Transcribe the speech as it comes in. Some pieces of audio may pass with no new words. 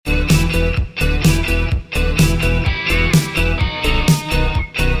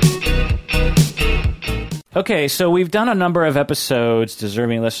Okay, so we've done a number of episodes,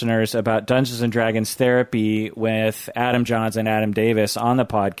 deserving listeners, about Dungeons & Dragons therapy with Adam Johns and Adam Davis on the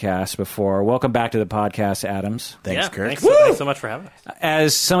podcast before. Welcome back to the podcast, Adams. Thanks, Kirk. Thanks so much for having us.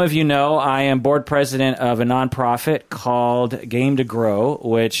 As some of you know, I am board president of a nonprofit called Game to Grow,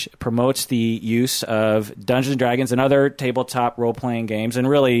 which promotes the use of Dungeons & Dragons and other tabletop role-playing games, and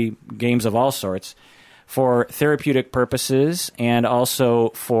really games of all sorts, for therapeutic purposes and also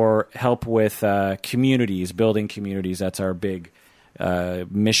for help with communities, building communities. That's our big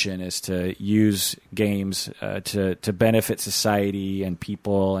mission, is to use games to benefit society and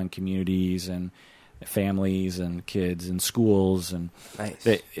people and communities and families and kids and schools. And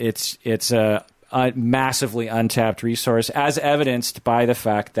nice. It's a massively untapped resource, as evidenced by the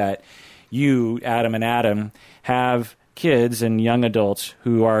fact that you, Adam and Adam, have kids and young adults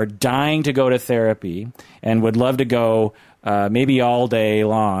who are dying to go to therapy and would love to go maybe all day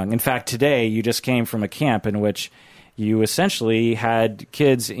long. In fact, today you just came from a camp in which you essentially had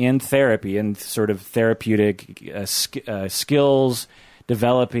kids in therapy and sort of therapeutic skills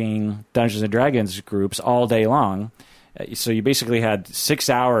developing Dungeons & Dragons groups all day long. So you basically had 6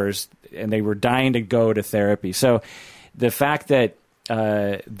 hours and they were dying to go to therapy. So the fact that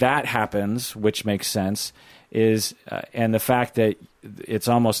that happens, which makes sense, is and the fact that it's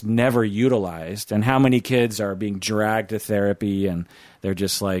almost never utilized, and how many kids are being dragged to therapy and they're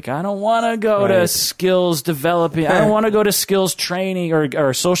just like, I don't want to go to skills developing, I don't want to go to skills training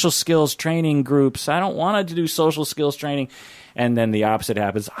or social skills training groups, I don't want to do social skills training. And then the opposite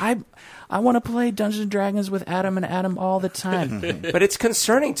happens. I want to play Dungeons & Dragons with Adam and Adam all the time. But it's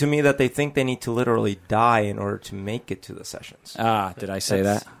concerning to me that they think they need to literally die in order to make it to the sessions. Did I say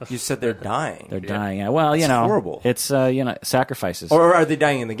that? You said they're dying. They're dying. Yeah. Well, you know, horrible. It's sacrifices. Or are they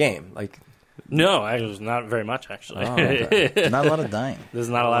dying in the game? Like, No, actually, not very much, actually. Not a lot of dying. There's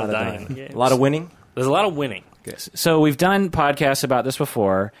not a lot of dying in the games. a lot of winning? There's a lot of winning. So we've done podcasts about this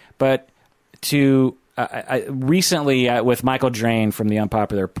before, but to recently with Michael Drain from the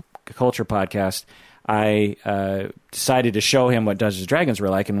Unpopular Culture podcast, I decided to show him what Dungeons & Dragons were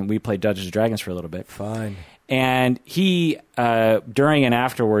like, and we played Dungeons & Dragons for a little bit. Fine. And he, during and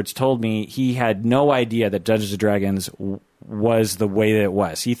afterwards, told me he had no idea that Dungeons & Dragons was the way that it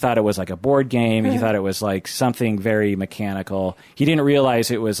was. He thought it was like a board game. He thought it was like something very mechanical. He didn't realize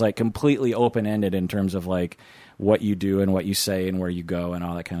it was like completely open-ended in terms of like what you do and what you say and where you go and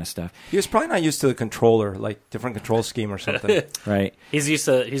all that kind of stuff. He was probably not used to the controller, like different control scheme or something. Right. He's used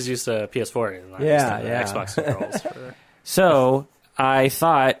to PS4. He's not used to Xbox controls. So I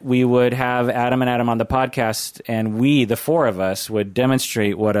thought we would have Adam and Adam on the podcast, and we, the four of us, would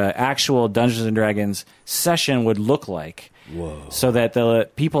demonstrate what an actual Dungeons & Dragons session would look like. Whoa. So that the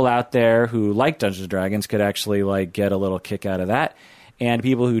people out there who like Dungeons & Dragons could actually like get a little kick out of that. And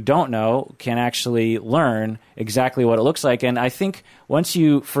people who don't know can actually learn exactly what it looks like. And I think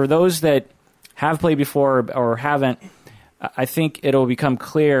for those that have played before or haven't, I think it'll become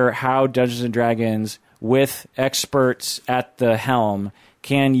clear how Dungeons & Dragons, with experts at the helm,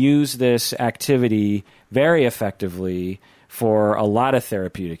 can use this activity very effectively for a lot of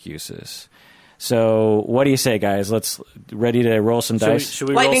therapeutic uses. So what do you say, guys? Ready to roll some dice? Should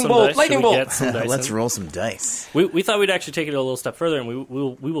we Lightning roll some bolt, dice? Should we lightning bolt. get some dice Let's in? roll some dice. We thought we'd actually take it a little step further, and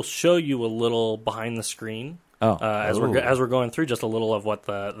we will show you a little behind the screen as we're going through, just a little of what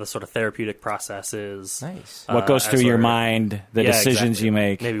the sort of therapeutic process is. Nice. What goes through your mind, the decisions exactly. you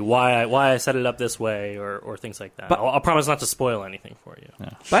make. Maybe why I set it up this way, or things like that. But- I'll promise not to spoil anything for you.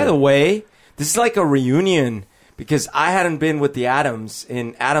 Yeah, By the way, this is like a reunion because I hadn't been with the Adams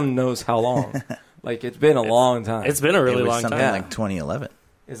in Adam knows how long. Like, it's been a long time. It's been a really it was long something time. like 2011.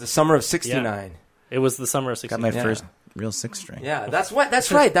 It's the summer of 69. It was the summer of Got 69. my Yeah. first real six string. Yeah, that's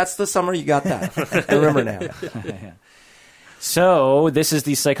right. That's the summer you got that. I remember now. So this is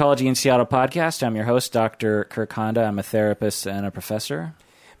the Psychology in Seattle podcast. I'm your host, Dr. Kirk Honda. I'm a therapist and a professor.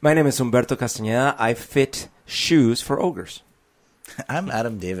 My name is Humberto Castañeda. I fit shoes for ogres. I'm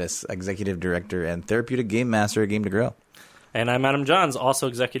Adam Davis, Executive Director and Therapeutic Game Master at Game to Grow. And I'm Adam Johns, also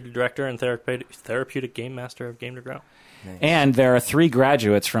Executive Director and Therapeutic Game Master of Game to Grow. Nice. And there are 3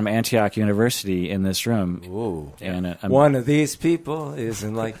 graduates from Antioch University in this room. Whoa. And One of these people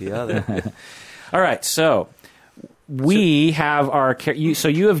isn't like the other. all right, so we have our... So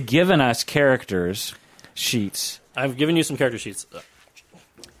you have given us characters sheets. I've given you some character sheets.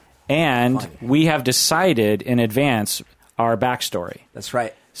 And we have decided in advance our backstory. That's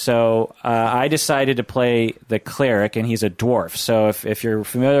right. So I decided to play the cleric, and he's a dwarf. So if you're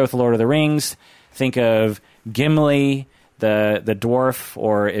familiar with Lord of the Rings, think of Gimli, the dwarf,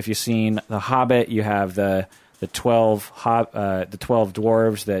 or if you've seen The Hobbit, you have the 12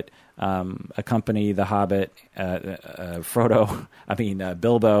 dwarves that accompany the Hobbit, Bilbo,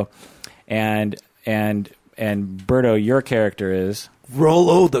 and Berto, your character is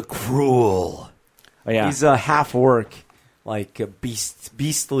Rollo the Cruel. Oh yeah, he's a half orc, like a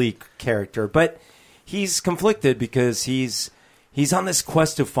beastly character, but he's conflicted because he's on this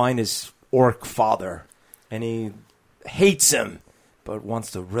quest to find his orc father, and he hates him, but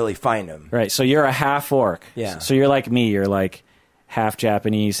wants to really find him. Right. So you're a half orc. Yeah. So you're like me. You're like half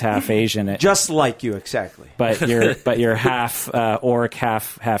Japanese, half Asian. Just like you, exactly. But you're half orc,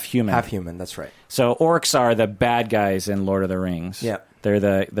 half human. Half human. That's right. So orcs are the bad guys in Lord of the Rings. Yeah. They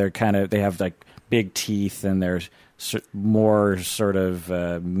have like big teeth, and they're more sort of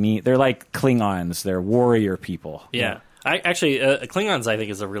mean. They're like Klingons. They're warrior people. Yeah. Klingons, I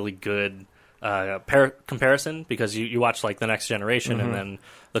think, is a really good comparison, because you watch like The Next Generation, and then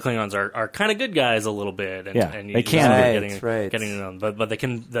the Klingons are kind of good guys a little bit, and they can getting to know them, but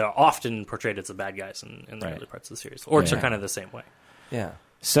they're often portrayed as the bad guys in the early parts of the series. Orcs are kind of the same way. Yeah.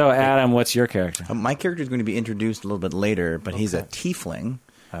 So Adam, what's your character? My character is going to be introduced a little bit later, but he's a tiefling.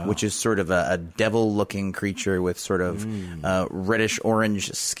 Which is sort of a devil-looking creature with sort of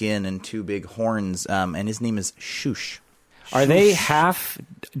reddish-orange skin and two big horns, and his name is Shush. Are they half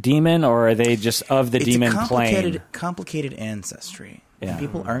demon, or are they just of the demon plane? Complicated ancestry. Yeah.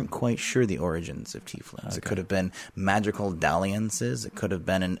 People aren't quite sure the origins of tieflings. Okay. It could have been magical dalliances. It could have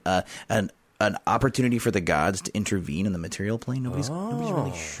been an opportunity for the gods to intervene in the material plane. Nobody's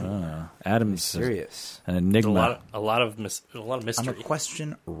really sure. Adam's serious. An enigma. A lot of mystery. I'm a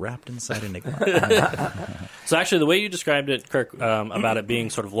question wrapped inside enigma. So actually, the way you described it, Kirk, about it being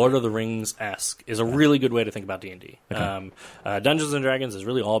sort of Lord of the Rings-esque, is a really good way to think about D&D. Okay. Dungeons & Dragons is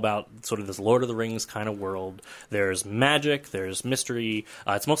really all about sort of this Lord of the Rings kind of world. There's magic, there's mystery.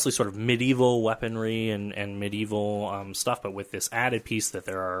 It's mostly sort of medieval weaponry and medieval stuff, but with this added piece that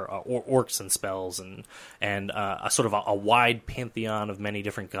there are orcs and spells and a sort of a wide pantheon of many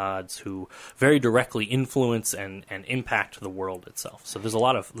different gods who very directly influence and impact the world itself. So there's a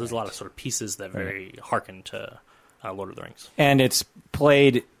lot of sort of pieces that very hearken to Lord of the Rings. And it's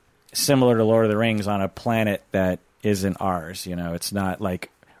played similar to Lord of the Rings on a planet that isn't ours. You know, it's not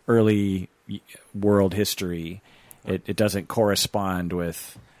like early world history. It doesn't correspond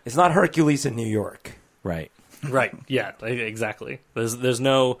with. It's not Hercules in New York. Right. Right. Yeah. Exactly. There's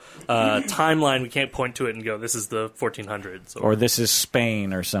no timeline. We can't point to it and go, "This is the 1400s," or "This is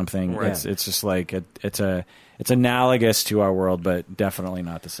Spain" or something. Right. It's just like it's analogous to our world, but definitely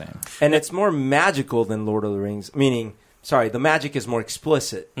not the same. And it's more magical than Lord of the Rings. Meaning, the magic is more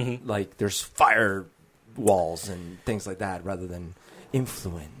explicit. Mm-hmm. Like there's fire walls and things like that, rather than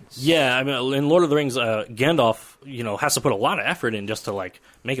influence. Yeah, I mean, in Lord of the Rings, Gandalf, has to put a lot of effort in just to like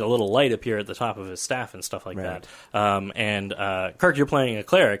make a little light appear at the top of his staff and stuff like that. And Kirk, you're playing a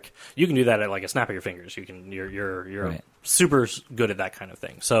cleric. You can do that at like a snap of your fingers. You're super good at that kind of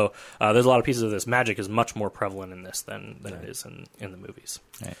thing. So there's a lot of pieces of this. Magic is much more prevalent in this than it is in the movies.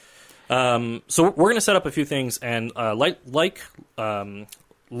 Right. So we're going to set up a few things, and like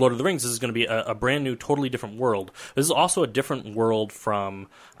Lord of the Rings, this is going to be a brand new, totally different world. This is also a different world from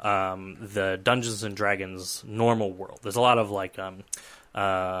the Dungeons and Dragons normal world. There's a lot of like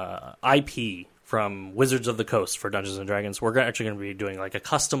IP from Wizards of the Coast for Dungeons and Dragons. We're actually going to be doing like a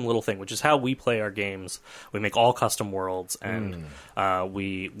custom little thing, which is how we play our games. We make all custom worlds, and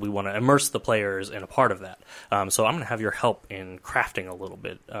we want to immerse the players in a part of that. So I'm going to have your help in crafting a little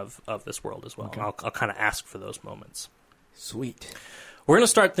bit of this world as well. Okay. I'll kind of ask for those moments. Sweet. We're going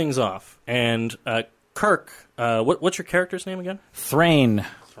to start things off, and Kirk, what's your character's name again? Thrain.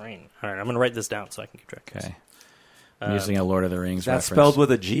 Thrain. All right, I'm going to write this down so I can keep track. Okay. I'm using a Lord of the Rings reference. Is that spelled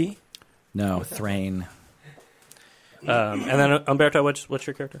with a G? No, Thrain. And then Umberto, what's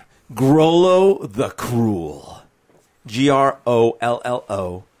your character? Grollo the Cruel.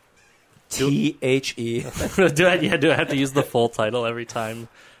 Grollo. Do I have to use the full title every time?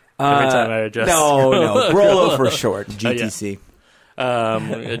 Every time I address? No. Grollo for short. GTC.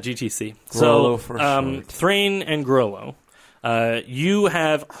 GTC. Grollo for short. Thrain and Grollo. You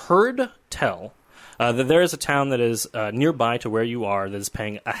have heard tell that there is a town that is nearby to where you are that is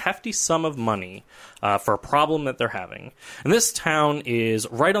paying a hefty sum of money for a problem that they're having. And this town is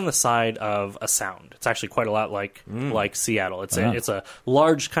right on the side of a sound. It's actually quite a lot like Seattle. It's a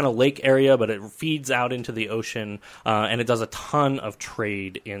large kind of lake area, but it feeds out into the ocean, and it does a ton of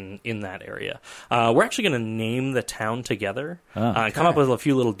trade in that area. We're actually going to name the town together and come up with a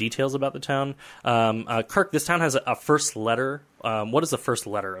few little details about the town. Kirk, this town has a first letter. What is the first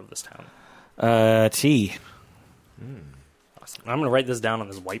letter of this town? T. Awesome. I'm going to write this down on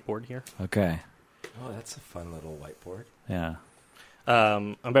this whiteboard here. Okay. Oh, that's a fun little whiteboard. Yeah.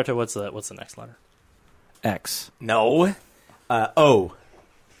 Umberto, what's the next letter? X. No. O.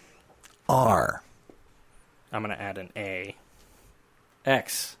 R. I'm going to add an A.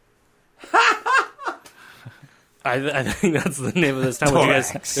 X. I think that's the name of this town.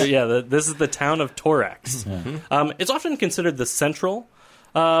 Torax. This is the town of Torax. It's often considered the central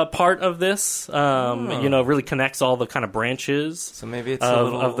part of this. Really connects all the kind of branches So maybe it's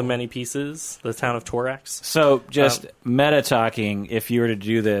of the many pieces. The town of Torax. So just meta talking, if you were to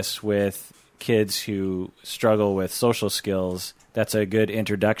do this with kids who struggle with social skills, that's a good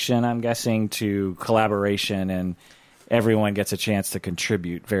introduction, I'm guessing, to collaboration, and everyone gets a chance to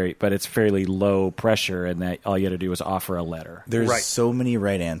contribute. But it's fairly low pressure, and that all you got to do is offer a letter. There's so many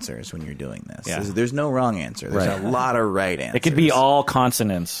right answers when you're doing this. Yeah. There's no wrong answer. There's a lot of right answers. It could be all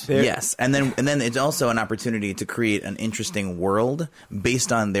consonants. Yes, and then it's also an opportunity to create an interesting world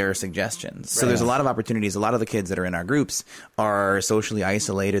based on their suggestions. So there's a lot of opportunities. A lot of the kids that are in our groups are socially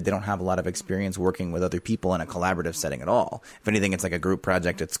isolated. They don't have a lot of experience working with other people in a collaborative setting at all. If anything, it's like a group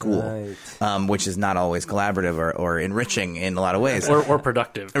project at school, which is not always collaborative or enriching in a lot of ways. Or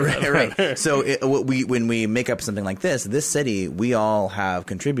productive. Right. So when we make up something like this city, we all have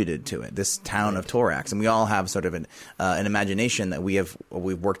contributed to it, this town of Torax, and we all have sort of an imagination that we've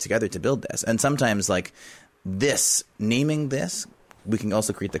worked together to build this. And sometimes naming this, we can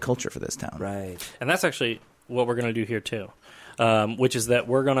also create the culture for this town. Right. And that's actually what we're going to do here too. Which is that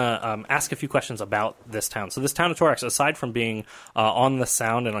we're going to ask a few questions about this town. So this town of Torax, aside from being on the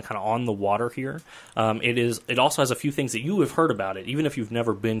sound and kind of on the water here, it also has a few things that you have heard about it. Even if you've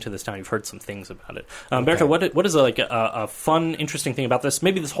never been to this town, you've heard some things about it. Berto, what is a fun, interesting thing about this?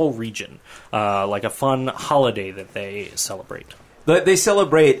 Maybe this whole region, like a fun holiday that they celebrate. They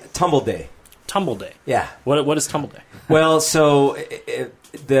celebrate Tumble Day. Tumble Day. Yeah. What is Tumble Day? Well, so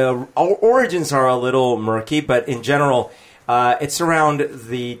the origins are a little murky, but in general, it's around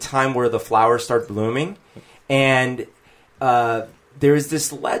the time where the flowers start blooming, and there's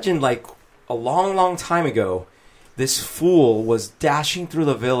this legend, like a long, long time ago, this fool was dashing through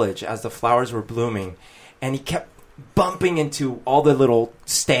the village as the flowers were blooming, and he kept bumping into all the little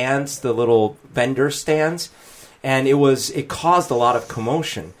stands, the little vendor stands, and it caused a lot of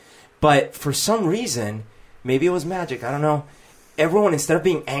commotion. But for some reason, maybe it was magic, I don't know, everyone, instead of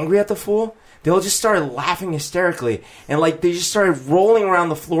being angry at the fool, they all just started laughing hysterically. And they just started rolling around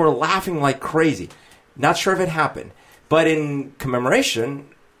the floor laughing like crazy. Not sure if it happened. But in commemoration,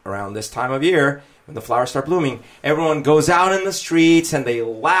 around this time of year, when the flowers start blooming, everyone goes out in the streets and they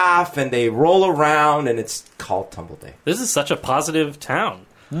laugh and they roll around, and it's called Tumble Day. This is such a positive town.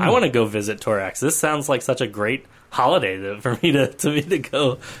 I want to go visit Torax. This sounds like such a great holiday for me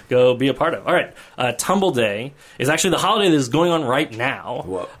to go be a part of. All right, Tumble Day is actually the holiday that is going on right now.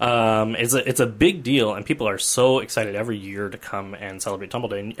 Whoa. It's a big deal, and people are so excited every year to come and celebrate Tumble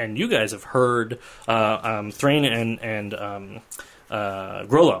Day. And you guys have heard Thrain and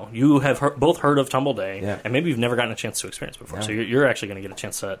Grollo, you have both heard of Tumble Day, and maybe you've never gotten a chance to experience before. Yeah. So you're actually going to get a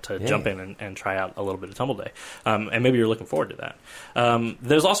chance to jump in and try out a little bit of Tumble Day. And maybe you're looking forward to that.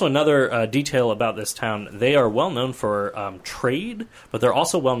 There's also another detail about this town. They are well known for trade, but they're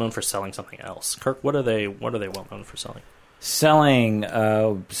also well known for selling something else. Kirk, what are they well known for selling? Selling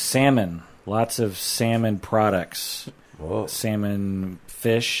salmon. Lots of salmon products. Whoa. Salmon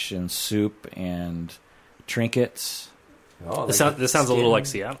fish and soup and trinkets. Oh, this sounds a little like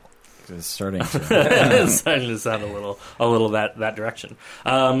Seattle. It's starting to. It's starting to sound a little that direction.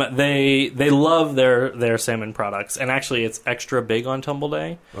 They love their salmon products, and actually it's extra big on Tumble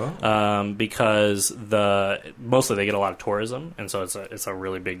Day because mostly they get a lot of tourism, and so it's a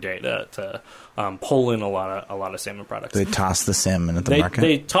really big day to pull in a lot of salmon products. They toss the salmon at the market.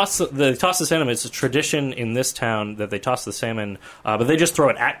 They toss the salmon. It's a tradition in this town that they toss the salmon, but they just throw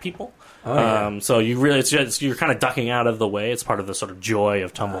it at people. Oh, yeah. So you're kind of ducking out of the way. It's part of the sort of joy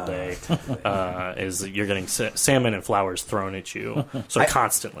of Tumble Day, is that you're getting salmon and flowers thrown at you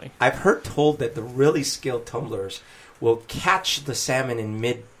constantly. I've heard told that the really skilled tumblers will catch the salmon in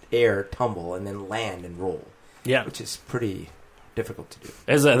mid-air tumble and then land and roll. Yeah, which is pretty difficult to do.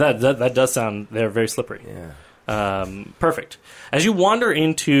 That does sound, they're very slippery. Yeah. Perfect. As you wander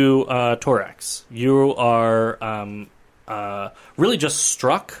into Torax, you are really just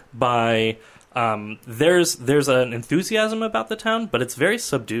struck by there's an enthusiasm about the town, but it's very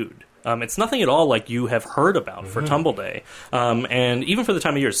subdued. It's nothing at all like you have heard about for Tumble Day, and even for the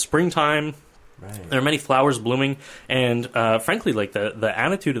time of year, springtime. Right. There are many flowers blooming, and frankly, like the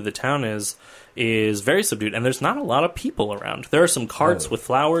attitude of the town is very subdued, and there's not a lot of people around. There are some carts with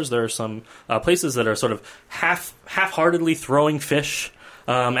flowers. There are some places that are sort of half-heartedly throwing fish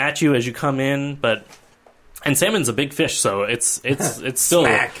at you as you come in, but And salmon's a big fish, so it's still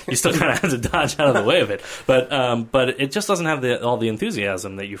Smack. you still kind of have to dodge out of the way of it. But it just doesn't have all the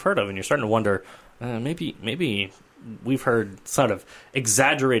enthusiasm that you've heard of, and you're starting to wonder maybe we've heard sort of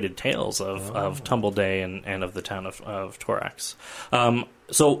exaggerated tales of Tumble Day and of the town of Torax.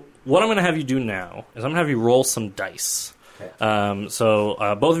 So what I'm going to have you do now is I'm going to have you roll some dice.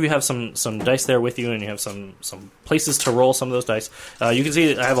 So both of you have some dice there with you, and you have some places to roll some of those dice. You can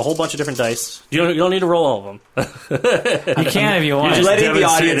see I have a whole bunch of different dice. You don't need to roll all of them. You can if you want. Just Letting the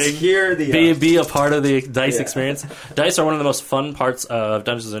audience demonstrating, hear the be a part of the dice experience. Dice are one of the most fun parts of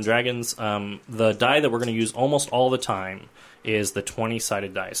Dungeons and Dragons. The die that we're going to use almost all the time is the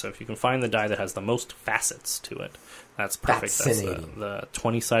 20-sided die. So if you can find the die that has the most facets to it, that's perfect. That's the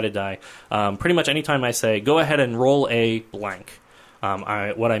 20-sided die. Pretty much anytime I say, go ahead and roll a blank,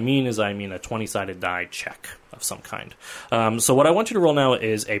 what I mean is a 20-sided die check of some kind. So what I want you to roll now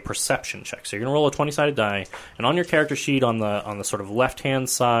is a perception check. So you're going to roll a 20-sided die, and on your character sheet on the sort of left-hand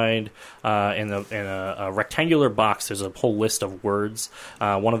side, in a rectangular box, there's a whole list of words.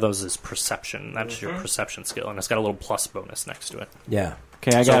 One of those is perception. That's your perception skill, and it's got a little plus bonus next to it. Yeah.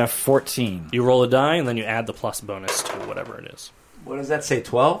 Okay, I got a 14. You roll a die, and then you add the plus bonus to whatever it is. What does that say?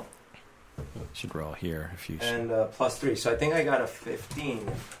 12 Should roll here if you. and plus 3. So I think I got a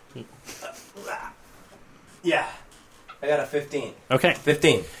 15. Yeah, I got a 15. Okay.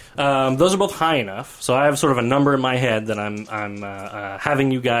 15. Those are both high enough, so I have sort of a number in my head that I'm having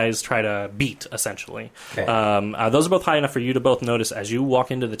you guys try to beat, essentially. Okay. Those are both high enough for you to both notice as you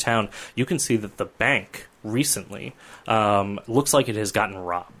walk into the town. You can see that the bank recently looks like it has gotten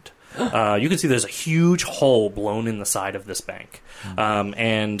robbed. You can see there's a huge hole blown in the side of this bank,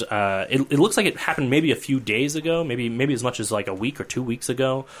 and it looks like it happened maybe a few days ago, maybe as much as like a week or 2 weeks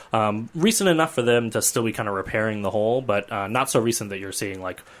ago. Recent enough for them to still be kind of repairing the hole, but not so recent that you're seeing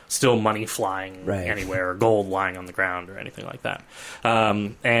like still money flying anywhere, or gold lying on the ground, or anything like that.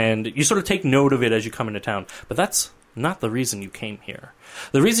 And you sort of take note of it as you come into town, but that's not the reason you came here.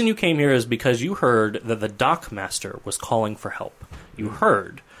 The reason you came here is because you heard that the dockmaster was calling for help. You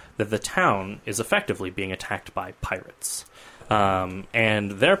heard that the town is effectively being attacked by pirates.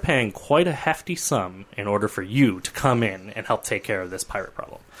 And they're paying quite a hefty sum in order for you to come in and help take care of this pirate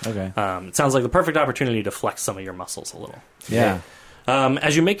problem. Okay. It sounds like the perfect opportunity to flex some of your muscles a little. Yeah.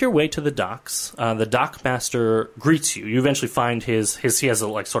 As you make your way to the docks, the dockmaster greets you. You eventually find he has a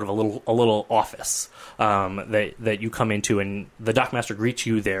little office that you come into, and the dockmaster greets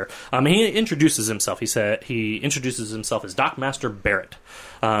you there. He introduces himself. He introduces himself as Dockmaster Barrett.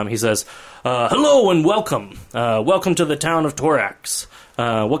 He says, "Hello and welcome. Welcome to the town of Torax.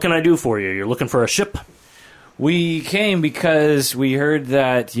 What can I do for you? You're looking for a ship?" We came because we heard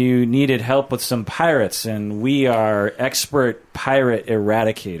that you needed help with some pirates, and we are expert pirate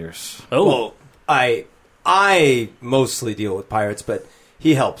eradicators. Oh, Well, I mostly deal with pirates, but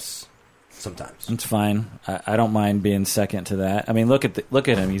he helps sometimes. It's fine. I don't mind being second to that. I mean, look at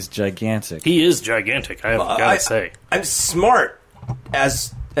him. He's gigantic. he is gigantic, I have got to say. I'm smart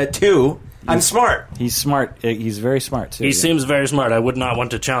as a 2. I'm smart. He's smart. He's very smart, too. He yeah. seems very smart. I would not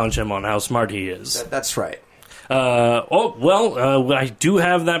want to challenge him on how smart he is. That's right. I do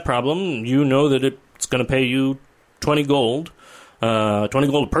have that problem. You know that it's going to pay you 20 gold. 20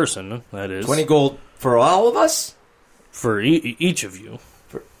 gold a person, that is. 20 gold for all of us? For each of you.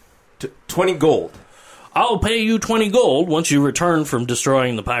 20 gold. I'll pay you 20 gold once you return from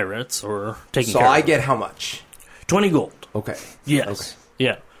destroying the pirates or taking So care I of them. get how much? 20 gold. Okay. Yes. Okay.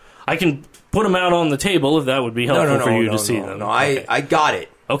 Yeah. I can put them out on the table if that would be helpful for you to see them. No, Okay. I got it.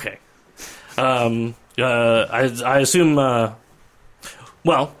 Okay. I assume.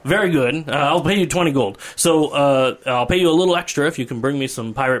 Well, very good. I'll pay you 20 gold. So I'll pay you a little extra if you can bring me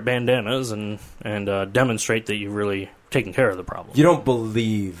some pirate bandanas and demonstrate that you've really taken care of the problem. You don't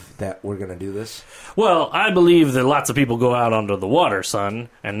believe that we're going to do this? Well, I believe that lots of people go out onto the water, son,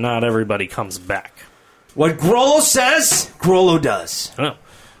 and not everybody comes back. What Grollo says, Grollo does. Oh.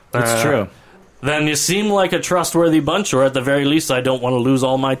 It's true. Then you seem like a trustworthy bunch, or at the very least, I don't want to lose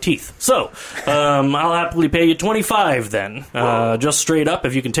all my teeth. So, I'll happily pay you 25 then, just straight up,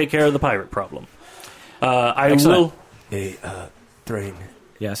 if you can take care of the pirate problem. I Excellent. will. Hey, Thrain.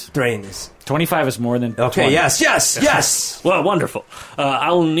 Yes. Thrain is... 25 is more than Okay, 20. yes. Well, wonderful.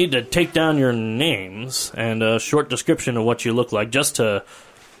 I'll need to take down your names and a short description of what you look like, just to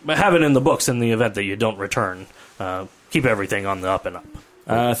have it in the books in the event that you don't return. Keep everything on the up and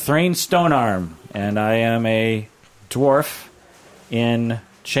up. Thrain Stonearm, and I am a dwarf in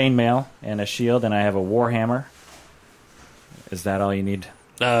chainmail and a shield, and I have a warhammer. Is that all you need?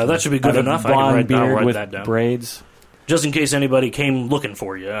 That should be good I have a enough. blonde I'll beard write with that down. braids. Just in case anybody came looking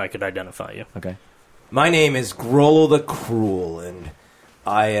for you, I could identify you. Okay. My name is Grollo the Cruel, and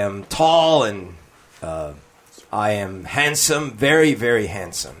I am tall and I am handsome, very, very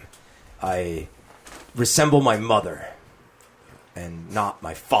handsome. I resemble my mother and not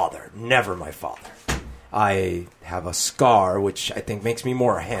my father, never my father. I have a scar, which I think makes me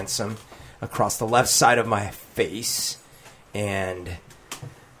more handsome, across the left side of my face, and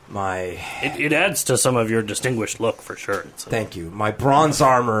my... It adds to some of your distinguished look, for sure. Thank you. My bronze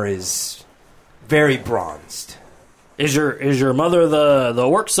armor is very bronzed. Is your mother the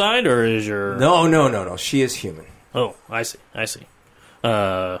orc side, or is your... No. She is human. Oh, I see.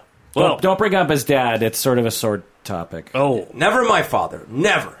 Well, Well, don't bring up his dad. It's sort of a sore topic. oh, Never my father.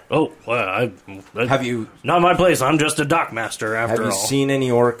 Never. well, Have you not my place. I'm just a dockmaster after all. seen any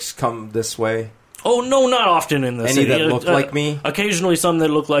orcs come this way? Oh no, not often in the Any city. that look like me? Occasionally, some that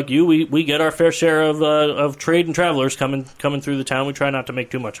look like you. We get our fair share of trade and travelers coming through the town. We try not to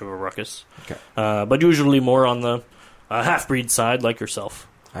make too much of a ruckus. Okay. But usually more on the half breed side, like yourself.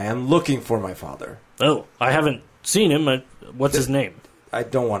 I am looking for my father. Oh, I haven't seen him. What's his name? I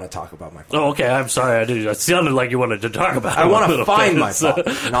don't want to talk about my father. Oh, okay. I'm sorry. It sounded like you wanted to talk about him. I want a to little find bit. my father,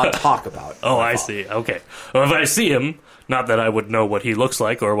 not talk about Oh, my I father. see. Okay. Well, if I see him, not that I would know what he looks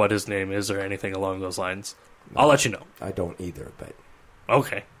like or what his name is or anything along those lines, I'll let you know. I don't either, but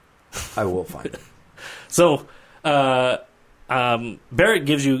Okay. I will find him. So, Barrett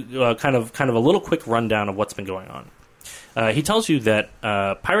gives you kind of a little quick rundown of what's been going on. He tells you that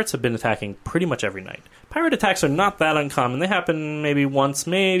pirates have been attacking pretty much every night. Pirate attacks are not that uncommon. They happen maybe once,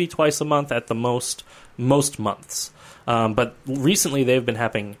 maybe twice a month at the most months. But recently they've been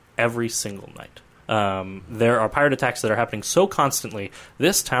happening every single night. There are pirate attacks that are happening so constantly,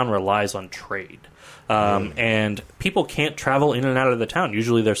 this town relies on trade. And people can't travel in and out of the town.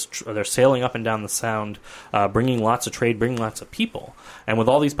 Usually they're sailing up and down the Sound, bringing lots of trade, bringing lots of people. And with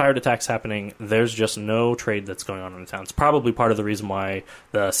all these pirate attacks happening, there's just no trade that's going on in the town. It's probably part of the reason why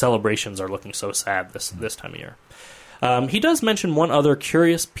the celebrations are looking so sad this time of year. He does mention one other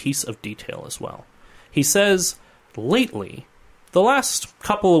curious piece of detail as well. He says, lately, the last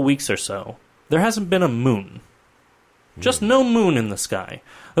couple of weeks or so, there hasn't been a moon. Just no moon in the sky.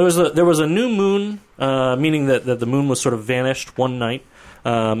 There was a new moon, meaning that the moon was sort of vanished one night,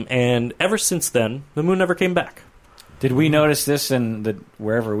 and ever since then, the moon never came back. Did we notice this in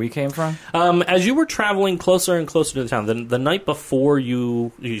wherever we came from? As you were traveling closer and closer to the town, the night before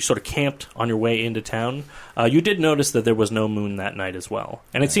you sort of camped on your way into town, you did notice that there was no moon that night as well.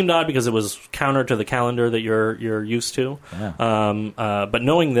 And it seemed odd because it was counter to the calendar that you're used to. Yeah. But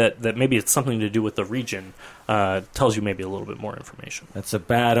knowing that maybe it's something to do with the region tells you maybe a little bit more information. That's a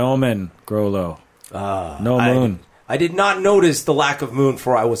bad omen, Grollo. No moon. I did not notice the lack of moon,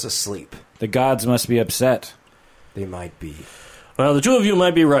 for I was asleep. The gods must be upset. They might be. Well, the two of you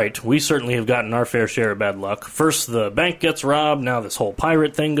might be right. We certainly have gotten our fair share of bad luck. First, the bank gets robbed. Now this whole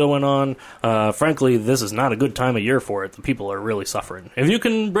pirate thing going on. Frankly, this is not a good time of year for it. The people are really suffering. If you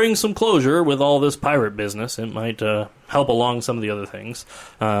can bring some closure with all this pirate business, it might help along some of the other things.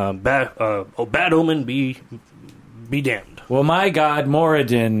 Bad omen be damned. Well, my god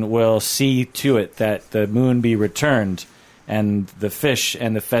Moradin will see to it that the moon be returned, and the fish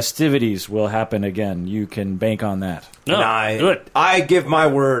and the festivities will happen again. You can bank on that. No, And good. I give my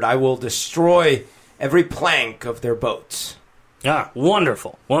word, I will destroy every plank of their boats. Ah,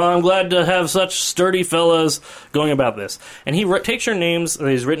 wonderful. Well, I'm glad to have such sturdy fellas going about this. And he takes your names that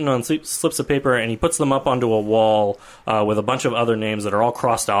he's written on slips of paper, and he puts them up onto a wall with a bunch of other names that are all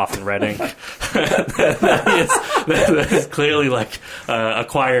crossed off in red ink. that is clearly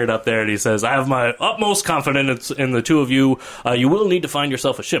acquired up there. And he says, I have my utmost confidence in the two of you. You will need to find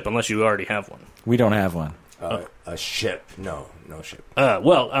yourself a ship unless you already have one. We don't have one. A ship. No ship.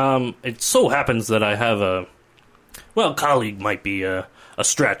 It so happens that I have a... Well, colleague might be a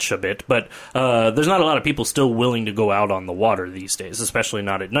stretch a bit, but there's not a lot of people still willing to go out on the water these days, especially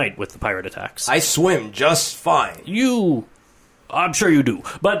not at night with the pirate attacks. I swim just fine. I'm sure you do,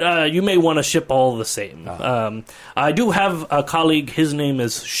 but you may want a ship all the same. I do have a colleague, his name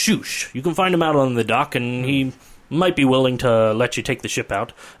is Shoosh. You can find him out on the dock, and he might be willing to let you take the ship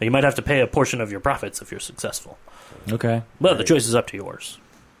out. You might have to pay a portion of your profits if you're successful. Okay. But the choice is up to yours.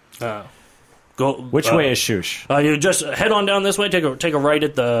 Which way is Shoosh? You just head on down this way. Take a right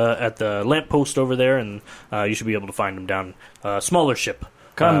at the lamppost over there, and you should be able to find him down a smaller ship.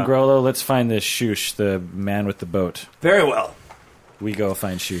 Come, Grollo, let's find this Shoosh, the man with the boat. Very well. we go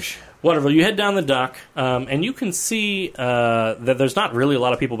find Shush. Whatever. You head down the dock, and you can see that there's not really a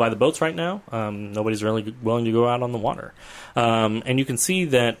lot of people by the boats right now. Nobody's really willing to go out on the water. And you can see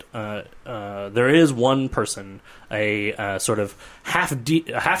that there is one person, a sort of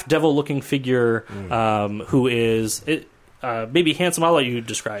half devil-looking figure who is maybe handsome. I'll let you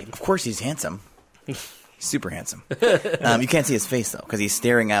describe. Of course he's handsome. Super handsome. You can't see his face, though, because he's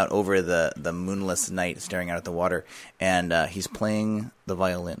staring out over the moonless night, staring out at the water, and he's playing the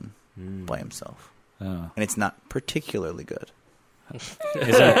violin by himself. Oh. And it's not particularly good.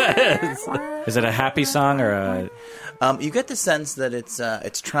 Is it a happy song or a... You get the sense that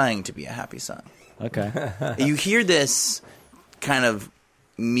it's trying to be a happy song. Okay. You hear this kind of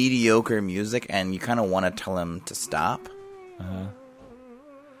mediocre music, and you kind of want to tell him to stop.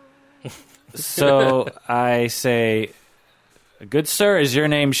 So I say, good sir, is your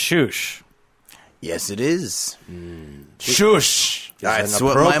name Shush? Yes, it is. Shush. That's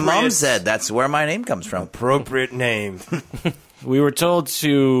what my mom said. That's where my name comes from. Appropriate name. We were told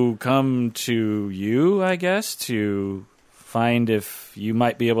to come to you, I guess, to find if you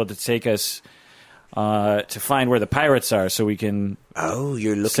might be able to take us to find where the pirates are so we can Oh,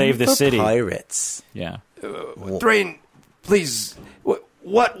 you're looking save the for city. pirates. Yeah. Thrain, please,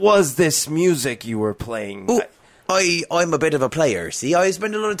 what was this music you were playing? Ooh, I'm a bit of a player. See, I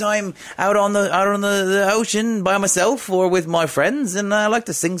spend a lot of time out on the ocean by myself or with my friends, and I like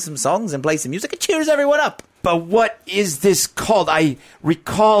to sing some songs and play some music. It cheers everyone up. But what is this called? I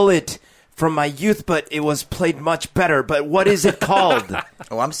recall it from my youth, but it was played much better. But what is it called?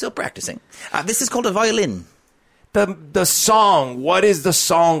 Oh, I'm still practicing. This is called a violin. The song. What is the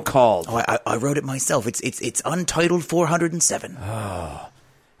song called? Oh, I wrote it myself. It's Untitled 407. Oh,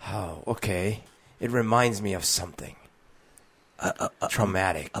 okay. It reminds me of something.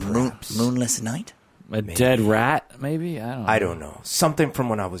 Traumatic, A perhaps. moonless night. A dead rat, maybe? I don't know. Something from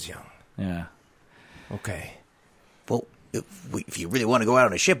when I was young. Yeah. Okay. Well, if you really want to go out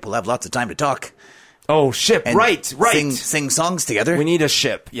on a ship, we'll have lots of time to talk. Oh, ship. And Right. Sing songs together. We need a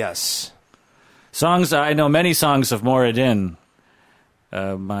ship, yes. Songs, I know many songs of Moradin.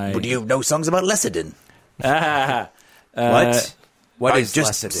 But do you know songs about Lessedin? What? What is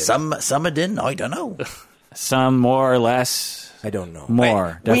just Lessedin? Summadin? I don't know. Some more or less. I don't know.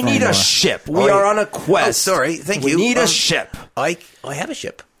 More. We need more. a ship. We are on a quest. Oh, sorry. Thank we you. We need a ship. I have a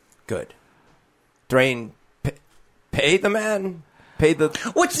ship. Good. Thrain, pay the man. Pay the...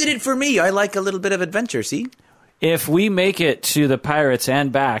 What's in it for me? I like a little bit of adventure, see? If we make it to the pirates and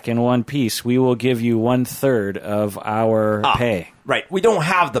back in one piece, we will give you 1/3 of our pay. Right. We don't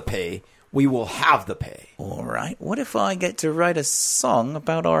have the pay. We will have the pay. All right. What if I get to write a song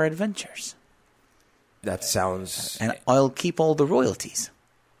about our adventures? That sounds... And I'll keep all the royalties.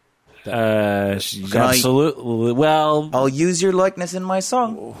 Absolutely. Well, I'll use your likeness in my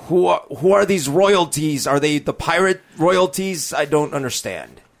song. Who are these royalties? Are they the pirate royalties? I don't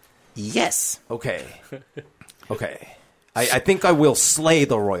understand. Yes. Okay. Okay. I think I will slay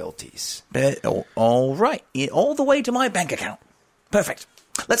the royalties. All right. All the way to my bank account. Perfect.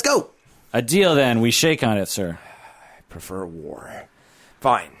 Let's go. a deal then. We shake on it, sir. I prefer war.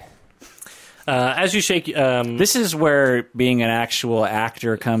 Fine. As you shake, This is where being an actual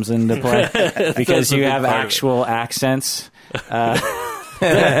actor comes into play because you have actual accents.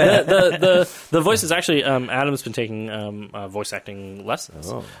 the voice is actually Adam's been taking voice acting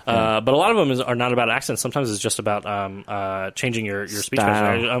lessons, but a lot of them are not about accents. Sometimes it's just about changing your speech.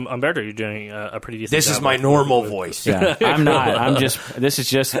 Umberto, you're doing a pretty decent. This job is my normal voice. Yeah, I'm not. I'm just. This is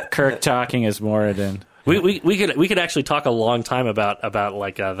just Kirk talking as Moradin. We could actually talk a long time about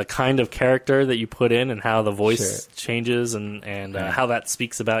like the kind of character that you put in and how the voice changes and how that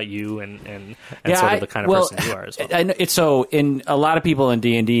speaks about you and sort of the kind of person you are as well. I know, so in a lot of people in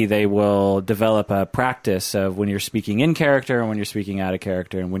D&D, they will develop a practice of when you're speaking in character and when you're speaking out of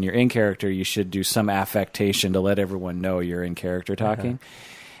character, and when you're in character, you should do some affectation to let everyone know you're in character talking.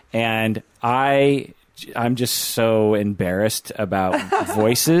 And I'm just so embarrassed about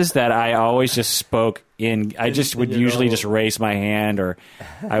voices that I always just spoke in. I just would usually just raise my hand, or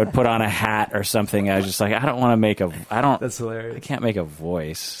I would put on a hat or something. I was just like, I don't want to make a. I don't. That's hilarious. I can't make a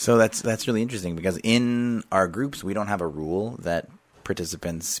voice. So that's really interesting because in our groups we don't have a rule that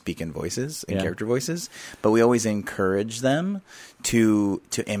participants speak in voices, in character voices, but we always encourage them to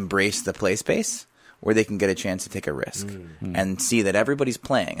embrace the play space, where they can get a chance to take a risk and see that everybody's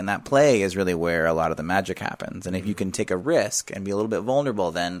playing. And that play is really where a lot of the magic happens. And if you can take a risk and be a little bit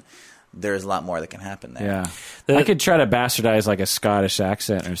vulnerable, then there's a lot more that can happen there. Yeah. I could try to bastardize like a Scottish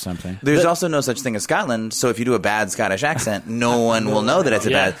accent or something. There's also no such thing as Scotland, so if you do a bad Scottish accent, no one will know that it's a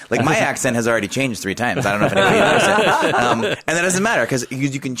bad... Like, my accent has already changed 3 times. I don't know if anybody knows it. And that doesn't matter, because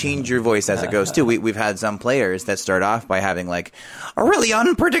you can change your voice as it goes, too. We've had some players that start off by having, like, a really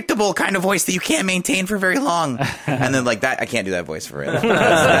unpredictable kind of voice that you can't maintain for very long. And then, like, that, I can't do that voice for it. That's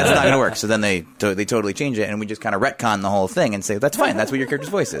not going to work. So then they totally change it, and we just kind of retcon the whole thing and say, that's fine, that's what your character's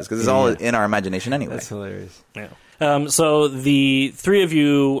voice is, because it's all in our imagination anyway. That's hilarious. Yeah. So the 3 of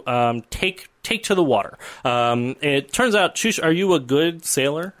you take to the water. It turns out, Shush, are you a good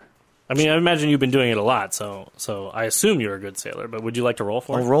sailor? I mean, I imagine you've been doing it a lot, so I assume you're a good sailor. But would you like to roll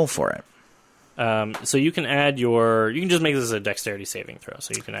for it? I'll roll for it. So you can add you can just make this a dexterity saving throw.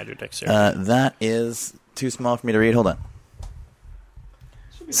 So you can add your dexterity. That is too small for me to read. Hold on.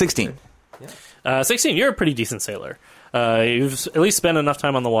 16. 16. You're a pretty decent sailor. You've at least spent enough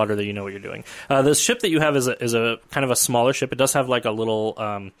time on the water that you know what you're doing. The ship that you have is a kind of a smaller ship. It does have like a little,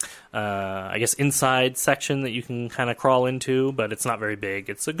 I guess, inside section that you can kind of crawl into, but it's not very big.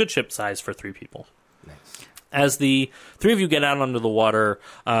 It's a good ship size for 3 people. Nice. As the 3 of you get out onto the water,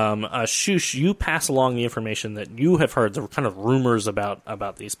 Shush, you pass along the information that you have heard, the kind of rumors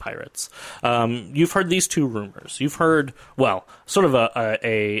about these pirates. You've heard these 2 rumors. You've heard, well, sort of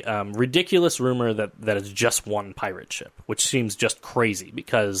a ridiculous rumor that is just one pirate ship, which seems just crazy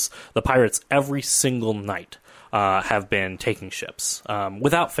because the pirates every single night have been taking ships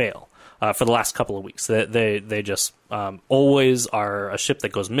without fail. For the last couple of weeks. They just always are a ship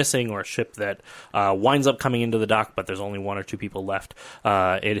that goes missing or a ship that winds up coming into the dock, but there's only 1 or 2 people left.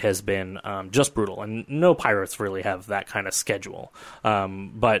 It has been just brutal, and no pirates really have that kind of schedule.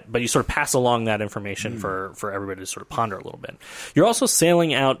 But you sort of pass along that information for everybody to sort of ponder a little bit. You're also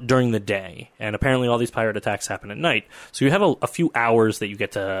sailing out during the day, and apparently all these pirate attacks happen at night. So you have a few hours that you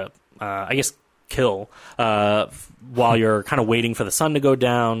get to, I guess, kill while you're kind of waiting for the sun to go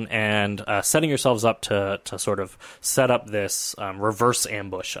down and setting yourselves up to sort of set up this reverse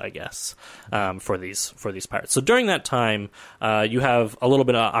ambush, I guess, for these pirates. So during that time, you have a little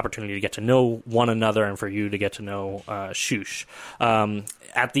bit of opportunity to get to know one another and for you to get to know Shush.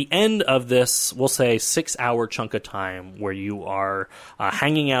 At the end of this, we'll say 6-hour chunk of time where you are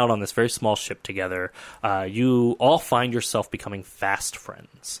hanging out on this very small ship together, you all find yourself becoming fast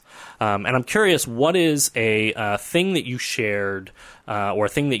friends. And I'm curious, what is a thing that you shared or a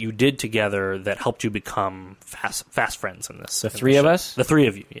thing that you did together that helped you become fast friends in this? The 3 of us? The 3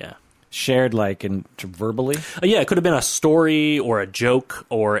 of you, yeah. Shared like verbally? Yeah, it could have been a story or a joke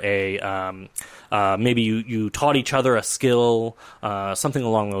or a maybe you taught each other a skill, something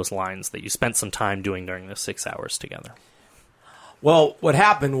along those lines that you spent some time doing during the 6 hours together. Well, what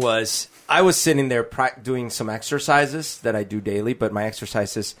happened was I was sitting there doing some exercises that I do daily, but my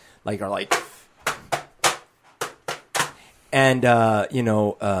exercises are like, and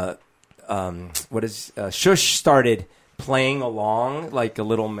Shush started playing along like a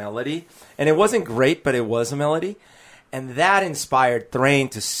little melody, and it wasn't great, but it was a melody, and that inspired Thrain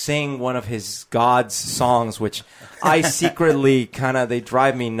to sing one of his God's songs, which I secretly they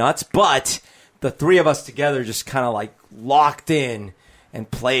drive me nuts, but the 3 of us together just kind of like locked in and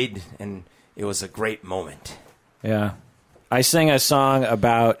played, and it was a great moment. Yeah. I sang a song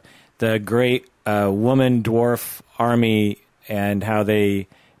about the great woman dwarf army and how they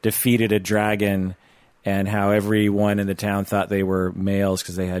defeated a dragon and how everyone in the town thought they were males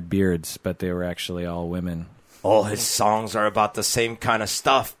because they had beards, but they were actually all women. All his songs are about the same kind of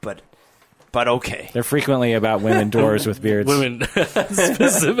stuff, but okay. They're frequently about women dwarves with beards. Women,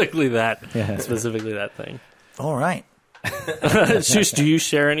 specifically that. Yeah. Specifically that thing. All right. Shush, do you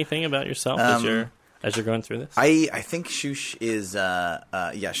share anything about yourself as you're going through this? I think Shush is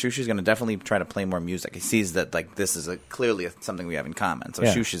Shush is going to definitely try to play more music. He sees that this is clearly something we have in common. So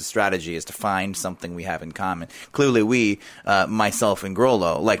Shush's strategy is to find something we have in common. Clearly, we, myself and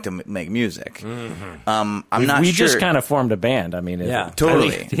Grollo, like to make music. Mm-hmm. We just kind of formed a band. I mean,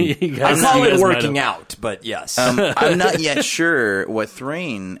 totally. I call it working out, but yes. I'm not yet sure what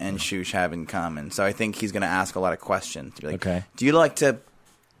Thrain and Shush have in common. So I think he's going to ask a lot of questions. Okay. Do you like to?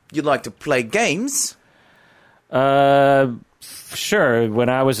 You'd like to play games? Sure. When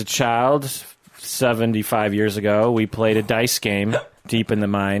I was a child, 75 years ago, we played a dice game deep in the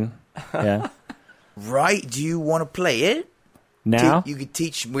mine. Yeah. Right. Do you want to play it? Now? You could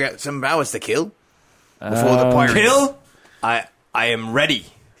teach me some hours to kill before the pirates. Kill? I am ready.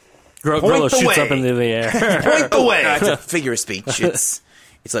 Grollo shoots up into the air. Point the way. That's a figure of speech. It's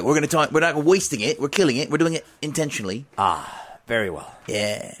like we're going to talk. We're not wasting it. We're killing it. We're doing it intentionally. Very well.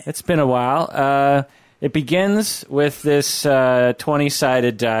 Yeah. It's been a while. It begins with this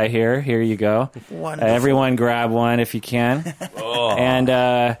 20-sided die here. Here you go. Wonderful. Everyone grab one if you can. And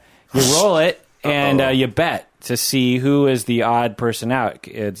you roll it, and you bet to see who is the odd person out.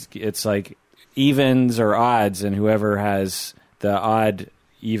 It's like evens or odds, and whoever has the odd,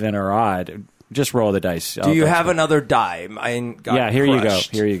 even, or odd, just roll the dice. Do you have another die? Mine got here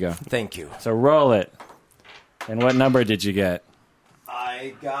crushed. you go. Thank you. So roll it. And what number did you get?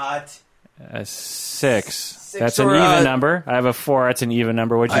 I got A 6. That's an or even number. I have a 4. That's an even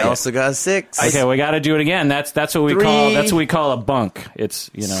number. What'd you I get? also got a 6. Okay, we got to do it again. That's what we 3. call a bunk. It's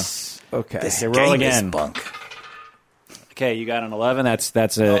Okay. This roll game again. is bunk. Okay, you got an 11.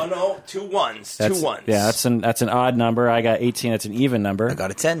 That's a No, 2 1s. 2 1s. Yeah, that's an odd number. I got 18. That's an even number. I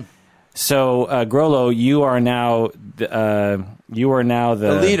got a 10. So Grollo, you are now the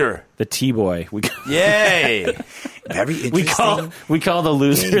leader, the T-boy. Yay! Very interesting. we call the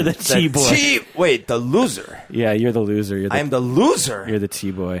loser the T-boy. Wait, the loser. Yeah, you're the loser. I am the loser. You're the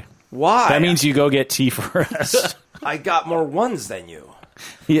T-boy. Why? That means you go get T first. I got more 1s than you.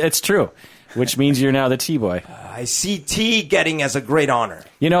 Yeah, it's true. Which means you're now the T-boy. I see T getting as a great honor.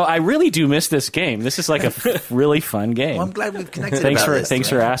 You know, I really do miss this game. This is like a really fun game. Well, I'm glad we've connected Thanks about for this. thanks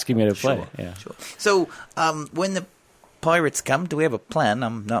for asking me to play. Sure, Yeah. sure. So, when the pirates come, do we have a plan?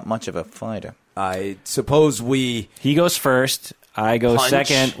 I'm not much of a fighter. I suppose we... He goes first. I go Punch.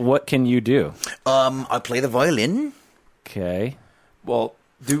 second. What can you do? I play the violin. Okay. Well,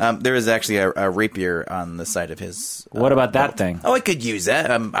 There is actually a rapier on the side of his. What about that belt. thing? Oh, I could use that.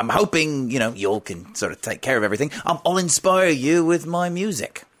 I'm hoping you all can sort of take care of everything. I'll inspire you with my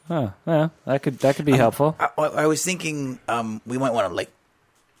music. Oh, well, that could be helpful. I was thinking we might want to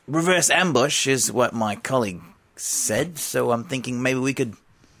reverse ambush is what my colleague said. So I'm thinking maybe we could.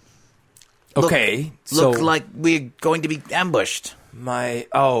 Look like we're going to be ambushed.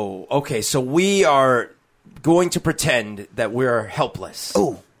 Okay, so we are going to pretend that we're helpless.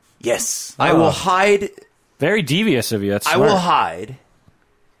 Oh, yes. I will hide. Very devious of you. That's I smart. will hide,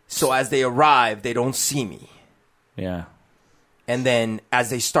 so as they arrive, they don't see me. Yeah. And then as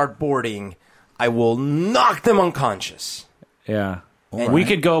they start boarding, I will knock them unconscious. Yeah. And We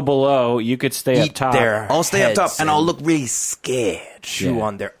could go below. You could stay up eat top. I'll stay up top heads and I'll look really scared. chew Yeah.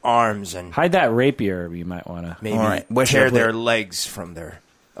 on their arms and Hide that rapier. You might want to. maybe All right, where should I tear put their it? legs from their...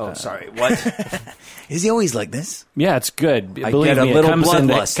 Oh, sorry. What? Is he always like this? Yeah, it's good. I Believe get a me, little it comes in,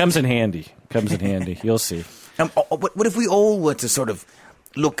 bloodlust. comes in handy. Comes in handy. You'll see. What if we all were to sort of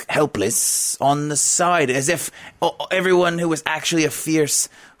look helpless on the side, as if everyone who was actually a fierce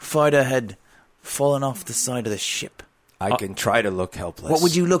fighter had fallen off the side of the ship? I can try to look helpless. What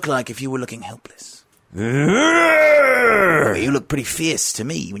would you look like if you were looking helpless? You look pretty fierce to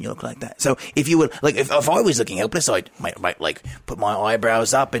me when you look like that. So if you were if I was looking helpless, I might put my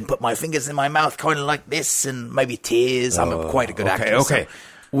eyebrows up and put my fingers in my mouth, kind of like this, and maybe tears. I'm quite a good actor. Okay. So.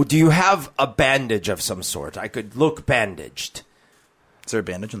 Well, do you have a bandage of some sort? I could look bandaged. Is there a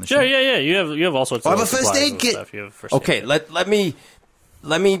bandage on the Sure, ship? yeah. You have all sorts I of have a first supplies aid and kit. stuff. You have first Okay, aid kit.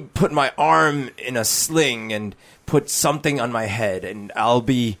 let me put my arm in a sling and put something on my head, and I'll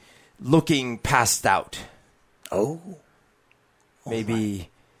be looking passed out. Oh. Maybe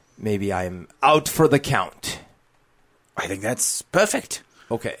I'm out for the count. I think that's perfect.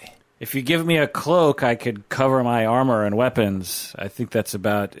 Okay. If you give me a cloak, I could cover my armor and weapons. I think that's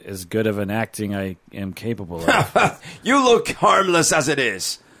about as good of an acting I am capable of. You look harmless as it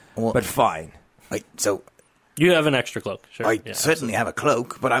is, Well- but fine. So You have an extra cloak. Sure. I Yeah, certainly have a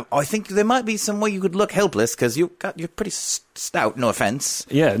cloak, but I think there might be some way you could look helpless because you're pretty stout. No offense.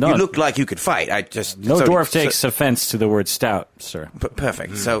 Yeah, no. You look like you could fight. No dwarf takes offense to the word stout, sir.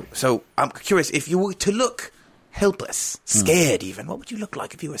 Perfect. So I'm curious if you were to look helpless, scared, even. What would you look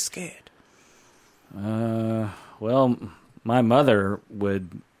like if you were scared? Well, my mother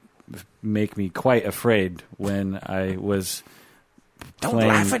would make me quite afraid when I was Don't playing.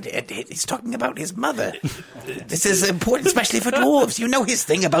 laugh at it. He's talking about his mother. This is important, especially for dwarves. You know his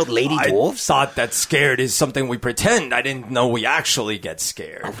thing about lady I dwarves. thought that scared is something we pretend. I didn't know we actually get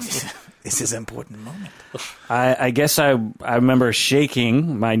scared. This is an important moment. I guess I remember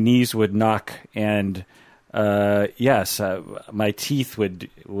shaking. My knees would knock, and my teeth would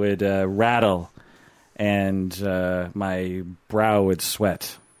rattle, and my brow would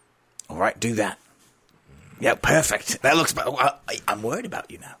sweat. All right, do that. Yeah, perfect. That looks. I'm worried about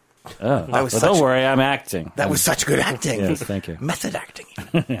you now. Oh, well, was don't worry, I'm acting. That was such good acting. Yes, thank you. Method acting.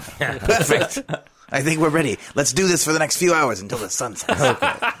 Perfect. I think we're ready. Let's do this for the next few hours until the sun sets.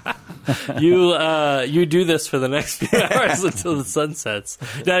 You do this for the next few hours until the sun sets.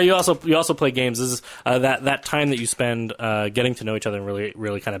 Now you also play games. This is that time that you spend getting to know each other and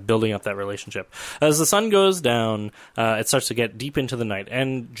really kind of building up that relationship. As the sun goes down, it starts to get deep into the night,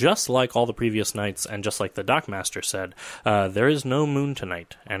 and just like all the previous nights, and just like the Dockmaster said, there is no moon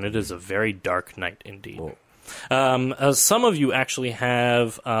tonight, and it is a very dark night indeed. Some of you actually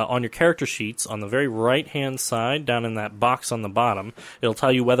have on your character sheets on the very right hand side, down in that box on the bottom, it'll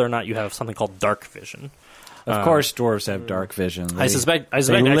tell you whether or not you have something called dark vision. Of course, dwarves have dark vision. I suspect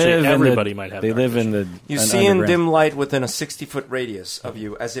actually everybody might have. They dark live vision. in the. You see in dim light within a 60-foot radius of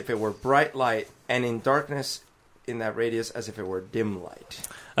you as if it were bright light, and in darkness in that radius as if it were dim light.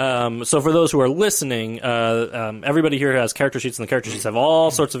 So for those who are listening, everybody here has character sheets, and the character sheets have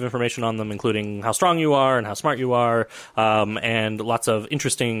all sorts of information on them, including how strong you are and how smart you are, and lots of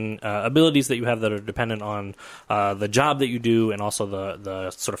interesting abilities that you have that are dependent on the job that you do, and also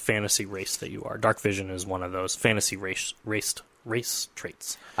the sort of fantasy race that you are. Dark vision is one of those fantasy race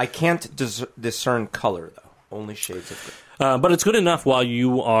traits. I can't discern color, though. Only shades of gray. But it's good enough while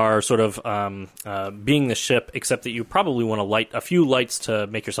you are sort of being the ship, except that you probably want to light a few lights to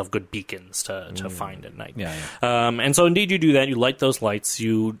make yourself good beacons to find at night. Yeah. And so indeed you do that. You light those lights.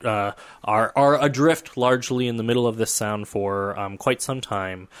 You are adrift largely in the middle of this sound for quite some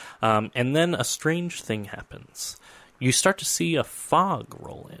time. And then a strange thing happens. You start to see a fog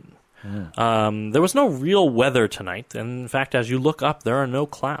roll in. There was no real weather tonight, and in fact, as you look up, there are no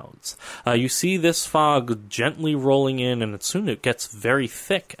clouds. You see this fog gently rolling in, and soon it gets very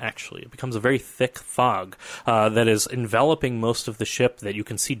thick, actually. It becomes a very thick fog that is enveloping most of the ship, that you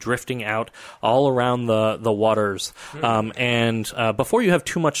can see drifting out all around the waters. And before you have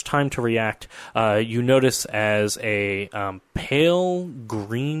too much time to react, you notice as a pale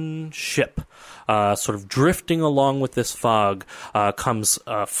green ship sort of drifting along with this fog, comes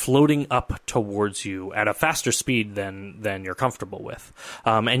floating up towards you at a faster speed than you're comfortable with.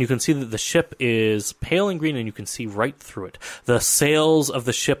 And you can see that the ship is pale and green, and you can see right through it. The sails of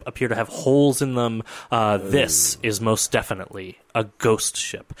the ship appear to have holes in them. This is most definitely a ghost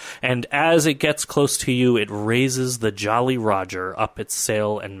ship. And as it gets close to you, it raises the Jolly Roger up its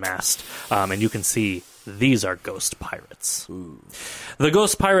sail and mast, and you can see these are ghost pirates. Ooh. The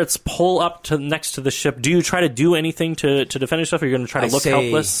ghost pirates pull up next to the ship. Do you try to do anything to defend yourself, or are you going to try to look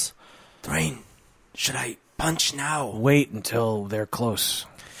helpless? Thrain, should I punch now? Wait until they're close.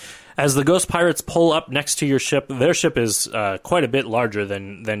 As the ghost pirates pull up next to your ship, their ship is quite a bit larger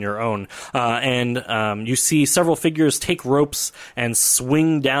than your own, and you see several figures take ropes and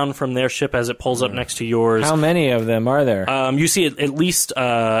swing down from their ship as it pulls up next to yours. How many of them are there? You see at least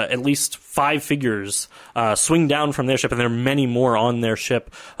 5 figures swing down from their ship, and there are many more on their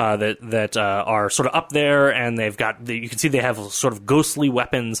ship that are sort of up there, and you can see they have sort of ghostly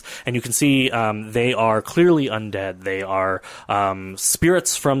weapons, and you can see they are clearly undead. They are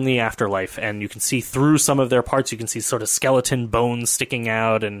spirits from the afterlife, and you can see through some of their parts. You can see sort of skeleton bones sticking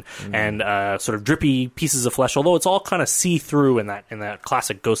out, and sort of drippy pieces of flesh. Although it's all kind of see-through in that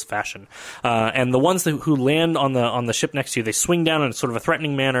classic ghost fashion. And the ones who land on the ship next to you, they swing down in sort of a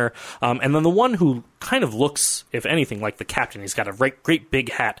threatening manner. And then the one who kind of looks, if anything, like the captain, he's got a great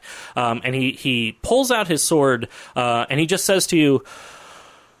big hat, and he pulls out his sword, and he just says to you,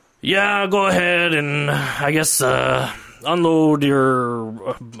 "Yeah, go ahead, and I guess unload your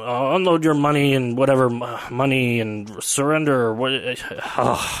money and whatever money and surrender."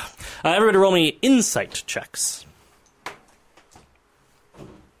 Everybody, roll me insight checks.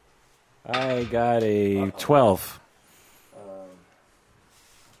 I got a 12.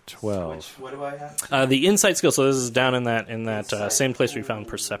 12. What do I have? The insight skill. So this is down in that same place we found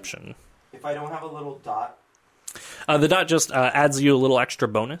perception. If I don't have a little dot. The dot just adds you a little extra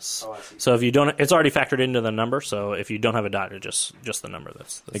bonus. Oh, I see. So if you don't, it's already factored into the number. So if you don't have a dot, it's just the number.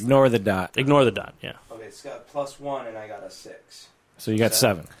 That's Ignore the dot. Ignore the dot. Yeah. Okay, it's got +1, and I got a 6. So you got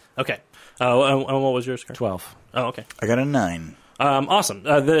 7. Okay. And what was yours? 12. Oh, okay. I got a 9. Awesome.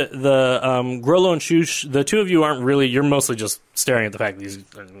 The Grollo and Shush, the two of you aren't really. You're mostly just staring at the fact that these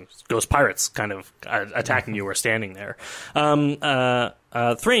ghost pirates kind of attacking you or standing there.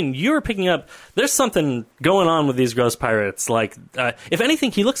 Thrain, you're picking up. There's something going on with these ghost pirates. Like, if anything,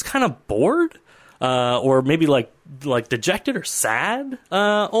 he looks kind of bored, or maybe like dejected or sad,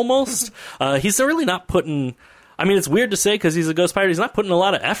 almost. He's really not putting. I mean, it's weird to say because he's a ghost pirate. He's not putting a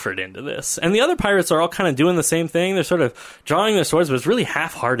lot of effort into this. And the other pirates are all kind of doing the same thing. They're sort of drawing their swords, but it's really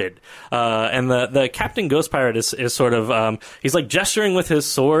half-hearted. And the Captain Ghost Pirate is sort of, he's like gesturing with his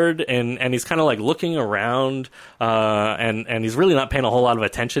sword, and he's kind of like looking around, and he's really not paying a whole lot of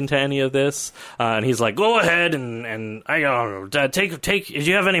attention to any of this. And he's like, go ahead and I don't know, take, if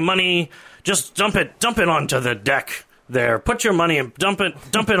you have any money, just dump it onto the deck. There, put your money and dump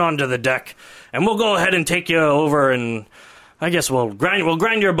it onto the deck, and we'll go ahead and take you over, and I guess we'll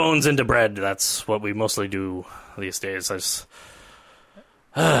grind your bones into bread. That's what we mostly do these days.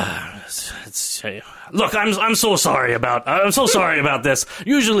 Look, I'm so sorry about this.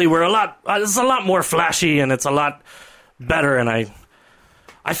 Usually it's a lot more flashy and it's a lot better, and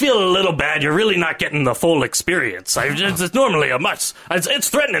I feel a little bad. You're really not getting the full experience. It's normally it's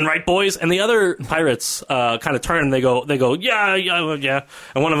threatening, right, boys? And the other pirates kind of turn and they go, yeah.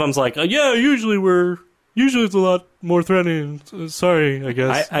 And one of them's like, yeah, usually it's a lot more threatening. Sorry, I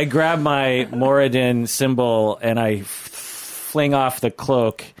guess. I grab my Moradin symbol and I fling off the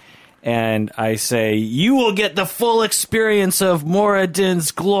cloak and I say, you will get the full experience of Moradin's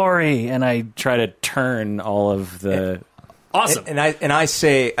glory. And I try to turn all of the... Awesome. And I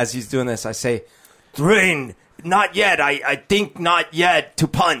say, as he's doing this, I say, Thrain, not yet. I think not yet to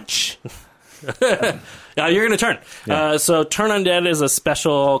punch. You're going to turn. Yeah. So Turn Undead is a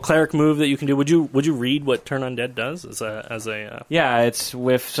special cleric move that you can do. Would you read what Turn Undead does Yeah, it's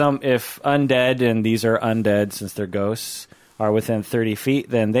if undead, and these are undead since they're ghosts, are within 30 feet,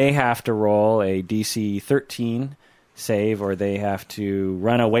 then they have to roll a DC 13 save, or they have to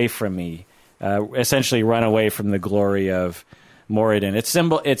run away from me. Essentially run away from the glory of Moradin.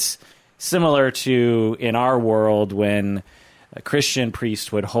 It's similar to, in our world, when a Christian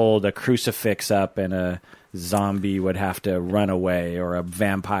priest would hold a crucifix up and a zombie would have to run away, or a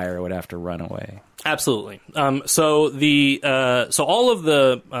vampire would have to run away. Absolutely. So all of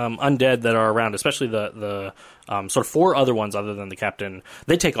the undead that are around, especially the sort of 4 other ones other than the captain,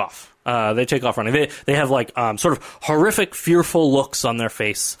 they take off. They take off running. They have like sort of horrific, fearful looks on their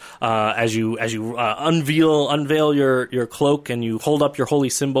face as you unveil your cloak and you hold up your holy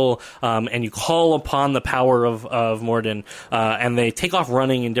symbol and you call upon the power of Moradin, and they take off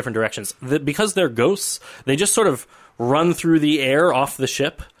running in different directions. Because they're ghosts, they just sort of run through the air off the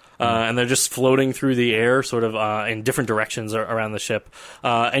ship. And they're just floating through the air, sort of in different directions around the ship.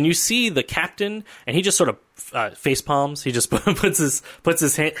 And you see the captain, and he just sort of face palms. He just puts his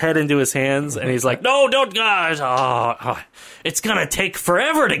head into his hands, and he's like, "No, don't, guys! It's gonna take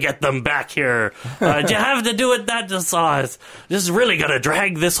forever to get them back here. Do you have to do it that this is really gonna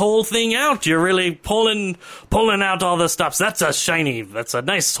drag this whole thing out. You're really pulling out all the stops. That's a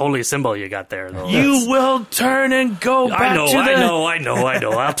nice holy symbol you got there, though. You will turn and go back I know.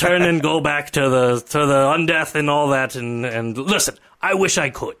 I'll turn and go back to the undeath and all that. And listen, I wish I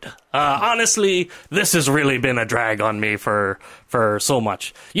could. Honestly, this has really been a drag on me for so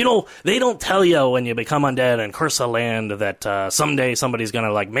much. You know, they don't tell you when you become undead and curse a land that someday somebody's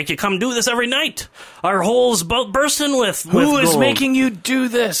gonna like make you come do this every night. Our holes bursting with Who is gold. making you do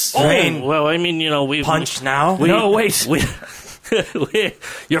this? Oh, well, I mean, you know, we Punch now? No, wait.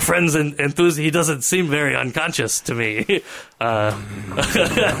 Your friend's enthusiasm, he doesn't seem very unconscious to me.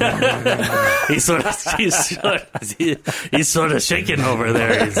 He's sort of shaking over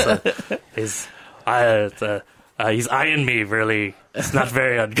there. He's eyeing me really. It's not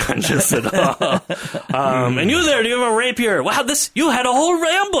very unconscious at all. And you there, do you have a rapier? Wow, you had a whole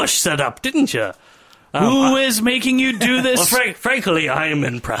ambush set up, didn't you? Who is making you do this? Well, frankly, I am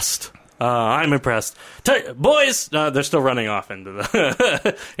impressed. I'm impressed. Boys, they're still running off into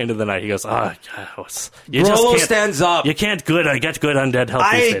the night. He goes, Grollo stands up. You can't get good undead help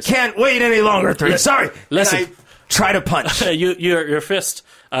these days. I can't wait any longer. Sorry. Listen. And I try to punch. Your fist.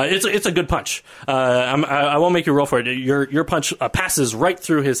 It's a good punch. I won't make you roll for it. Your punch passes right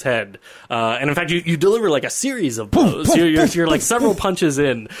through his head, and in fact, you deliver like a series of blows. You're like several punches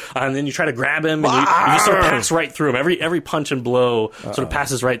in, and then you try to grab him, and you just sort of pass right through him. Every punch and blow sort of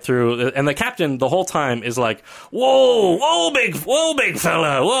passes right through. And the captain the whole time is like, "Whoa, big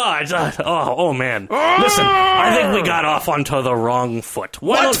fella! Oh man! Listen, I think we got off onto the wrong foot.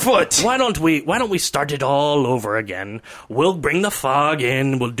 Why don't we start it all over again? We'll bring the fog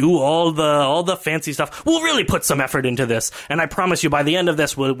in." We'll do all the fancy stuff. We'll really put some effort into this, and I promise you, by the end of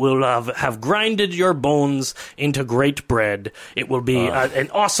this, we'll have grinded your bones into great bread. It will be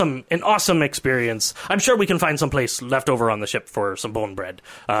an awesome experience. I'm sure we can find some place left over on the ship for some bone bread.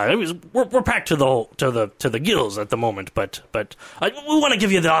 We're packed to the gills at the moment, but we want to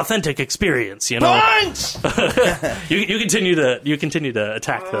give you the authentic experience. You know, Punch! you continue to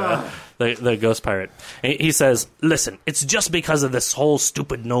attack the ghost pirate. He says, "Listen, it's just because of this whole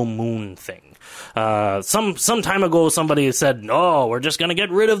stupid no moon thing. Some time ago, somebody said, "No, we're just going to get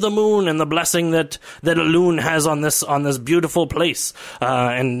rid of the moon and the blessing that a loon has on this beautiful place,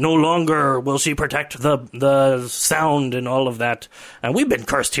 and no longer will she protect the sound and all of that. And we've been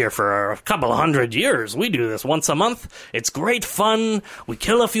cursed here for a couple of 100 years. We do this once a month. It's great fun. We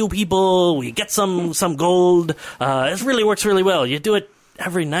kill a few people. We get some gold. It really works really well. You do it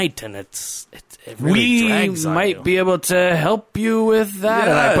every night, and it really drags on might you." be able to help you with that.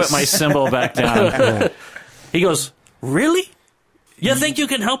 And I put my symbol back down. He goes, "Really? You think you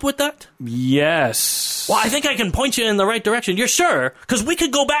can help with that?" Yes. "Well, I think I can point you in the right direction." "You're sure? Because we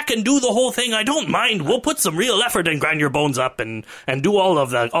could go back and do the whole thing. I don't mind. We'll put some real effort and grind your bones up and do all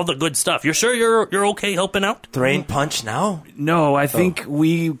the good stuff. You're sure you're okay helping out?" Drain punch now? No, I think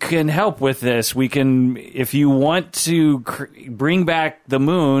we can help with this. We can, if you want to bring back the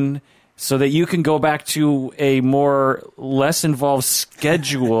moon so that you can go back to a less involved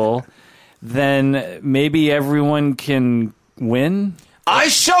schedule, then maybe everyone can win. I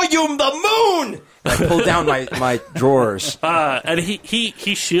show you the moon! I pull down my drawers. And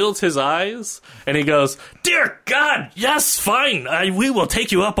he shields his eyes, and he goes, "Dear God, yes, fine. We will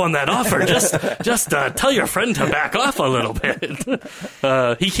take you up on that offer. Just tell your friend to back off a little bit."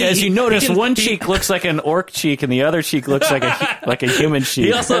 As you notice, one cheek looks like an orc cheek, and the other cheek looks like a human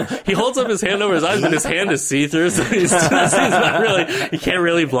cheek. He holds up his hand over his eyes, but his hand is see through, so he's not really. He can't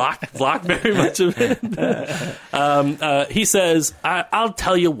really block very much of it. He says, "I'll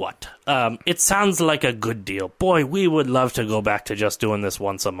tell you what. It sounds like a good deal. Boy, we would love to go back to just doing this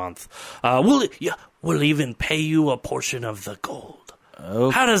once a month. We'll even pay you a portion of the gold."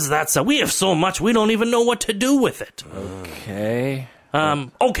 Okay. How does that sound? We have so much, we don't even know what to do with it. Okay.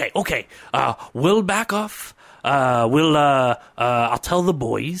 Okay. We'll back off. I'll tell the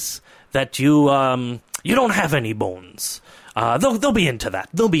boys that you don't have any bones. They'll be into that.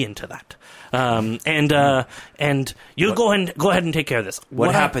 And you go ahead and take care of this.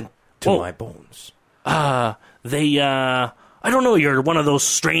 What happened to my bones? I don't know. You're one of those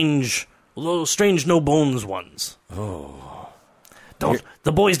strange no bones ones. Oh.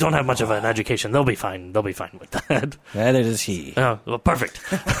 The boys don't have much of an education. They'll be fine. With that. That is he. Oh, well, perfect.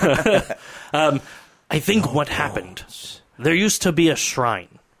 I think what happened, there used to be a shrine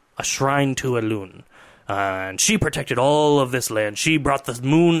to a loon. And she protected all of this land. She brought the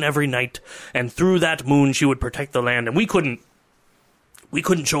moon every night, and through that moon she would protect the land. And we couldn't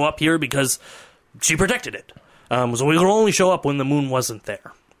show up here because she protected it. So we could only show up when the moon wasn't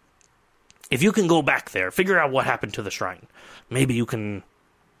there. If you can go back there, figure out what happened to the shrine. Maybe you can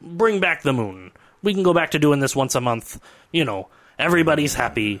bring back the moon. We can go back to doing this once a month. You know, everybody's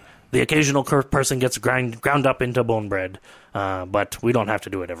happy. The occasional person gets ground up into bone bread, but we don't have to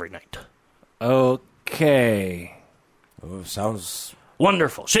do it every night. Okay. Oh, sounds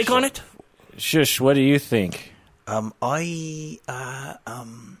wonderful. Shake on it. Shush, what do you think?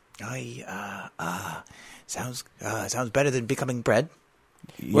 Sounds better than becoming bread.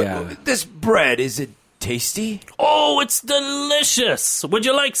 Yeah. This bread, is it tasty? Oh, it's delicious. Would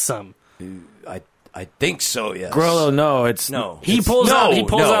you like some? I think so, yes. Grollo, no, it's no. He pulls out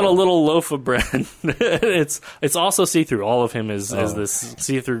a little loaf of bread. It's also see-through. All of him is this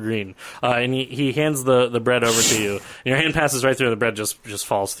see-through green. And he hands the bread over to you. And your hand passes right through, and the bread just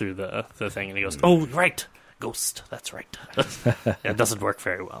falls through the thing. And he goes, "Oh, right. Ghost. That's right." It doesn't work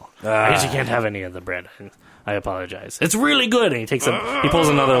very well. I guess you can't have any of the bread. I apologize. It's really good. And he pulls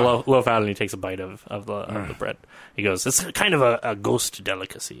another loaf out, and he takes a bite of the bread. He goes, "It's kind of a ghost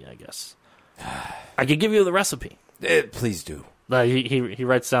delicacy, I guess. I could give you the recipe." Please do. He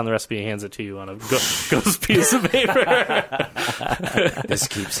writes down the recipe and hands it to you on a ghost piece of paper. This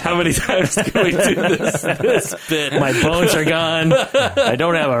keeps How many times can we do this bit? My bones are gone. I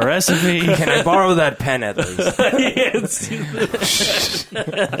don't have a recipe. Can I borrow that pen at least?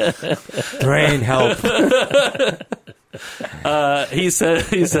 Drain, help. He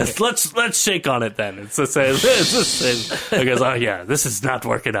says, let's shake on it then. It's the same. He goes, "Oh yeah, this is not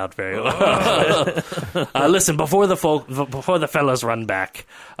working out very well." Listen, before the fellas run back,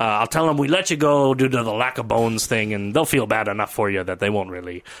 I'll tell them we let you go due to the lack of bones thing, and they'll feel bad enough for you that they won't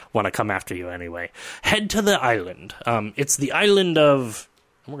really want to come after you anyway. Head to the island. It's the island of.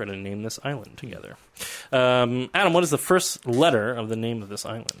 We're going to name this island together. Adam, what is the first letter of the name of this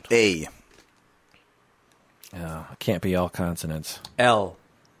island? A. Oh, it can't be all consonants. L.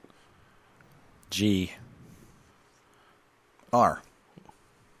 G. R.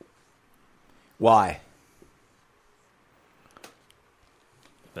 Y.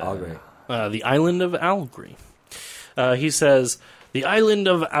 Algre. The island of Algre. He says, The island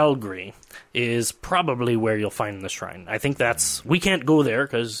of Algri is probably where you'll find the shrine. I think we can't go there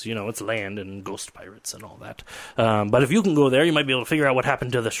because, it's land and ghost pirates and all that. But if you can go there, you might be able to figure out what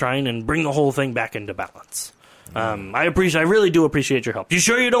happened to the shrine and bring the whole thing back into balance. I really do appreciate your help. You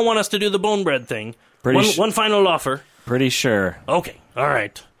sure you don't want us to do the bone bread thing? One final offer. Pretty sure. Okay, all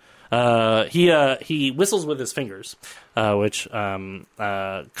right. He whistles with his fingers, which kind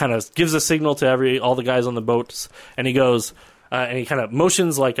of gives a signal to all the guys on the boats, and he goes. And he kind of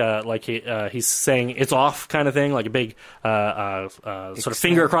motions like he's saying it's off kind of thing, like a big sort of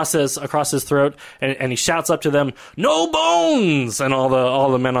finger across his throat, and he shouts up to them, "No bones!" And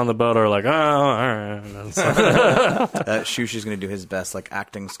all the men on the boat are like, "Oh, all right." Shushi's going to do his best, like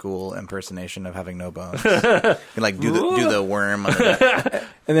acting school impersonation of having no bones. Like do the worm on the deck.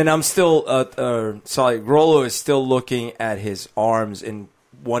 And then I'm still Rollo is still looking at his arms in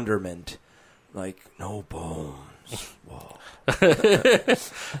wonderment, like no bones. Whoa.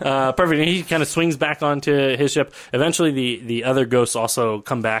 Perfect. And he kind of swings back onto his ship. Eventually, the other ghosts also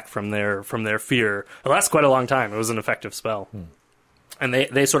come back from their fear. It lasts quite a long time. It was an effective spell. And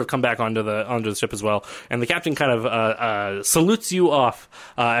they sort of come back onto the ship as well. And the captain kind of salutes you off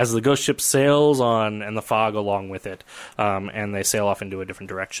as the ghost ship sails on, and the fog along with it. And they sail off into a different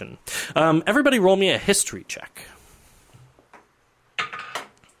direction. Everybody, roll me a history check.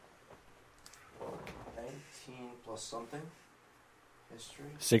 19 plus something. History.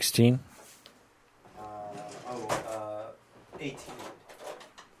 16. 18.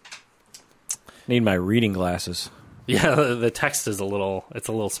 Need my reading glasses. Yeah, the text is a little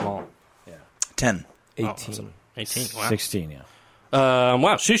small. Yeah. 10. 18. Oh, awesome. 18. Wow. 16, yeah.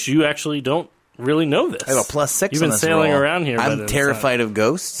 Wow, Shush, you actually don't really know this. I have a +6 You've on been this sailing roll. around here. I'm terrified of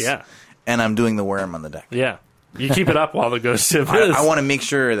ghosts. Yeah. And I'm doing the worm on the deck. Yeah. You keep it up while the ghost ship is. I want to make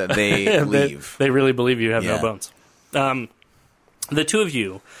sure that they leave. They really believe you have no Yeah. bones. The two of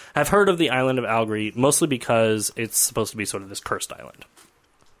you have heard of the island of Algri mostly because it's supposed to be sort of this cursed island.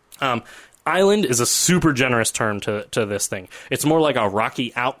 Island is a super generous term to this thing. It's more like a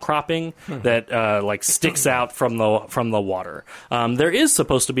rocky outcropping that sticks out from the water. There is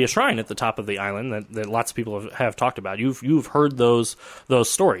supposed to be a shrine at the top of the island that lots of people have talked about. You've heard those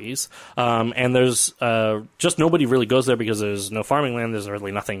stories, and there's just nobody really goes there because there's no farming land. There's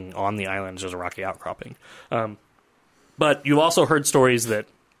really nothing on the island. There's just a rocky outcropping. But you've also heard stories that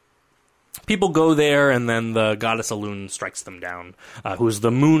people go there, and then the goddess Elune strikes them down, who's the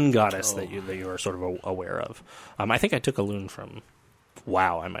moon goddess that you are sort of aware of. I think I took Elune from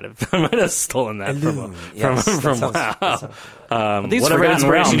WoW. I might have stolen that from WoW. These whatever Forgotten inspiration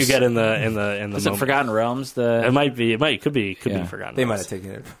Realms. you get in the Is it moment. Forgotten Realms? It could be Yeah. Forgotten. They might Realms. have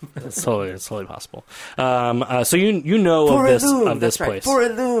taken it. It's totally possible. So you know For of this Elune, of this that's place. right.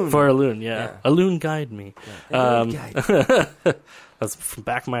 For Elune. For Elune, yeah. Yeah. Elune, guide me. That's from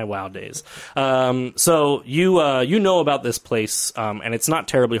back in my WoW days. So you know about this place, and it's not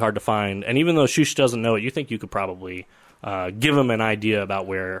terribly hard to find. And even though Shush doesn't know it, you think you could probably give him an idea about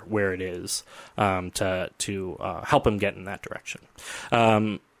where it is to help him get in that direction.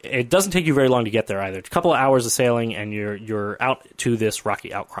 It doesn't take you very long to get there either. It's a couple of hours of sailing, and you're out to this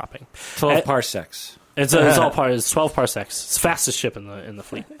rocky outcropping. 12 parsecs. It's 12 parsecs. It's the fastest ship in the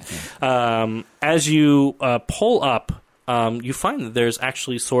fleet. As you pull up, you find that there's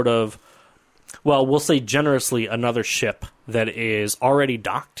actually sort of, well, we'll say generously, another ship that is already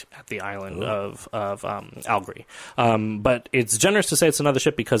docked at the island of Algri. But it's generous to say it's another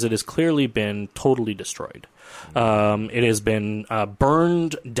ship because it has clearly been totally destroyed. It has been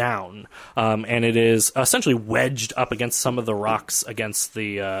burned down, and it is essentially wedged up against some of the rocks against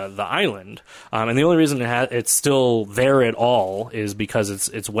the island. And the only reason it's still there at all is because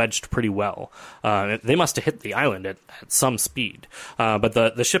it's wedged pretty well. They must have hit the island at some speed. But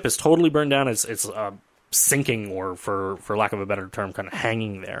the ship is totally burned down. It's sinking, or for lack of a better term, kind of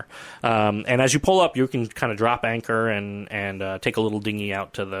hanging there. And as you pull up, you can kind of drop anchor and take a little dinghy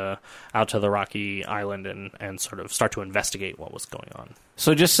out to the rocky island and sort of start to investigate what was going on.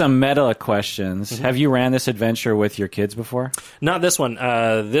 So just some meta questions. Have you ran this adventure with your kids before? Not this one.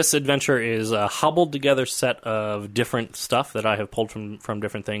 This adventure is a hobbled together set of different stuff that I have pulled from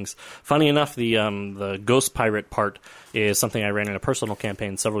different things. Funny enough, the ghost pirate part is something I ran in a personal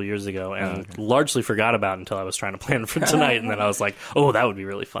campaign several years ago and largely forgot about until I was trying to plan for tonight, and then I was like, oh, that would be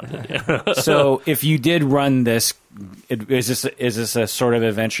really fun to do. So if you did run this, is this a sort of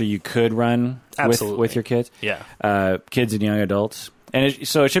adventure you could run with your kids? Yeah. Kids and young adults? And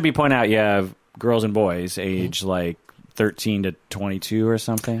so it should be pointed out you have girls and boys age like 13 to 22 or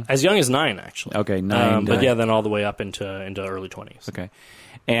something? As young as 9, actually. Okay, 9. But yeah, then all the way up into early 20s. Okay.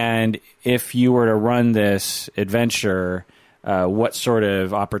 And if you were to run this adventure, what sort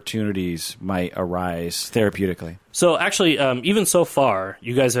of opportunities might arise therapeutically? So actually, even so far,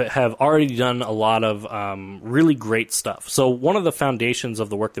 you guys have already done a lot of really great stuff. So one of the foundations of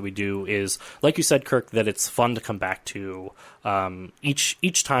the work that we do is, like you said, Kirk, that it's fun to come back to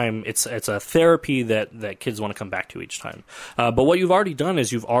each time. It's a therapy that kids want to come back to each time. But what you've already done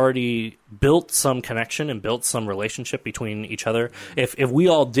is you've already built some connection and built some relationship between each other. If we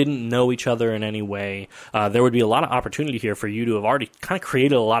all didn't know each other in any way, there would be a lot of opportunity here for you to have already kind of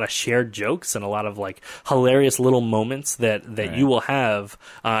created a lot of shared jokes and a lot of like hilarious little moments that right. you will have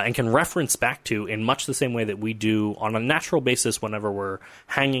and can reference back to in much the same way that we do on a natural basis whenever we're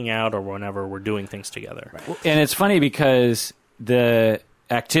hanging out or whenever we're doing things together. Right. And it's funny because the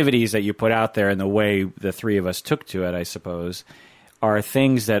activities that you put out there and the way the three of us took to it, I suppose, are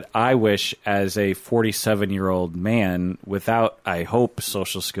things that I wish as a 47-year-old man without, I hope,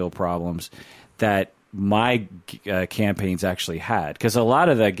 social skill problems, that my campaigns actually had. Because a lot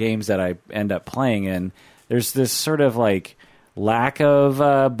of the games that I end up playing in, there's this sort of like lack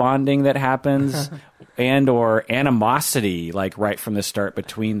of bonding that happens and or animosity like right from the start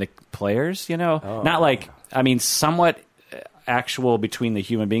between the players, you know? Not like, I mean, somewhat actual between the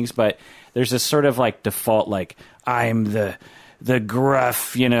human beings, but there's this sort of like default like, I'm the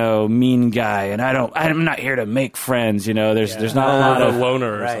gruff, you know, mean guy, and I'm not here to make friends, you know. There's not a lot of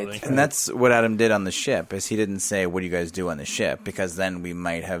loner or right. something. And that's what Adam did on the ship. Is he didn't say, "What do you guys do on the ship?" Because then we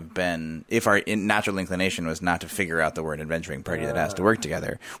might have been, if our natural inclination was not to figure out the word adventuring party that has to work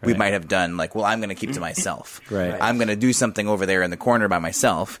together, we might have done like, "Well, I'm going to keep to myself. Right. I'm going to do something over there in the corner by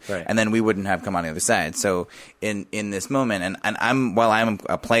myself," right. and then we wouldn't have come on the other side. So in this moment, and I'm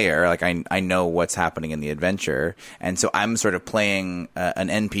a player, like I know what's happening in the adventure, and so I'm sort of playing an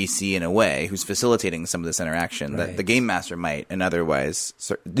NPC in a way who's facilitating some of this interaction that the game master might and otherwise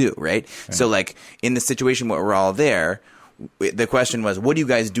do, right? So like in the situation where we're all there, the question was, what do you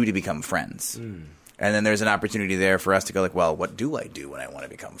guys do to become friends? And then there's an opportunity there for us to go like, well, what do I do when I want to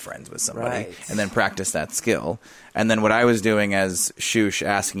become friends with somebody? Right. And then practice that skill. And then what I was doing as Shush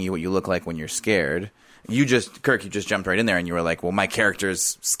asking you what you look like when you're scared, Kirk, you just jumped right in there and you were like, well, my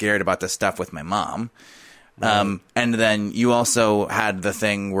character's scared about this stuff with my mom. Right. And then you also had the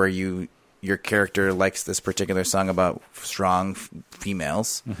thing where your character likes this particular song about strong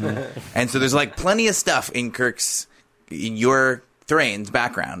females. Mm-hmm. And so there's like plenty of stuff in your Thrain's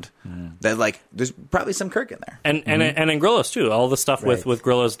background that like there's probably some Kirk in there. And in Grillos too. All the stuff with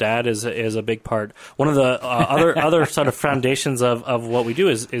Grillos' dad is a big part. One of the other sort of foundations of what we do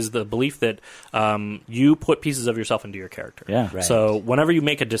is the belief that you put pieces of yourself into your character. Yeah. Right. So whenever you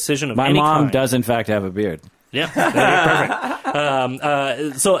make a decision of my any mom kind, does in fact have a beard. Yeah,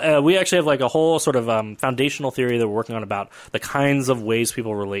 perfect. So we actually have like a whole sort of foundational theory that we're working on about the kinds of ways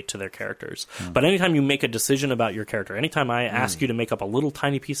people relate to their characters. But anytime you make a decision about your character, anytime I ask you to make up a little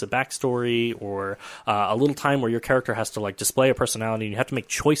tiny piece of backstory or a little time where your character has to like display a personality and you have to make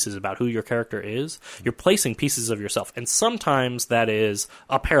choices about who your character is, you're placing pieces of yourself. And sometimes that is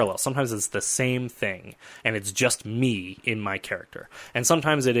a parallel. Sometimes it's the same thing and it's just me in my character. And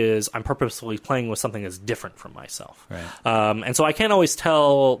sometimes it is I'm purposefully playing with something that's different from myself. Right. And so I can't always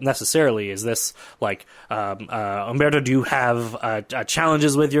tell necessarily, is this like, Umberto, do you have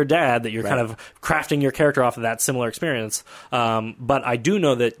challenges with your dad that you're kind of crafting your character off of that similar experience? But I do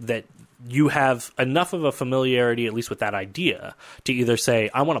know that you have enough of a familiarity, at least with that idea, to either say,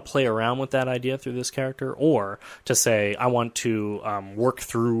 I want to play around with that idea through this character, or to say, I want to work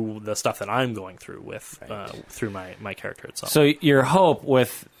through the stuff that I'm going through with through my character itself. So your hope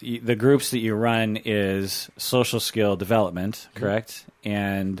with the groups that you run is social skill development, correct?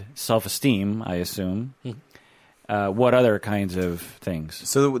 And self-esteem, I assume. What other kinds of things?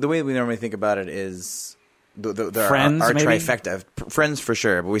 So the way we normally think about it is friends, our maybe? trifecta. Friends for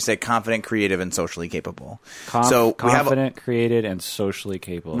sure, but we say confident, creative, and socially capable. Confident, creative, and socially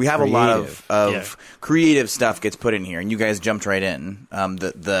capable. We have a lot of creative stuff gets put in here, and you guys jumped right in.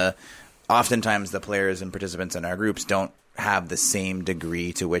 Oftentimes the players and participants in our groups don't have the same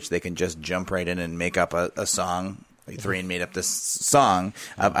degree to which they can just jump right in and make up a song. Thrain made up this song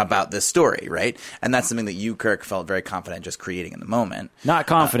about this story, right? And that's something that you, Kirk, felt very confident just creating in the moment. Not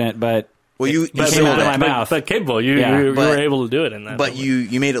confident, but... Well, you came out of my mouth. But capable. You were able to do it in that. But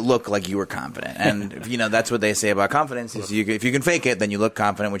you made it look like you were confident. And, that's what they say about confidence is if you can fake it, then you look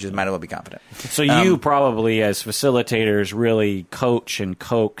confident, which is might as well be confident. So you probably, as facilitators, really coach and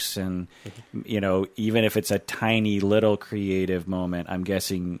coax and, even if it's a tiny little creative moment, I'm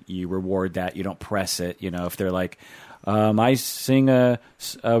guessing you reward that. You don't press it. If they're like, I sing a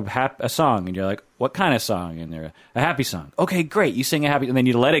song, and you're like, what kind of song? And they're a happy song. Okay, great. You sing a happy, and then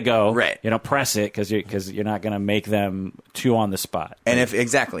you let it go. Right. You don't press it because you're not going to make them too on the spot. And if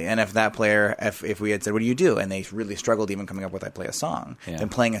that player, if we had said, what do you do? And they really struggled even coming up with, I play a song, then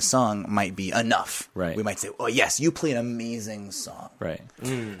playing a song might be enough. Right. We might say, oh, yes, you play an amazing song. Right.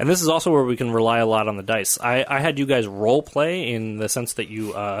 And this is also where we can rely a lot on the dice. I had you guys role play in the sense that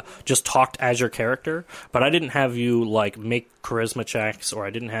you just talked as your character, but I didn't have you like make charisma checks, or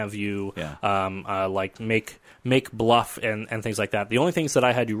I didn't have you like make bluff and things like that. The only things that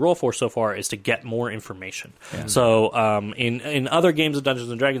I had you roll for so far is to get more information. Yeah. So in other games of Dungeons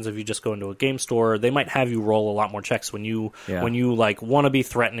and Dragons, if you just go into a game store, they might have you roll a lot more checks when you like want to be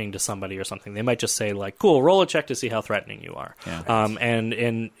threatening to somebody or something. They might just say like, "Cool, roll a check to see how threatening you are." Yeah.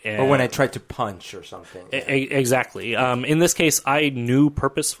 Or when I tried to punch or something. Exactly. In this case, I knew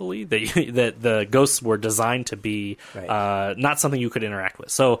purposefully that the ghosts were designed to be not something you could interact with.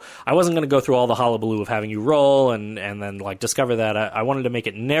 So I wasn't going to go through all the hullabaloo of having you roll and then like discover that. I wanted to make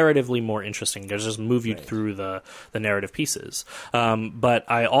it narratively more interesting, to just move you through the narrative pieces.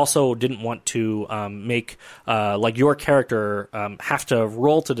 But I also didn't want to make like your character have to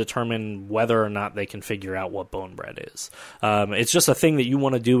roll to determine whether or not they can figure out what bone bread is. It's just a thing that you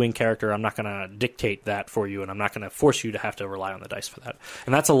want to do in character. I'm not going to dictate that for you, and I'm not going to force you to have to rely on the dice for that.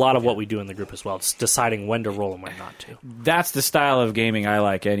 And that's a lot of what we do in the group as well. It's deciding when to roll and when not to. That's the style of gaming I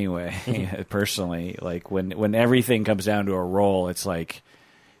like anyway, personally. Like when everything comes down to a roll, it's like,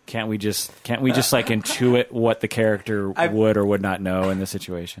 can't we just like intuit what the character would or would not know in the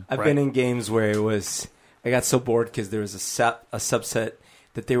situation? I've been in games where I got so bored because there was a subset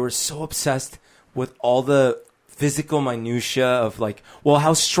that they were so obsessed with all the physical minutia of like, well,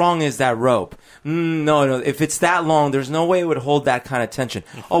 how strong is that rope? No, if it's that long, there's no way it would hold that kind of tension.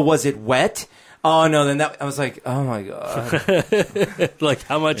 Oh, was it wet? Oh no! Then I was like, oh my god! Like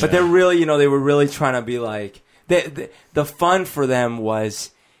how much? But they're really, they were really trying to be like the fun for them was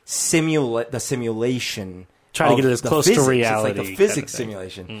the simulation. Try to get it as close physics. to reality. It's like the physics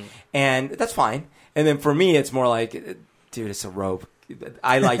simulation, and that's fine. And then for me, it's more like, dude, it's a rope.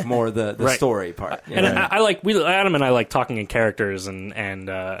 I like more the story part. And Adam and I like talking in characters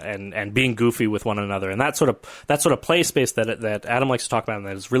and being goofy with one another, and that sort of play space that Adam likes to talk about, and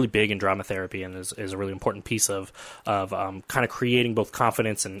that is really big in drama therapy, and is a really important piece of kind of creating both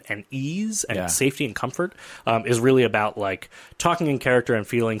confidence and ease and safety and comfort, is really about like talking in character and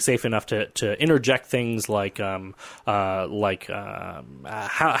feeling safe enough to interject things like how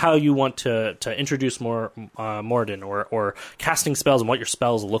you want to introduce Morden or casting spells and what your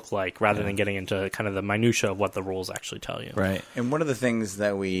spells look like, rather than getting into kind of the minutia of what the rules actually tell you. Right. And one of the things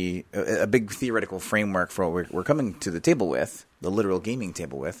that a big theoretical framework for what we're coming to the table with, the literal gaming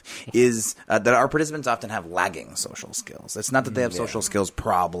table with, is that our participants often have lagging social skills. It's not that they have social skills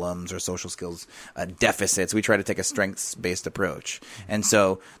problems or social skills deficits. We try to take a strengths-based approach. And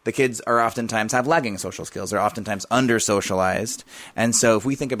so the kids are oftentimes have lagging social skills. They're oftentimes under-socialized. And so if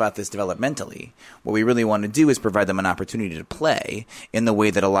we think about this developmentally, what we really want to do is provide them an opportunity to play in the way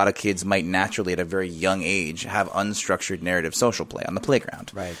that a lot of kids might naturally at a very young age have unstructured narrative social play on the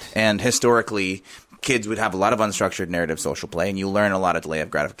playground. Right. And historically, kids would have a lot of unstructured narrative social play, and you learn a lot of delay of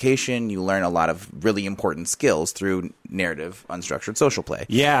gratification. You learn a lot of really important skills through narrative unstructured social play.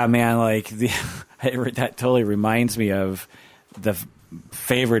 Yeah, man, like that totally reminds me of the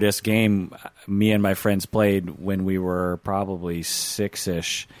favoritist game me and my friends played when we were probably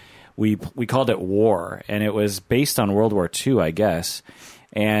 6-ish. We called it War, and it was based on World War II, I guess.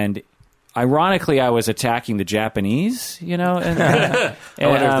 And ironically, I was attacking the Japanese, And, I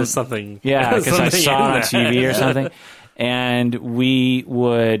wonder if there's something. Yeah, because I saw it on TV or something. And we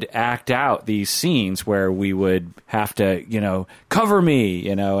would act out these scenes where we would have to, cover me,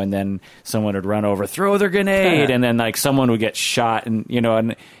 and then someone would run over, throw their grenade, and then like someone would get shot, and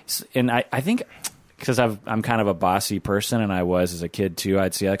I think, because I'm kind of a bossy person, and I was as a kid too,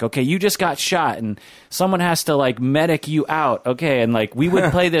 I'd say like, okay, you just got shot, and someone has to like medic you out, okay, and like we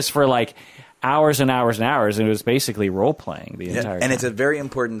would play this for like hours and hours and hours, and it was basically role playing the entire time. And it's a very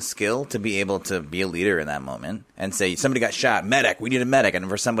important skill to be able to be a leader in that moment and say, somebody got shot, medic, we need a medic, and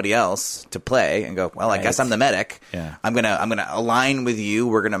for somebody else to play and go, well, I guess I'm the medic. Yeah. I'm gonna align with you.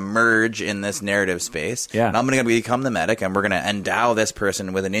 We're gonna merge in this narrative space. Yeah. And I'm gonna become the medic, and we're gonna endow this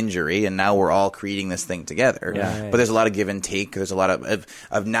person with an injury, and now we're all creating this thing together. Yeah. But there's a lot of give and take. There's a lot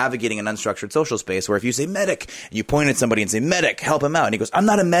of navigating an unstructured social space where if you say medic, you point at somebody and say, medic, help him out, and he goes, I'm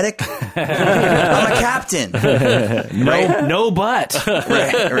not a medic. I'm a captain. No but.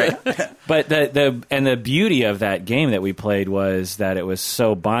 Right. But the beauty of that game that we played was that it was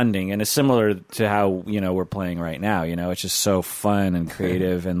so bonding, and it's similar to how we're playing right now. It's just so fun and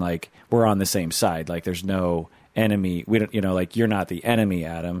creative, and like we're on the same side. Like there's no enemy. We don't, like you're not the enemy,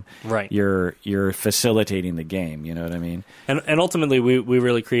 Adam. Right. You're facilitating the game. You know what I mean? And ultimately, we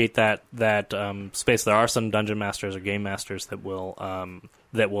really create that space. There are some dungeon masters or game masters that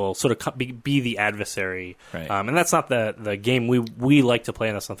will sort of be the adversary, right. And that's not the game we like to play,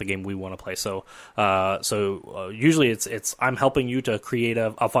 and that's not the game we want to play. So usually it's I'm helping you to create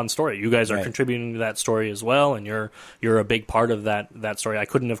a fun story. You guys are right. contributing to that story as well, and you're a big part of that story. I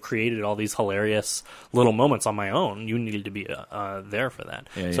couldn't have created all these hilarious little moments on my own. You needed to be there for that.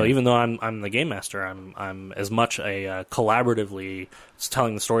 Yeah, so yeah. even though I'm the game master, I'm as much a collaboratively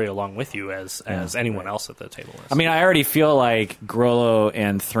telling the story along with you as anyone else at the table is. I mean, I already feel like Grollo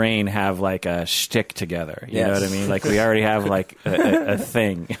and Thrain have like a shtick together. You know what I mean? Like we already have like a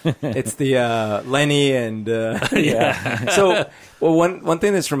thing. It's the Lenny and yeah. So, well, one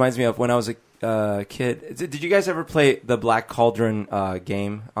thing this reminds me of when I was a kid. Did you guys ever play the Black Cauldron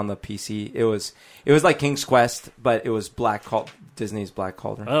game on the PC? It was like King's Quest, but it was Disney's Black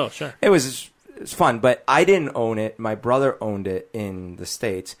Cauldron. Oh, sure. It was fun, but I didn't own it. My brother owned it in the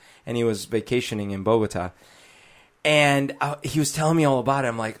States, and he was vacationing in Bogota. And he was telling me all about it.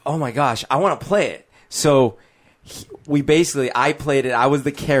 I'm like, oh my gosh, I want to play it. So I played it. I was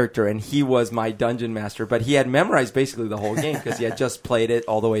the character, and he was my dungeon master. But he had memorized basically the whole game because he had just played it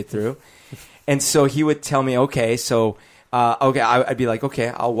all the way through. And so he would tell me, okay, so I'd be like, okay,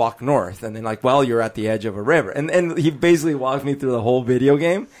 I'll walk north. And then like, well, you're at the edge of a river. And he basically walked me through the whole video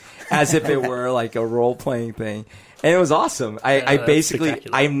game as if it were like a role-playing thing. And it was awesome.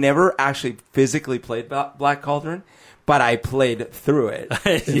 I've never actually physically played Black Cauldron, but I played through it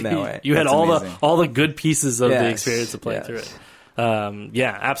in that way. You had That's amazing. all the good pieces of the Yes, experience of playing yes. through it.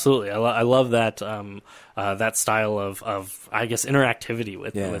 Yeah, absolutely. I love that that style of I guess interactivity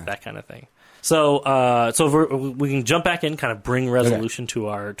with that kind of thing. So if we can jump back in, kind of bring resolution to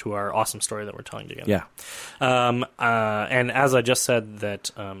our awesome story that we're telling together. Yeah. And as I just said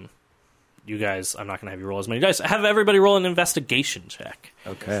that. You guys, I'm not going to have you roll as many dice. Have everybody roll an investigation check.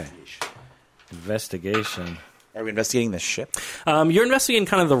 Okay. Investigation. Are we investigating the ship? You're investigating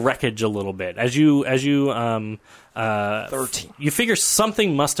kind of the wreckage a little bit. As you 13. You figure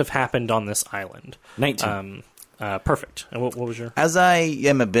something must have happened on this island. 19. Perfect. And what was your... As I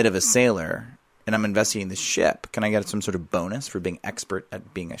am a bit of a sailor and I'm investigating the ship, can I get some sort of bonus for being expert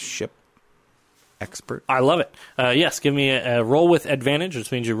at being a ship expert? I love it. Yes, give me a roll with advantage,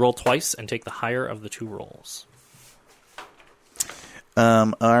 which means you roll twice and take the higher of the two rolls.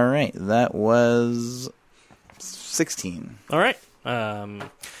 All right. That was 16. All right.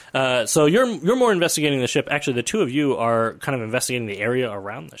 So you're more investigating the ship. Actually, the two of you are kind of investigating the area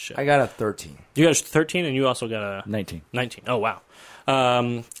around the ship. I got a 13. You got a 13, and you also got a 19. 19. Oh, wow.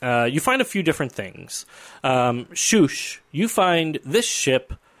 You find a few different things. Shush, you find this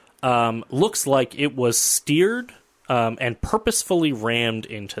ship looks like it was steered and purposefully rammed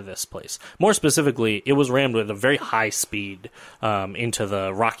into this place. More specifically, it was rammed with a very high speed into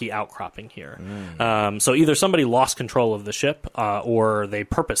the rocky outcropping here. So either somebody lost control of the ship, or they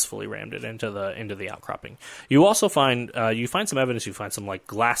purposefully rammed it into the outcropping. You also find some evidence. You find some like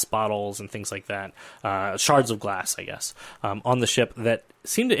glass bottles and things like that, shards of glass, I guess, on the ship that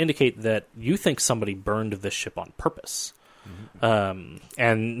seem to indicate that you think somebody burned this ship on purpose. And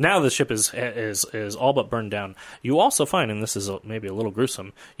now the ship is all but burned down. You also find, and this is maybe a little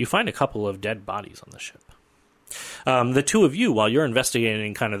gruesome, you find a couple of dead bodies on the ship. The two of you, while you're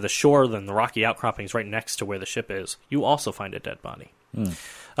investigating kind of the shore and the rocky outcroppings right next to where the ship is, you also find a dead body.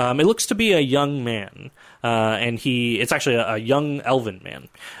 It looks to be a young man, and it's actually a young elven man,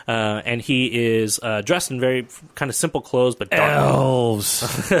 and he is dressed in very kind of simple clothes, but dark.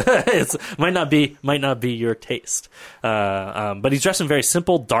 Elves. It might not be your taste, but he's dressed in very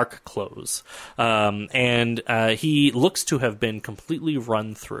simple, dark clothes, and he looks to have been completely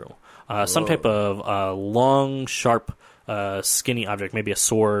run through. Some type of long, sharp, skinny object, maybe a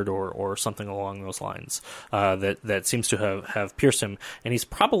sword or something along those lines, that seems to have pierced him, and he's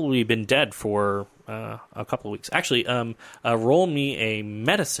probably been dead for a couple of weeks. Actually, roll me a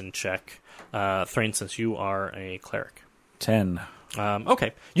medicine check, Thrain, since you are a cleric. 10.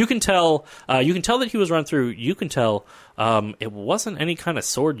 Okay, you can tell that he was run through. You can tell it wasn't any kind of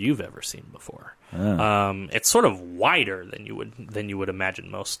sword you've ever seen before. It's sort of wider than you would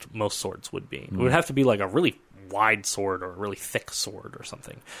imagine most swords would be. It would have to be like a really wide sword or a really thick sword or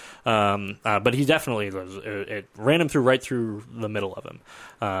something. But he definitely it ran him right through the middle of him,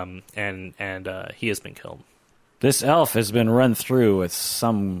 and he has been killed. This elf has been run through with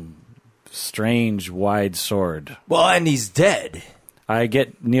some strange wide sword. Well, and he's dead. I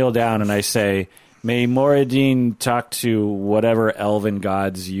kneel down and I say, May Moradin talk to whatever elven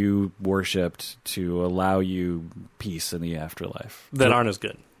gods you worshipped to allow you peace in the afterlife. That aren't as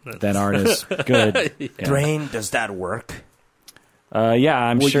good. That aren't as good. Yeah. Thrain, does that work? Yeah,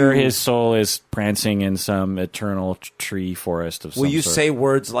 I'm Will sure you- his soul is prancing in some eternal tree forest of some Will you sort. say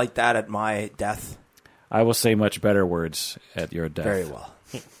words like that at my death? I will say much better words at your death. Very well.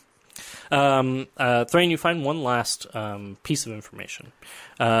 Thrain, you find one last piece of information.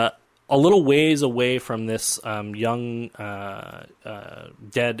 A little ways away from this young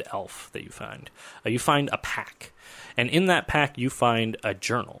dead elf that you find a pack. And in that pack, you find a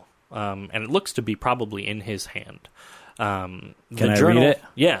journal. And it looks to be probably in his hand. Can I read it?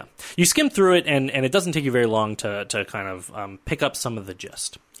 Yeah. You skim through it, and it doesn't take you very long to kind of pick up some of the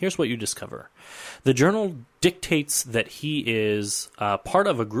gist. Here's what you discover. The journal dictates that he is part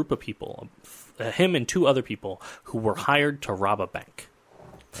of a group of people, him and 2 other people, who were hired to rob a bank.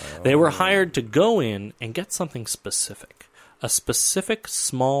 They were hired to go in and get something specific. A specific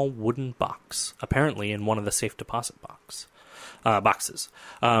small wooden box, apparently in one of the safe deposit boxes.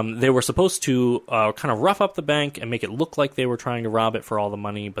 They were supposed to kind of rough up the bank and make it look like they were trying to rob it for all the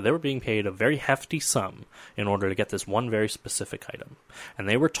money, but they were being paid a very hefty sum in order to get this one very specific item. And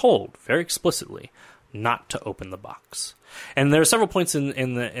they were told very explicitly not to open the box. And there are several points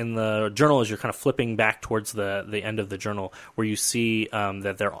in the journal as you're kind of flipping back towards the end of the journal where you see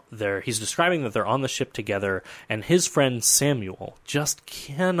that he's describing that they're on the ship together, and his friend Samuel just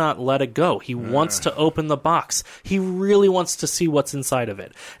cannot let it go. He wants to open the box. He really wants to see what's inside of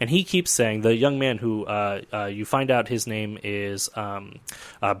it. And he keeps saying, the young man who you find out his name is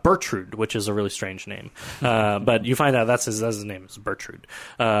Bertrude, which is a really strange name. But you find out that's his name is Bertrude.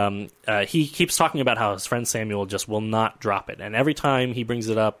 He keeps talking about how his friend Samuel just will not drop it. And every time he brings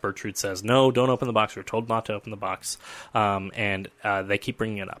it up, Bertrude says, no, don't open the box. We're told not to open the box. And they keep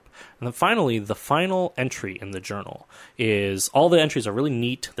bringing it up. And then finally, the final entry in the journal is, all the entries are really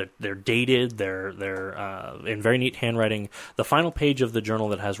neat. They're dated. They're in very neat handwriting. The final page of the journal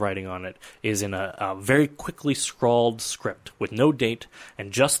that has writing on it is in a very quickly scrawled script with no date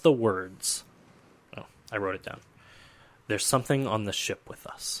and just the words. Oh, I wrote it down. There's something on the ship with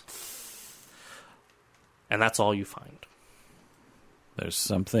us. And that's all you find. There's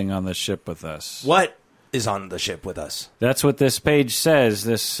something on the ship with us. What is on the ship with us? That's what this page says.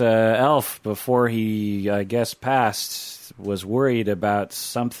 This elf, before he, I guess, passed, was worried about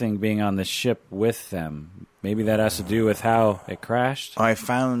something being on the ship with them. Maybe that has to do with how it crashed. I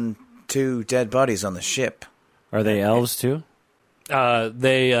found 2 dead bodies on the ship. Are they elves too?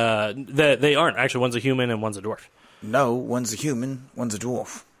 They aren't. Actually, one's a human and one's a dwarf. No, one's a human, one's a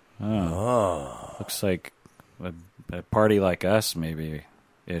dwarf. Oh. Looks like a party like us,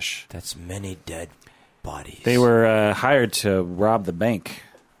 maybe-ish. That's many dead bodies. They were hired to rob the bank,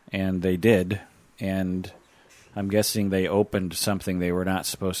 and they did. And I'm guessing they opened something they were not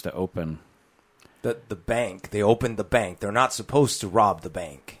supposed to open. The bank. They opened the bank. They're not supposed to rob the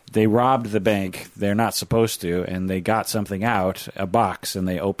bank. They robbed the bank. They're not supposed to, and they got something out, a box, and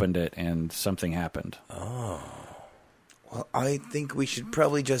they opened it, and something happened. Oh. Well, I think we should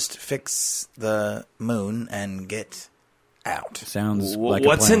probably just fix the moon and get out. Sounds like a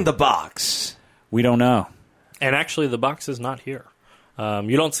What's plan. in the box? We don't know. And actually, the box is not here.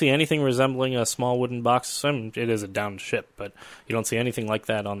 You don't see anything resembling a small wooden box. It is a downed ship, but you don't see anything like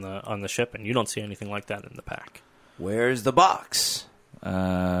that on the ship, and you don't see anything like that in the pack. Where's the box?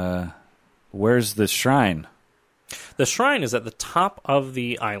 Where's the shrine? The shrine is at the top of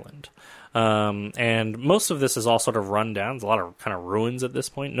the island. And most of this is all sort of run down. There's a lot of kind of ruins at this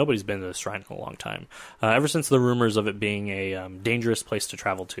point. Nobody's been to the shrine in a long time. Ever since the rumors of it being a dangerous place to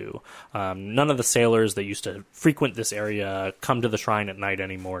travel to, none of the sailors that used to frequent this area come to the shrine at night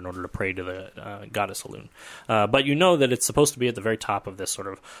anymore in order to pray to the goddess Elune. But you know that it's supposed to be at the very top of this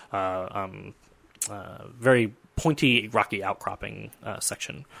sort of very pointy, rocky outcropping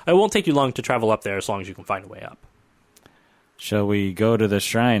section. It won't take you long to travel up there as long as you can find a way up. Shall we go to the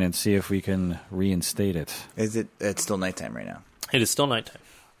shrine and see if we can reinstate it? It's still nighttime right now. It is still nighttime.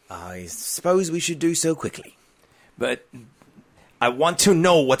 I suppose we should do so quickly. But I want to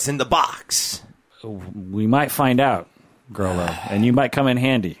know what's in the box. We might find out, Grollo, and you might come in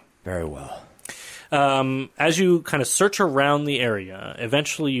handy. Very well. As you kind of search around the area,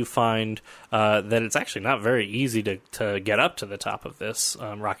 eventually you find that it's actually not very easy to get up to the top of this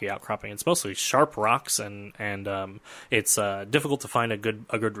rocky outcropping. It's mostly sharp rocks, and it's difficult to find a good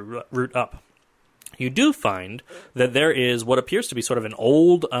route up. You do find that there is what appears to be sort of an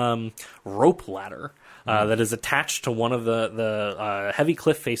old rope ladder that is attached to one of the heavy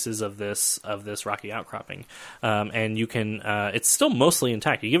cliff faces of this rocky outcropping, and you can. It's still mostly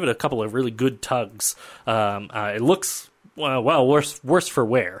intact. You give it a couple of really good tugs. It looks. Well, worse for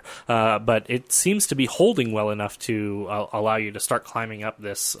wear, but it seems to be holding well enough to allow you to start climbing up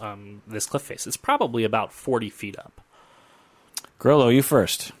this cliff face. It's probably about 40 feet up. Grollo, you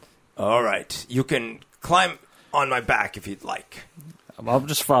first. All right. You can climb on my back if you'd like. I'll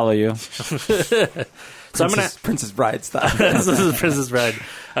just follow you. So Princess Bride style. This is Princess Bride.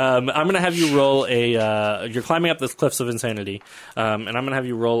 I'm going to have you roll a. You're climbing up the cliffs of insanity, and I'm going to have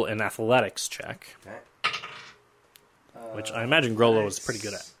you roll an athletics check. Okay. Which I imagine Grollo is pretty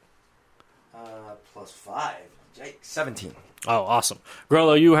good at. +5. Jake, 17. Oh, awesome.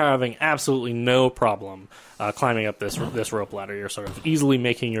 Grollo, you are having absolutely no problem climbing up this rope ladder. You're sort of easily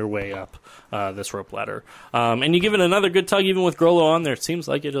making your way up this rope ladder. And you give it another good tug, even with Grollo on there. It seems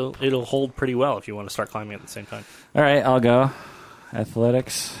like it'll hold pretty well if you want to start climbing at the same time. All right, I'll go.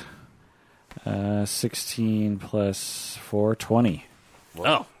 Athletics. 16 plus 4, 20.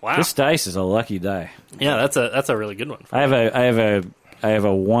 Oh, wow. This dice is a lucky die. Yeah, that's a really good one. I have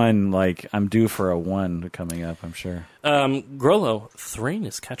a 1, like I'm due for a 1 coming up, I'm sure. Grollo, Thrain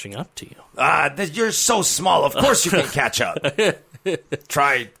is catching up to you. You're so small. Of course you can catch up.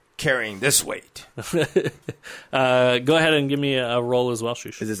 Try carrying this weight. Go ahead and give me a roll as well,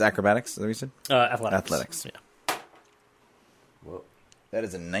 Shush. Is this acrobatics? Is that what you said? Athletics. Yeah. That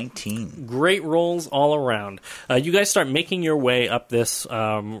is a 19. Great rolls all around. You guys start making your way up this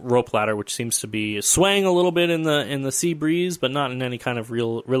rope ladder, which seems to be swaying a little bit in the sea breeze, but not in any kind of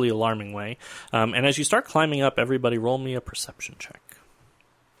really alarming way. And as you start climbing up, everybody roll me a perception check.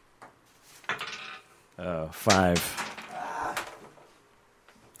 5.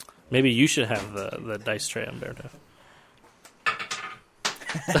 Maybe you should have the dice tray, Umberto.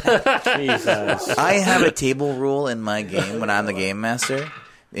 Jesus. I have a table rule in my game when I'm the game master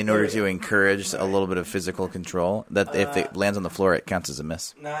in order to encourage a little bit of physical control, that if it lands on the floor, it counts as a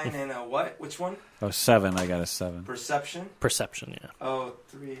miss. 9 and a what? Which one? 7. I got a 7. Perception? Perception, yeah. Oh,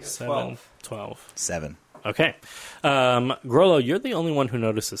 3, 7, 12. 7. Okay. Grollo, you're the only one who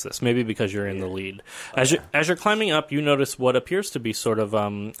notices this, maybe because you're in the lead. As you're climbing up, you notice what appears to be sort of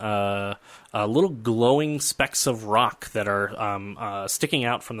little glowing specks of rock that are sticking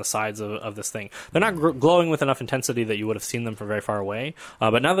out from the sides of this thing. They're not glowing with enough intensity that you would have seen them from very far away,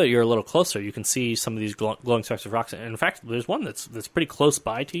 but now that you're a little closer, you can see some of these glowing specks of rocks. And in fact, there's one that's pretty close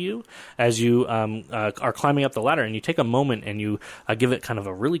by to you as you are climbing up the ladder, and you take a moment and you give it kind of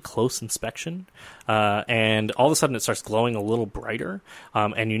a really close inspection. And all of a sudden it starts glowing a little brighter,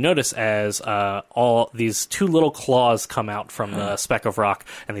 and you notice as all these 2 little claws come out from the speck of rock,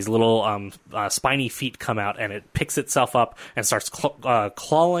 and these little spiny feet come out, and it picks itself up and starts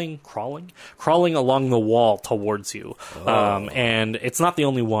crawling along the wall towards you. And it's not the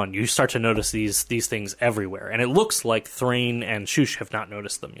only one. You start to notice these things everywhere, and it looks like Thrain and Shush have not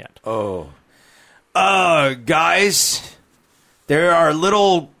noticed them yet. Guys, there are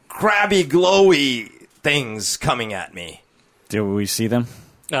little crabby, glowy things coming at me. Do we see them?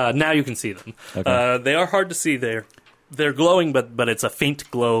 Now you can see them. Okay. They are hard to see. They're glowing, but it's a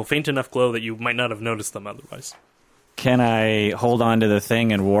faint glow, faint enough glow that you might not have noticed them otherwise. Can I hold on to the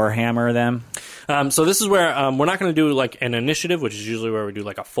thing and warhammer them? So this is where we're not going to do like an initiative, which is usually where we do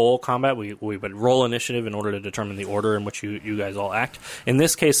like a full combat. We would roll initiative in order to determine the order in which you guys all act. In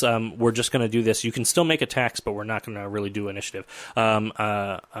this case, we're just going to do this. You can still make attacks, but we're not going to really do initiative.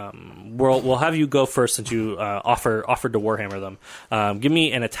 We'll have you go first since you offered to warhammer them. Give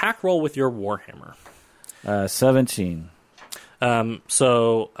me an attack roll with your warhammer. 17.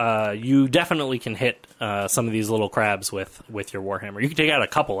 So you definitely can hit some of these little crabs with your warhammer. You can take out a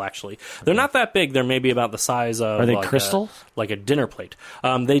couple, actually. They're not that big. They're maybe about the size of... Are they like crystal? Like a dinner plate.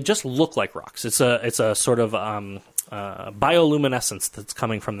 They just look like rocks. It's a sort of bioluminescence that's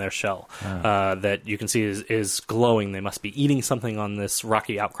coming from their shell that you can see is glowing. They must be eating something on this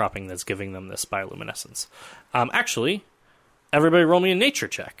rocky outcropping that's giving them this bioluminescence. Actually, everybody roll me a nature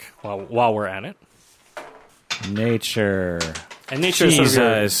check while we're at it. Nature. And nature is sort of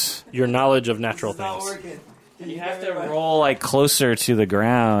Jesus. your knowledge of natural things. Working. You have to roll like closer to the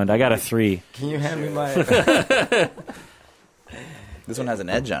ground. I got a 3. Can you hand me my... This one has an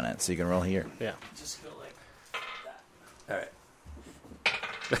edge on it, so you can roll here. Yeah. Just go like that.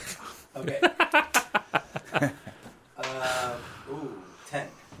 All right. Okay. 10.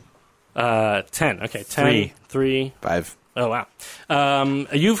 10. Okay, 10. 3. 5. Oh, wow.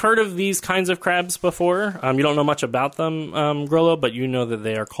 You've heard of these kinds of crabs before. You don't know much about them, Grollo, but you know that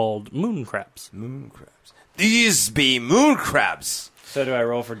they are called moon crabs. Moon crabs. These be moon crabs. So do I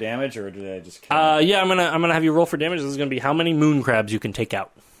roll for damage, or do I just kill Yeah, I'm gonna have you roll for damage. This is gonna be how many moon crabs you can take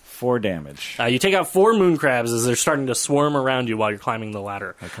out. 4 damage? You take out 4 moon crabs as they're starting to swarm around you while you're climbing the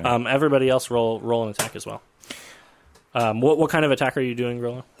ladder. Okay. Everybody else roll an attack as well. What kind of attack are you doing,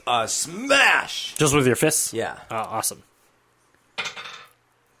 Grillo? Smash! Just with your fists? Yeah. Awesome.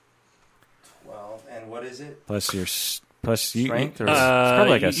 12, and what is it? Plus your plus you, Strength, or- it's probably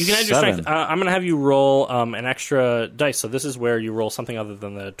like a you can add your 7. strength. I'm going to have you roll an extra dice. So this is where you roll something other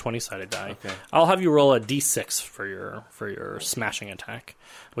than the 20-sided die. Okay. I'll have you roll a d6 for your smashing attack,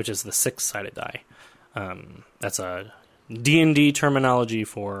 which is the 6-sided die. That's a D&D terminology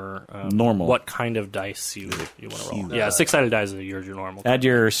for Normal. What kind of dice you want to roll. Yeah, 6-sided dice is your normal. Add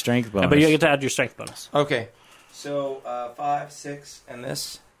your strength bonus. But you get to add your strength bonus. Okay. So 5, 6, and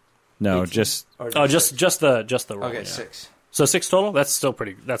this. No, 18. just Or Just the roll. okay, yeah. 6. So 6 total. That's still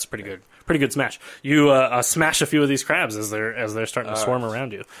pretty good. Pretty good smash. You smash a few of these crabs as they're starting to swarm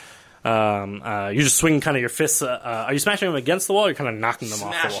around you. You just swing kind of your fists. Are you smashing them against the wall? Or you're kind of knocking them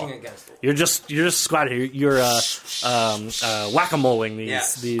off the wall. Smashing against the wall. You're just squatting. You're whack-a-moling these.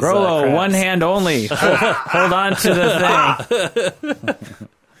 Yes. These Grollo, crabs. one hand only. Hold on to the thing.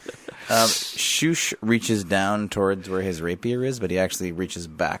 Shush reaches down towards where his rapier is, but he actually reaches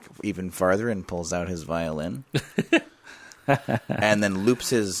back even farther and pulls out his violin. And then loops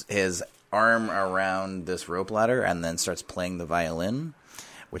his arm around this rope ladder and then starts playing the violin,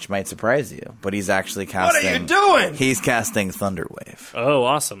 which might surprise you. But he's actually casting... What are you doing? He's casting Thunderwave. Oh,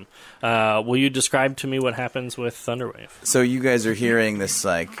 awesome! Will you describe to me what happens with Thunderwave? So you guys are hearing this,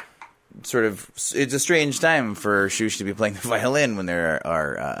 like, sort of... It's a strange time for Shush to be playing the violin when there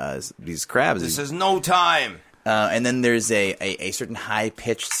are these crabs. This is no time. And then there's a certain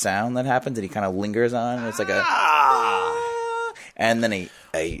high-pitched sound that happens that he kind of lingers on. And it's like a... And then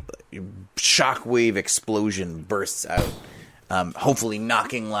a shockwave explosion bursts out, hopefully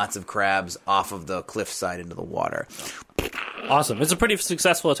knocking lots of crabs off of the cliffside into the water. Awesome! It's a pretty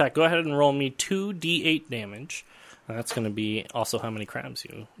successful attack. Go ahead and roll me 2d8 damage. That's going to be also how many crabs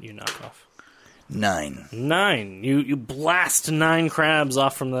you knock off. 9. 9. You blast 9 crabs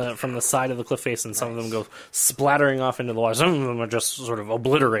off from the side of the cliff face, and some of them go splattering off into the water. Some of them are just sort of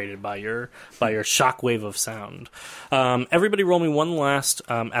obliterated by your shockwave of sound. Everybody, roll me one last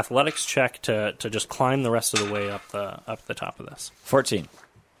athletics check to just climb the rest of the way up the top of this. 14.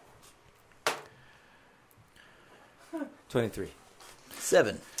 23.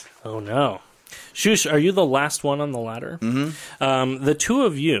 7. Oh no. Shush, are you the last one on the ladder? Mm-hmm. The two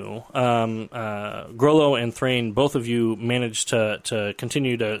of you, Grollo and Thrain, both of you managed to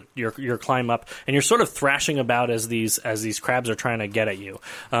continue your climb up, and you're sort of thrashing about as these crabs are trying to get at you.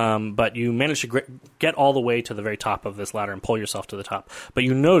 But you managed to get all the way to the very top of this ladder and pull yourself to the top. But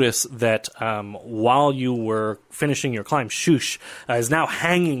you notice that while you were finishing your climb, Shush is now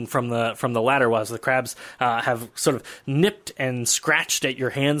hanging from the ladder, while the crabs have sort of nipped and scratched at your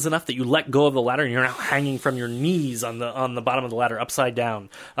hands enough that you let go of the ladder, and you're now hanging from your knees on the bottom of the ladder upside down,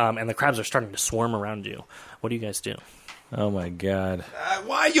 and the crabs are starting to swarm around you. What do you guys do? Oh my god.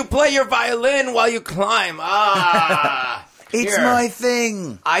 Why you play your violin while you climb? It's Here. my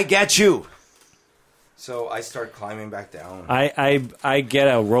thing! I get you. So I start climbing back down. I get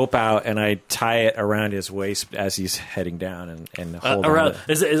a rope out and I tie it around his waist as he's heading down and hold on.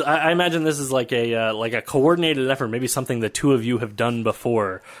 I imagine this is like a coordinated effort, maybe something the two of you have done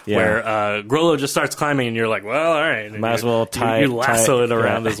before, Yeah. where Grollo just starts climbing and you're like, well, all right. And Might as well tie you lasso it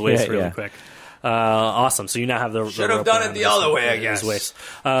around yeah. his waist Yeah, really yeah. quick. Awesome. So you now have the Should have rope done it around the other way, I his guess. waist.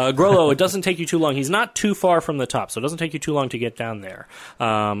 Grollo, it doesn't take you too long. He's not too far from the top, so it doesn't take you too long to get down there.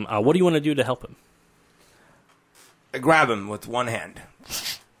 What do you want to do to help him? I grab him with one hand.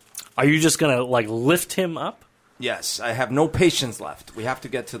 Are you just gonna lift him up? Yes, I have no patience left. We have to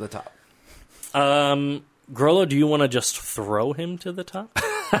get to the top. Grollo, do you want to just throw him to the top?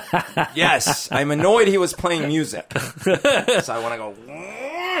 Yes, I'm annoyed he was playing music. So I want to go...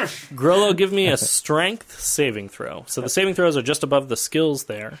 Grollo, give me a strength saving throw. So the saving throws are just above the skills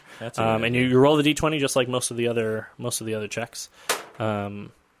there, That's a good and you roll the d20 just like most of the other checks.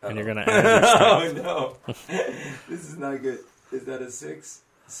 And you're gonna add your strength. Oh, no. This is not good. Is that a 6?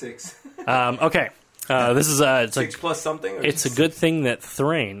 6. Okay. This is it's 6 plus something? Or It's a just- good thing that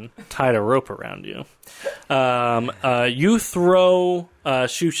Thrain tied a rope around you. You throw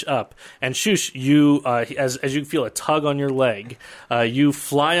Shush up, and Shush, you as you feel a tug on your leg, you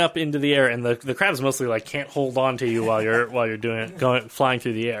fly up into the air, and the crabs mostly can't hold on to you while you're flying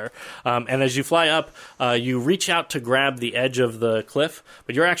through the air. And as you fly up, you reach out to grab the edge of the cliff,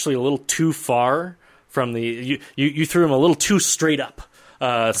 but you're actually a little too far from the. You threw him a little too straight up.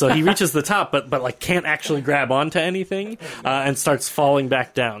 So he reaches the top, but like can't actually grab onto anything, and starts falling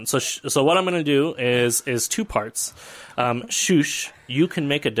back down. So what I'm going to do is 2 parts. Shush, you can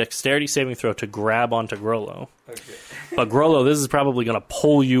make a dexterity saving throw to grab onto Grollo. Okay. But Grollo, this is probably going to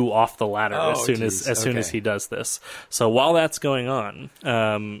pull you off the ladder as soon as he does this. So while that's going on,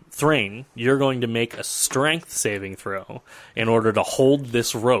 Thrain, you're going to make a strength saving throw in order to hold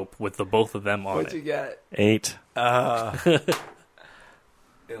this rope with the both of them on What'd it. you get? 8. 11.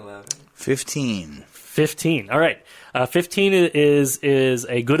 15. 15. All right. 15 is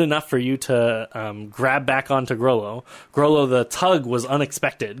a good enough for you to grab back onto Grollo. Grollo, the tug was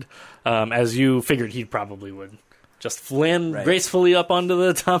unexpected, as you figured he probably would. Just land gracefully up onto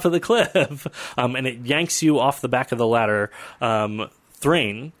the top of the cliff, and it yanks you off the back of the ladder.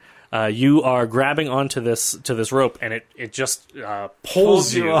 Thrain, you are grabbing onto this rope, and it just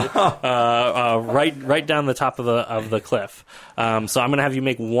pulls you right down the top of the cliff. So I'm going to have you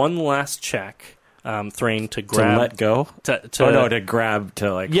make one last check. Thrain, to grab, to let go, to grab,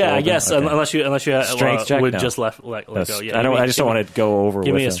 to like. Yeah, I guess okay. unless you strength check would no. just let go. Yeah, I just don't want to go over.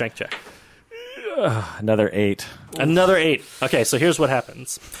 Give with me a him. strength check. Another 8. Another 8. Okay, so here's what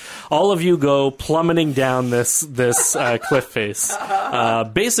happens. All of you go plummeting down this cliff face,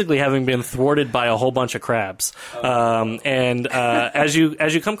 basically having been thwarted by a whole bunch of crabs. And as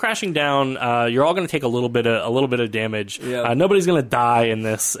you come crashing down, you're all going to take a little bit of damage. Yep. Nobody's going to die in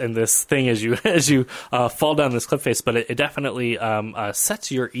this thing as you fall down this cliff face, but it definitely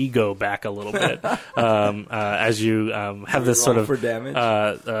sets your ego back a little bit as you have this sort of for damage?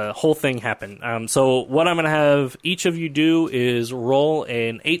 whole thing happen. So what I'm going to have each of you do is roll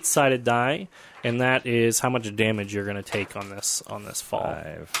an 8-sided die, and that is how much damage you're going to take on this fall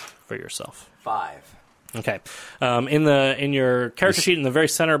 5. for yourself. 5. Okay. In your character sheet in the very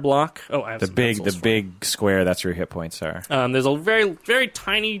center block. Oh, I have some pencils The for you. big square. That's where your hit points are. There's a very very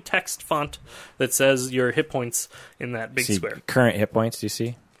tiny text font that says your hit points in that big See, square. current hit points. Do you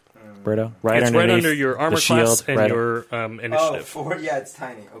see, Berto? It's right underneath under your armor the shield, class and right- your Oh, initiative. 40. Yeah, it's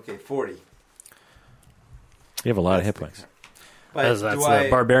tiny. Okay, 40. You have a lot of hit points. But That's the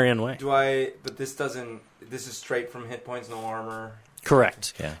barbarian way. But this doesn't. This is straight from hit points, no armor.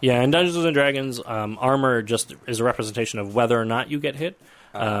 Correct. Yeah. In Dungeons and Dragons, armor just is a representation of whether or not you get hit,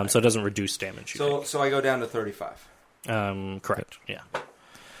 so it doesn't reduce damage. So I go down to 35. Correct. Yeah.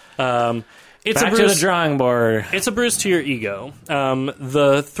 Back to the drawing board. It's a bruise to your ego.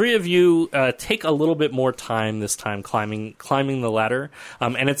 The 3 of you take a little bit more time this time climbing the ladder,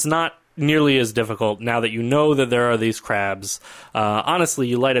 and it's not nearly as difficult now that you know that there are these crabs. Honestly,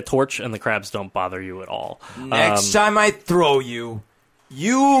 you light a torch and the crabs don't bother you at all. Next time I throw you,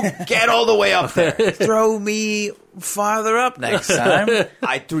 you get all the way up there. Throw me farther up next time.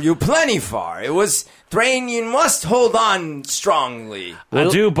 I threw you plenty far. It was Thrain, you must hold on strongly.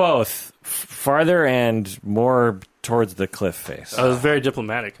 We'll do both, farther and more towards the cliff face. That was very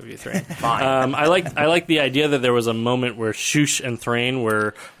diplomatic of you, Thrain. Fine. I like the idea that there was a moment where Shush and Thrain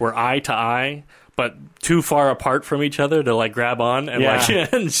were eye to eye, but too far apart from each other to like grab on, and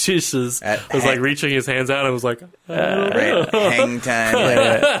and Shush was like reaching his hands out and was like, Right, hang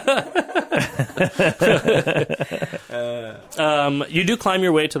time. You do climb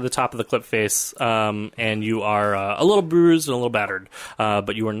your way to the top of the cliff face, and you are a little bruised and a little battered,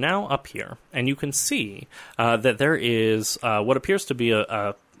 but you are now up here, and you can see that there is what appears to be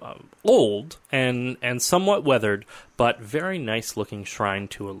a old and somewhat weathered, but very nice looking shrine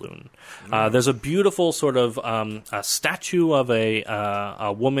to Elune. There's a beautiful sort of a statue of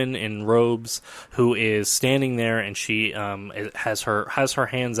a woman in robes who is standing there, and she has her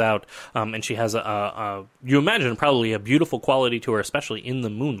hands out, and she has a you imagine probably a beautiful quality to her, especially in the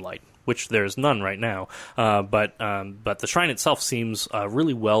moonlight, which there's none right now. But the shrine itself seems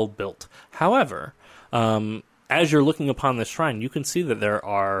really well built. However, as you're looking upon this shrine, you can see that there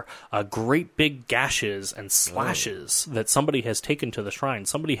are great big gashes and slashes that somebody has taken to the shrine.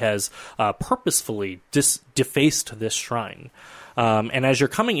 Somebody has purposefully defaced this shrine. And as you're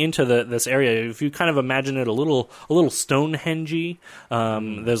coming into this area, if you kind of imagine it a little Stonehenge-y,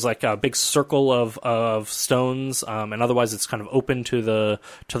 there's like a big circle of stones, and otherwise it's kind of open to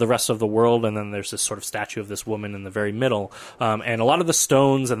the rest of the world. And then there's this sort of statue of this woman in the very middle, and a lot of the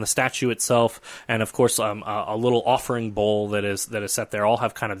stones and the statue itself, and of course a little offering bowl that is set there, all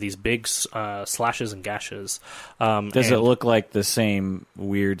have kind of these big slashes and gashes. Does it look like the same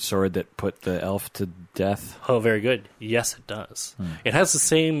weird sword that put the elf to death? Oh, very good. Yes, it does. It has the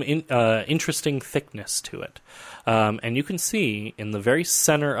same interesting thickness to it. And you can see in the very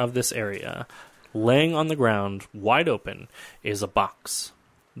center of this area, laying on the ground, wide open, is a box.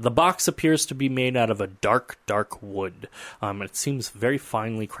 The box appears to be made out of a dark, dark wood. It seems very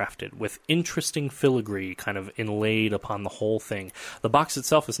finely crafted, with interesting filigree kind of inlaid upon the whole thing. The box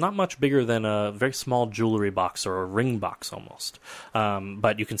itself is not much bigger than a very small jewelry box or a ring box almost.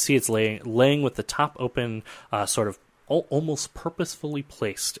 But you can see it's laying with the top open, sort of almost purposefully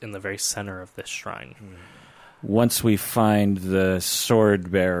placed in the very center of this shrine. Once we find the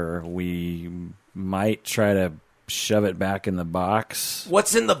sword bearer, we might try to shove it back in the box.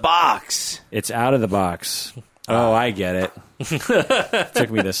 What's in the box? It's out of the box. Oh, I get it.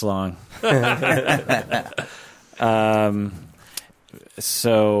 Took me this long.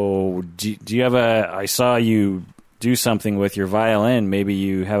 So, do you have I saw you do something with your violin. Maybe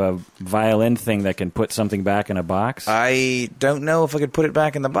you have a violin thing that can put something back in a box? I don't know if I could put it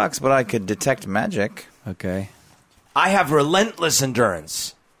back in the box, but I could detect magic. Okay. I have relentless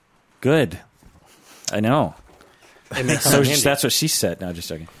endurance. Good. I know. It makes So sense. that's what she said. No, just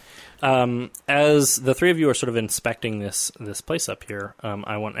joking. As the three of you are sort of inspecting this place up here,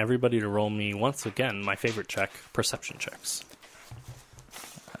 I want everybody to roll me once again my favorite check, perception checks.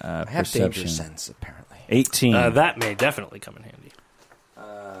 I have danger sense, apparently. 18. That may definitely come in handy.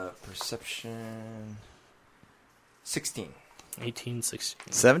 Perception... 16. 18,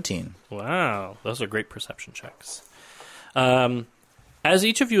 16. 17. Wow, those are great perception checks. As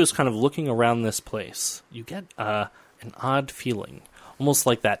each of you is kind of looking around this place, you get an odd feeling, almost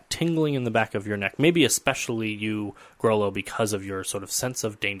like that tingling in the back of your neck. Maybe especially you, Grollo, because of your sort of sense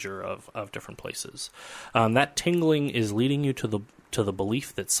of danger of different places. That tingling is leading you to the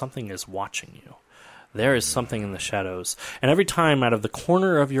belief that something is watching you. There is something in the shadows. And every time out of the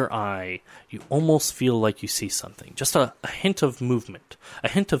corner of your eye, you almost feel like you see something. Just a hint of movement, a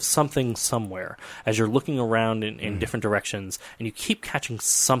hint of something somewhere as you're looking around in different directions, and you keep catching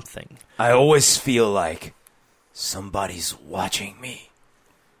something. I always feel like somebody's watching me.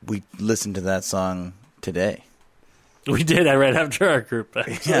 We listened to that song today. We did. I read after our group.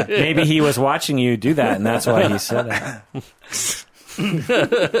 Yeah. Maybe he was watching you do that, and that's why he said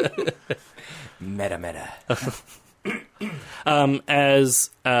it. Meta.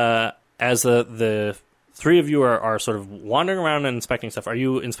 As the three of you are sort of wandering around and inspecting stuff, are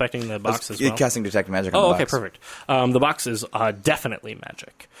you inspecting the box as well? Casting detect magic on Oh, the okay, box. perfect. The box is definitely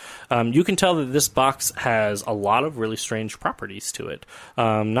magic. You can tell that this box has a lot of really strange properties to it.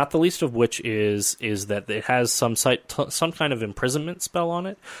 Not the least of which is that it has some kind of imprisonment spell on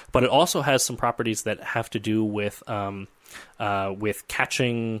it, but it also has some properties that have to do with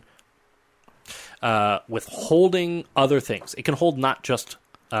catching. With holding other things. It can hold not just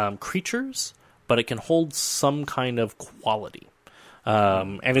creatures, but it can hold some kind of quality.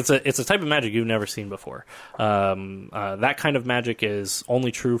 And it's a type of magic you've never seen before. That kind of magic is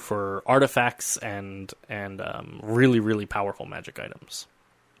only true for artifacts and really, really powerful magic items.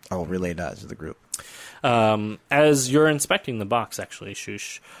 I'll relay that to the group. As you're inspecting the box, actually,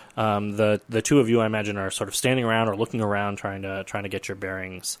 Shush, the two of you, I imagine, are sort of standing around or looking around, trying to get your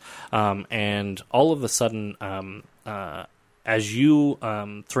bearings. And all of a sudden, as you,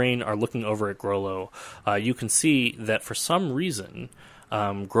 Thrain, are looking over at Grollo, you can see that for some reason,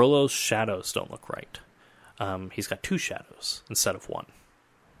 Grollo's shadows don't look right. He's got two shadows instead of one.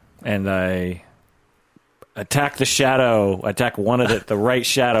 And I attack one of the right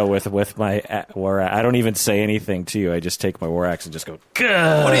shadow with my war axe. I don't even say anything to you. I just take my war axe and just go,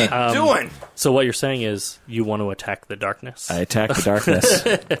 "Gah!" What are you doing? So what you're saying is you want to attack the darkness? I attack the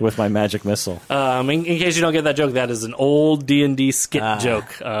darkness with my magic missile. In case you don't get that joke, that is an old D&D skit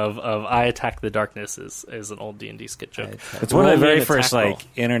joke of I attack the darkness is an old D&D skit joke. It's one of the Roll me very an first attack roll.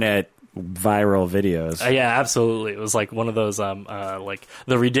 internet viral videos. Yeah, absolutely. It was like one of those like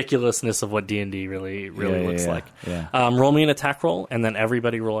the ridiculousness of what D&D really looks like. Yeah. Roll me an attack roll, and then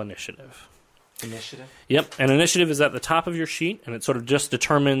everybody roll initiative. Initiative? Yep, and initiative is at the top of your sheet, and it sort of just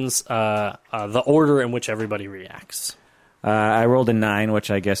determines the order in which everybody reacts. I rolled a 9,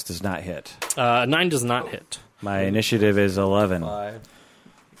 which I guess does not hit. 9 does not hit. My initiative is 11. 5.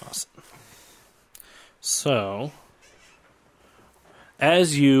 Awesome. So,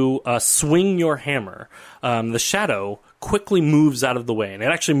 as you swing your hammer, the shadow quickly moves out of the way, and it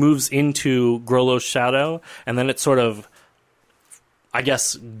actually moves into Grollo's shadow, and then it sort of, I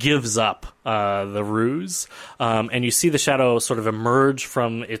guess, gives up the ruse, and you see the shadow sort of emerge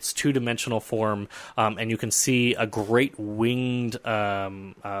from its two-dimensional form, and you can see a great winged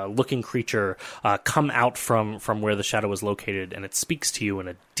looking creature come out from where the shadow is located, and it speaks to you in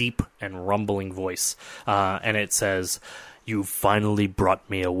a deep and rumbling voice, and it says, "You've finally brought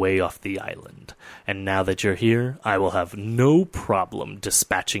me away off the island, and now that you're here, I will have no problem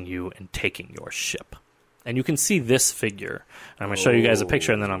dispatching you and taking your ship." And you can see this figure. I'm going to show you guys a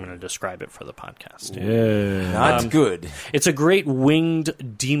picture, and then I'm going to describe it for the podcast. Yeah. Not good. It's a great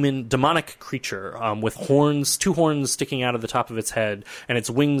winged demonic creature with horns, 2 horns sticking out of the top of its head, and its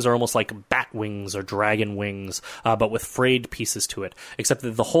wings are almost like bat wings or dragon wings, but with frayed pieces to it, except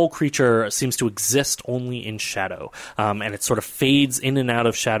that the whole creature seems to exist only in shadow, and it sort of fades in and out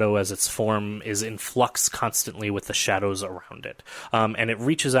of shadow as its form is in flux constantly with the shadows around it. And it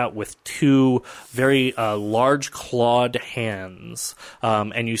reaches out with 2 very large clawed hands,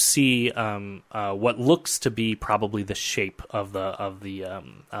 and you see what looks to be probably the shape of the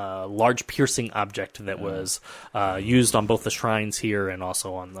large piercing object that was used on both the shrines here and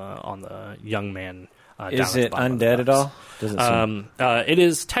also on the young man. Is it undead at all? Does it seem... It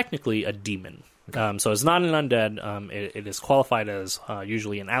is technically a demon. So it's not an undead. It is qualified as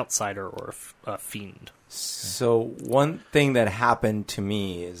usually an outsider or a fiend. So one thing that happened to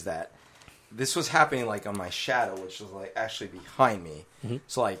me is that this was happening like on my shadow, which was like actually behind me. Mm-hmm.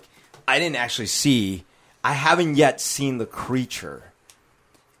 So like I didn't actually see. I haven't yet seen the creature,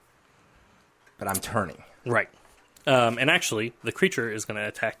 but I'm turning. Right. And actually, the creature is going to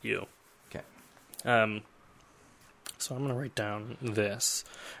attack you. Okay. So I'm going to write down this,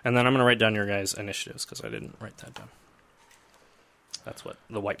 and then I'm going to write down your guys' initiatives because I didn't write that down. That's what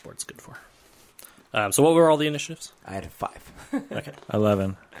the whiteboard's good for. So what were all the initiatives? I had a 5. Okay.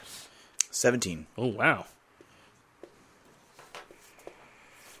 11. 17. Oh, wow.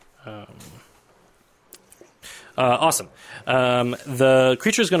 Awesome. The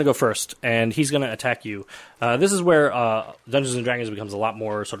creature is going to go first, and he's going to attack you. This is where Dungeons and Dragons becomes a lot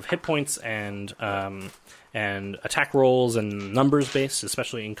more sort of hit points and attack rolls and numbers based,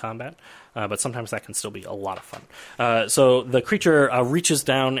 especially in combat. But sometimes that can still be a lot of fun. So the creature reaches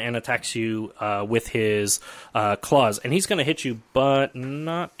down and attacks you with his claws, and he's going to hit you, but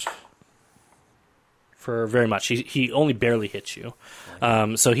not for very much. He only barely hits you.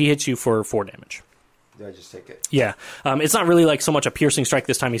 So he hits you for 4 damage. Do I just take it? Yeah. It's not really like so much a piercing strike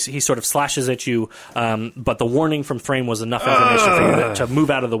this time. He sort of slashes at you, but the warning from Thrain was enough information for you to move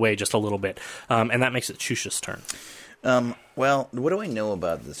out of the way just a little bit. And that makes it Shush's turn. Well, what do I know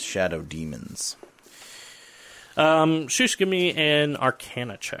about the shadow demons? Shush, give me an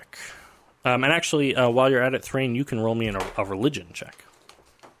Arcana check. And actually, while you're at it, Thrain, you can roll me a religion check.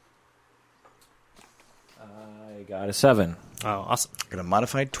 I got a 7. Oh, awesome. I got a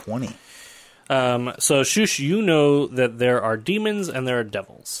modified 20. So, Shush, you know that there are demons and there are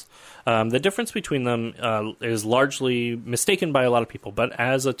devils. The difference between them is largely mistaken by a lot of people, but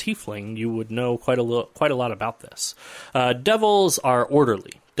as a tiefling, you would know quite a lot about this. Devils are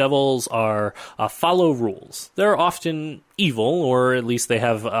orderly. Devils are follow rules. They're often evil, or at least they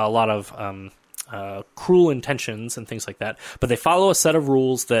have a lot of cruel intentions and things like that, but they follow a set of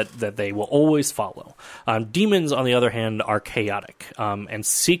rules that they will always follow. Demons, on the other hand, are chaotic and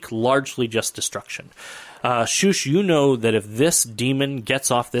seek largely just destruction. Shush, you know that if this demon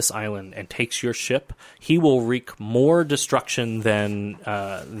gets off this island and takes your ship, he will wreak more destruction than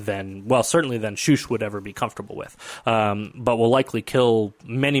certainly than Shush would ever be comfortable with, but will likely kill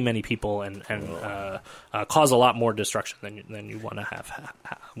many people and cause a lot more destruction than you want to have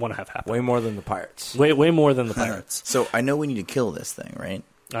happen. Way more than the pirates. Way more than the pirates. So I know we need to kill this thing, right?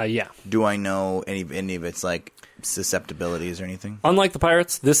 Yeah. Do I know any of its like susceptibilities or anything? Unlike the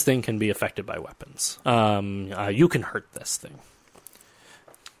pirates, this thing can be affected by weapons. You can hurt this thing.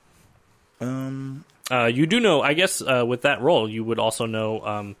 You do know, I guess, with that roll, you would also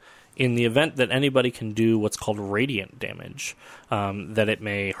know, in the event that anybody can do what's called radiant damage, that it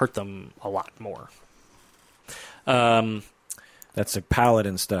may hurt them a lot more. That's like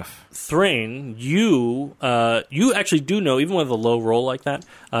paladin stuff. Thrain, you actually do know, even with a low roll like that,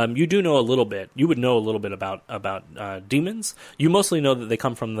 you do know a little bit. You would know a little bit about demons. You mostly know that they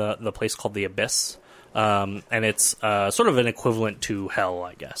come from the place called the Abyss, and it's sort of an equivalent to hell,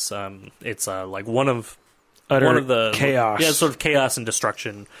 I guess. It's like one of the chaos. Yeah, it's sort of chaos and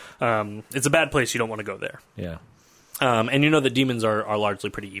destruction. It's a bad place. You don't want to go there. Yeah. And you know that demons are largely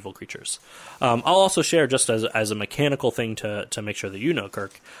pretty evil creatures. I'll also share, just as a mechanical thing to make sure that you know,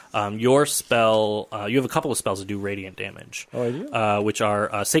 Kirk, your spell, you have a couple of spells that do radiant damage. Oh, I do? Which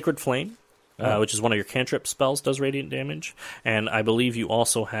are Sacred Flame, which is one of your cantrip spells, does radiant damage. And I believe you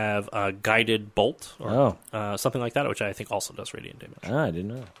also have Guided Bolt, or something like that, which I think also does radiant damage. Ah, I didn't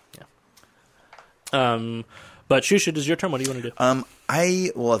know. Yeah. But Shusha, it is your turn. What do you want to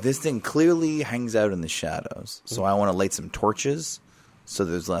do? This thing clearly hangs out in the shadows, so I want to light some torches so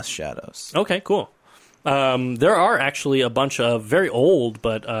there's less shadows. Okay, cool. There are actually a bunch of very old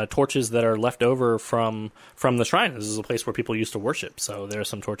but torches that are left over from the shrine. This is a place where people used to worship, so there are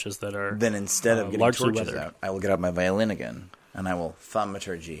some torches that are Then instead of getting largely torches weathered. out, I will get out my violin again, and I will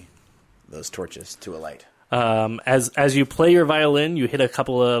thaumaturgy those torches to a light. As you play your violin, you hit a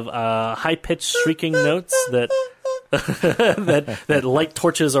couple of high-pitched shrieking notes that that light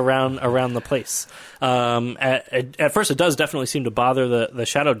torches around the place. At first, it does definitely seem to bother the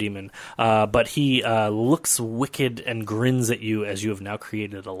shadow demon, but he looks wicked and grins at you as you have now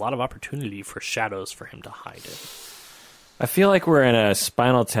created a lot of opportunity for shadows for him to hide in. I feel like we're in a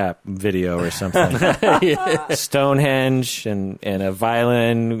Spinal Tap video or something. Stonehenge and a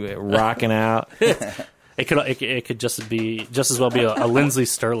violin rocking out. It could just as well be a Lindsey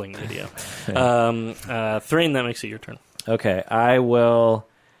Sterling video. Thrain, that makes it your turn. Okay, I will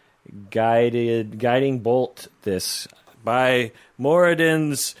guiding bolt this. By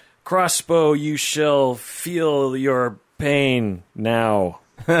Moradin's crossbow, you shall feel your pain now.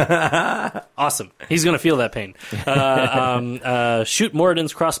 Awesome. He's going to feel that pain. Shoot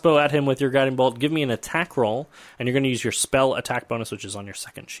Moradin's crossbow at him with your guiding bolt. Give me an attack roll, and you're going to use your spell attack bonus, which is on your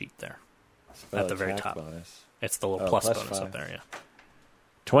second sheet there. At the very top. Bonus. It's the little plus bonus 5. up there, yeah.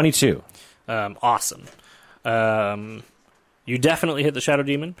 22. Awesome. You definitely hit the Shadow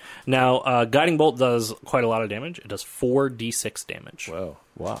Demon. Now, Guiding Bolt does quite a lot of damage. It does 4d6 damage. Whoa.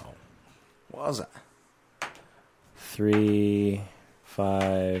 Wow. What was that? 3,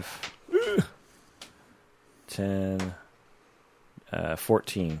 5, 10,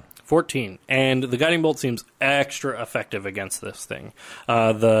 14. 14. And the Guiding Bolt seems extra effective against this thing.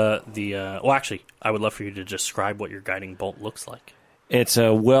 Well, actually, I would love for you to describe what your Guiding Bolt looks like. It's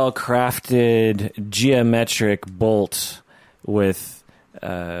a well-crafted geometric bolt with,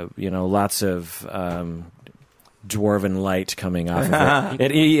 lots of dwarven light coming off of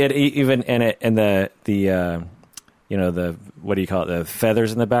it. The what do you call it? The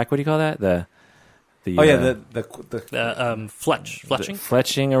feathers in the back. What do you call that? The Fletching?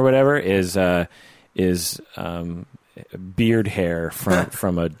 Fletching or whatever is beard hair from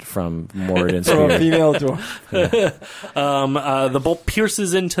Moradin's From a beard. female dwarf. The bolt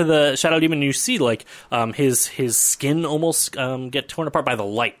pierces into the Shadow Demon, and you see his skin almost get torn apart by the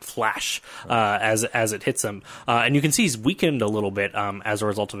light flash as it hits him, and you can see he's weakened a little bit as a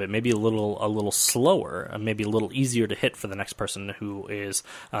result of it. Maybe a little slower, maybe a little easier to hit for the next person who is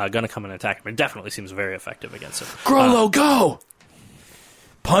going to come and attack him. It definitely seems very effective against him. Grollo, go!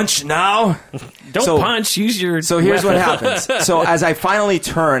 Punch now. Don't punch. Use your. So here's weapon. what happens. So as I finally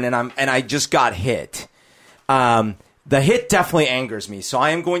turn and I just got hit, the hit definitely angers me. So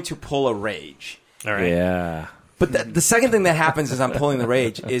I am going to pull a rage. All right. Yeah. But the second thing that happens as I'm pulling the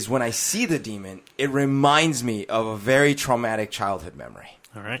rage is when I see the demon, it reminds me of a very traumatic childhood memory.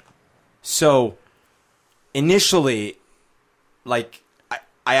 All right. So initially, I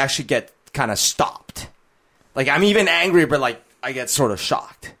actually get kind of stopped. Like I'm even angry, but I get sort of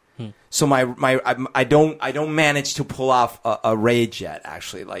shocked. So I don't manage to pull off a rage yet.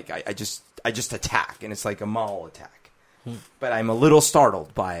 Actually, I just attack, and it's like a Maul attack. But I'm a little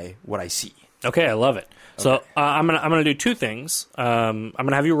startled by what I see. Okay, I love it. So I'm gonna do two things. I'm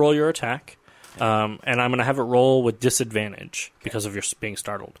gonna have you roll your attack, and I'm gonna have it roll with disadvantage because of your being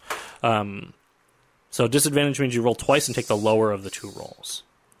startled. So disadvantage means you roll twice and take the lower of the two rolls.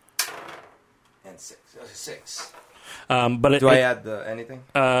 And 6. But Do I add anything?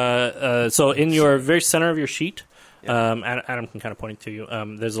 So in your very center of your sheet, Adam can kind of point it to you.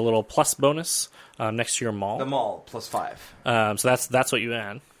 There's a little plus bonus next to your maul. The Maul plus 5. So that's what you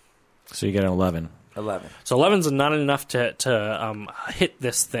add. So you get an 11. 11. So 11's not enough to hit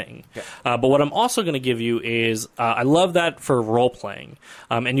this thing. Okay. But what I'm also going to give you is, I love that for role-playing.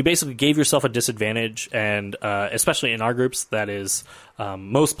 And you basically gave yourself a disadvantage, and especially in our groups, that is,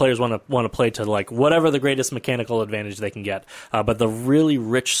 most players want to play to whatever the greatest mechanical advantage they can get. But the really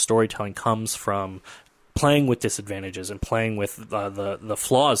rich storytelling comes from playing with disadvantages and playing with the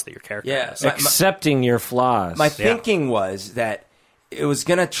flaws that your character has. Accepting your flaws. My thinking was that it was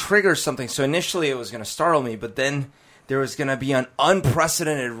going to trigger something. So initially it was going to startle me, but then there was going to be an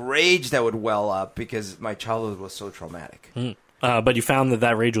unprecedented rage that would well up because my childhood was so traumatic. But you found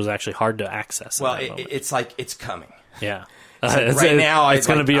that rage was actually hard to access. Well, it's like it's coming. Yeah. Right now, it's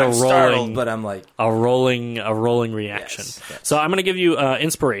going to be I'm a startled, rolling, but I'm like a rolling reaction. Yes. So I'm going to give you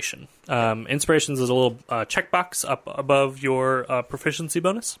inspiration. Inspirations is a little checkbox up above your proficiency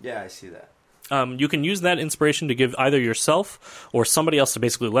bonus. Yeah, I see that. You can use that inspiration to give either yourself or somebody else to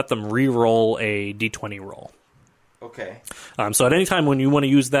basically let them re-roll a d20 roll. Okay. So at any time when you want to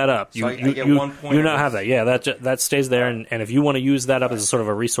use that up, So I get 1 point. you now have that. Yeah, that stays there, and if you want to use that up as a sort of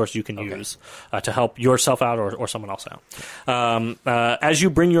a resource you can use to help yourself out or someone else out. As you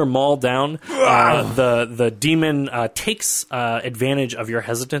bring your maul down, the demon takes advantage of your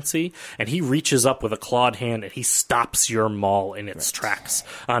hesitancy, and he reaches up with a clawed hand and he stops your maul in its tracks.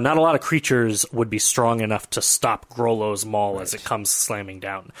 Not a lot of creatures would be strong enough to stop Grollo's maul as it comes slamming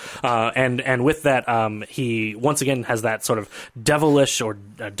down. And with that, he once again has that sort of devilish or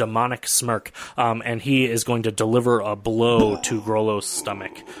demonic smirk, and he is going to deliver a blow to Grollo's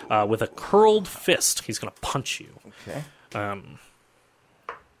stomach with a curled fist. He's going to punch you. Okay.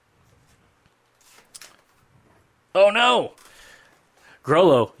 Oh no!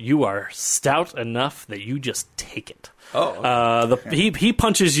 Grollo, you are stout enough that you just take it. Oh, He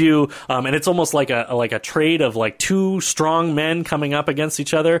punches you, and it's almost like a trade of like two strong men coming up against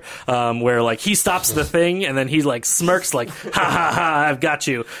each other, where like he stops the thing and then he like smirks like ha ha ha, I've got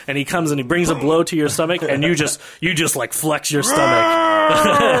you, and he comes and he brings a blow to your stomach, and you just like flex your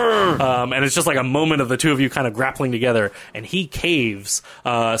stomach, and it's just like a moment of the two of you kind of grappling together, and he caves,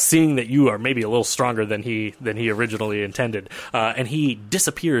 seeing that you are maybe a little stronger than he originally intended, and he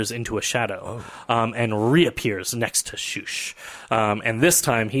disappears into a shadow, and reappears next to Shush. And this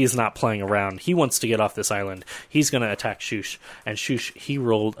time, he's not playing around. He wants to get off this island. He's going to attack Shush. And Shush, he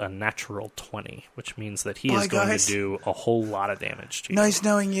rolled a natural 20, which means that he is going to do a whole lot of damage to you. Nice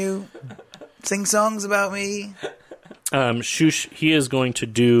knowing you. Sing songs about me. Shush, he is going to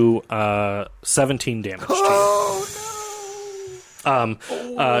do 17 damage to you. Oh,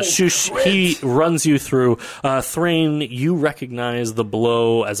 no. Shush, he runs you through. Thrain, you recognize the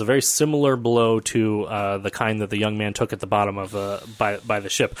blow as a very similar blow to the kind that the young man took at the bottom of by the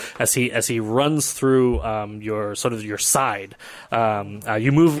ship. As he runs through your side,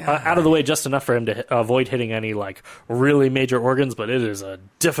 you move out of the way just enough for him to avoid hitting any like really major organs. But it is a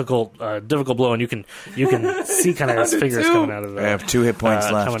difficult blow, and you can see kind of his fingers coming out of the. I have 2 hit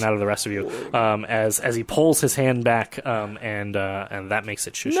points left. Coming out of the rest of you, as he pulls his hand back, and that makes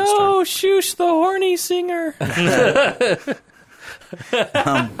it Shush's turn. No, Shush, the horny singer.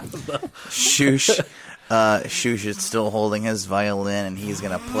 Shush. Shush is still holding his violin, and he's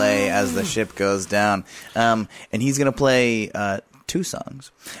going to play as the ship goes down. And he's going to play 2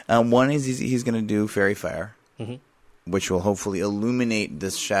 songs. One is he's going to do Fairy Fire, which will hopefully illuminate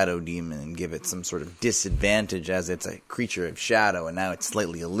this shadow demon and give it some sort of disadvantage as it's a creature of shadow, and now it's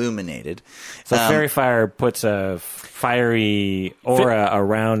slightly illuminated. So Fairy Fire puts a fiery aura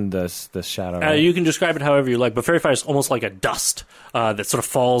around the shadow. Right? You can describe it however you like, but Fairy Fire is almost like a dust that sort of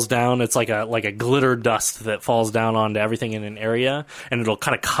falls down. It's like a glitter dust that falls down onto everything in an area, and it'll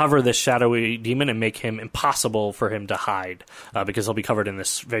kind of cover this shadowy demon and make him impossible for him to hide because he'll be covered in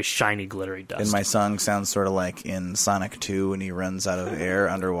this very shiny, glittery dust. And my song sounds sort of like in Sonic 2 when he runs out of air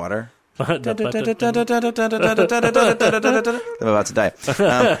underwater. I'm about to die.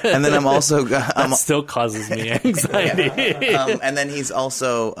 And then I'm also... that still causes me anxiety. And then he's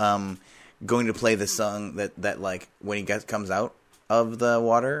also going to play the song that like when he comes out of the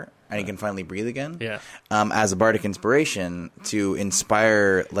water and he can finally breathe again. Yeah. As a bardic inspiration to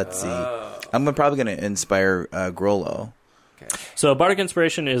inspire, let's see. I'm probably going to inspire Grollo. So Bardic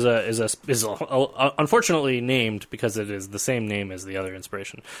Inspiration is unfortunately named because it is the same name as the other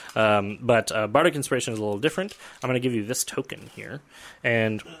inspiration. But Bardic Inspiration is a little different. I'm going to give you this token here,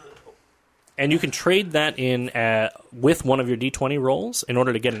 and you can trade that in with one of your D20 rolls in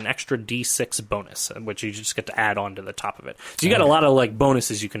order to get an extra D6 bonus, which you just get to add on to the top of it. So you got a lot of like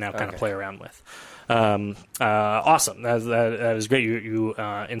bonuses you can now kind of play around with. Awesome. That is great. You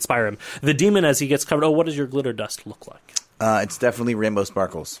inspire him. The demon, as he gets covered. Oh, what does your glitter dust look like? It's definitely Rainbow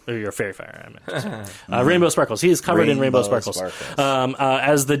Sparkles. Or your Fairy Fire, I meant. Rainbow Sparkles. He is covered in Rainbow Sparkles.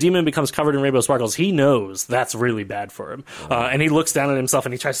 As the demon becomes covered in Rainbow Sparkles, he knows that's really bad for him. And he looks down at himself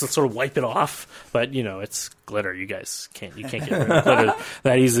and he tries to sort of wipe it off. But, it's glitter. You guys can't get rid of glitter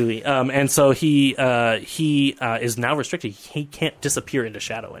that easily. And so he is now restricted. He can't disappear into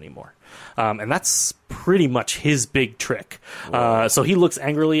shadow anymore. And that's pretty much his big trick. So he looks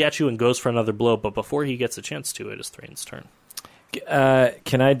angrily at you and goes for another blow, but before he gets a chance to, it is Thrain's turn.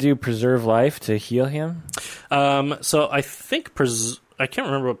 Can I do Preserve Life to heal him? So I think I can't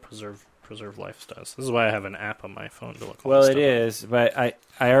remember what Preserve Life does. This is why I have an app on my phone to look. Well, it is, but I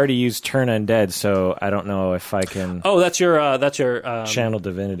already used Turn Undead, so I don't know if I can. Oh, that's your Channel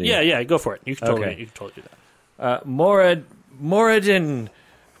Divinity. Yeah, go for it. You can totally do that. Moradin,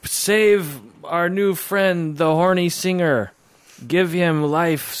 save our new friend, the horny singer. Give him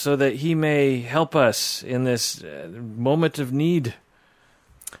life so that he may help us in this moment of need.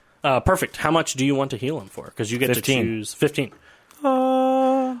 Perfect. How much do you want to heal him for? Because you get 15. to choose 15.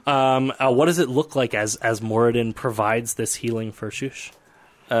 What does it look like as Moradin provides this healing for Shush?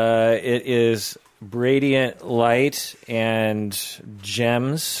 It is radiant light and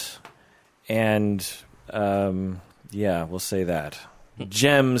gems, and we'll say that.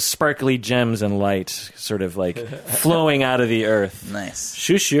 Gems, sparkly gems and light, sort of like flowing out of the earth. Nice.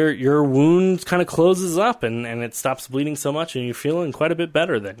 Shush, your wound kind of closes up and it stops bleeding so much, and you're feeling quite a bit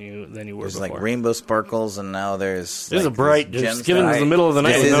better than you were There's before. like rainbow sparkles, and now there's a bright, just given gemstone. it's the middle of the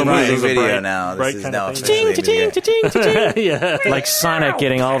night. This with is no a moon, music there's a video bright- now. bright This is kind now of thing. officially Yeah. Like Sonic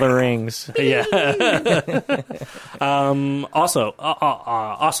getting all the rings. Yeah. Also,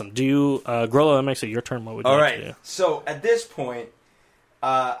 awesome. Do you, Grollo, that makes it your turn. What would you All like to right. do? So at this point,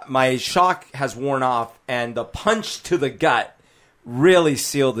 my shock has worn off, and the punch to the gut really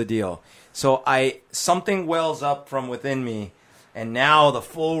sealed the deal. So something wells up from within me, and now the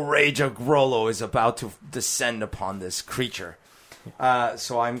full rage of Grollo is about to descend upon this creature.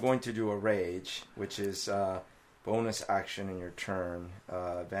 So I'm going to do a rage, which is bonus action in your turn,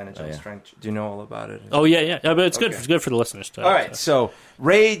 advantage on strength. Do you know all about it? Oh, yeah. But it's good. Okay. It's good for the listeners. All right, so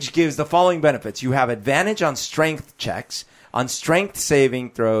Rage gives the following benefits. You have advantage on strength checks, on strength saving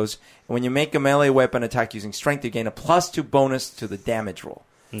throws, and when you make a melee weapon attack using strength, you gain a +2 bonus to the damage roll.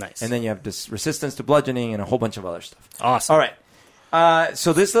 Nice. And then you have this resistance to bludgeoning and a whole bunch of other stuff. Awesome. All right.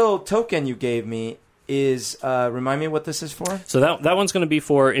 So this little token you gave me is, remind me what this is for? So that one's going to be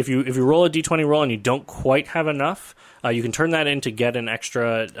for if you roll a d20 roll and you don't quite have enough, you can turn that in to get an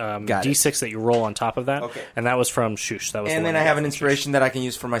extra d6 that you roll on top of that. Okay. And that was from Shush. That was And the then one I you have got an from inspiration that I can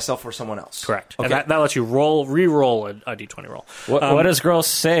use for myself or someone else. Shush. Correct. Okay. And that lets you re-roll a d20 roll. What does Girl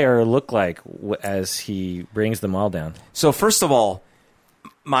say or look like as he brings them all down? So first of all,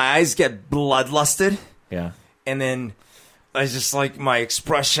 my eyes get bloodlusted. Yeah. And then I just like my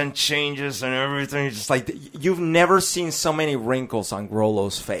expression changes and everything. It's just like you've never seen so many wrinkles on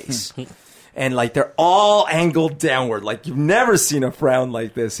Grollo's face. And like they're all angled downward. Like you've never seen a frown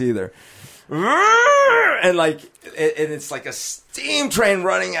like this either. And like it's like a steam train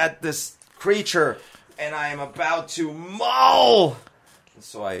running at this creature, and I am about to maul. And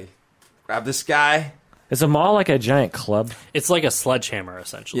so I grab this guy. Is a maul like a giant club? It's like a sledgehammer,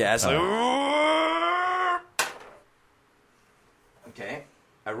 essentially. Yeah, it's like. Okay,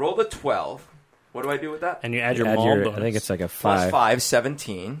 I rolled a 12. What do I do with that? And you add your Add maul your- bonus. I think it's like a Plus 5. 5,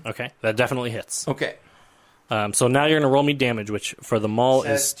 17. Okay, that definitely hits. Okay. So now you're going to roll me damage, which for the maul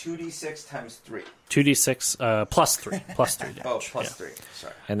Says is 2d6 times 3. 2d6 plus 3. Plus 3 damage. Oh, plus Yeah. 3.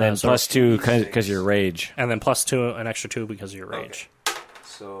 Sorry. And then so plus 2 6. because your rage. And then plus 2, an extra 2 because of your rage.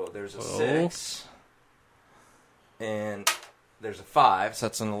 So there's a Oh. 6. And there's a 5. So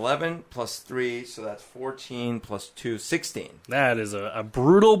that's an 11 plus 3. So that's 14 plus 2, 16. That is a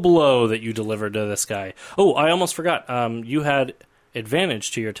brutal blow that you delivered to this guy. Oh, I almost forgot. You had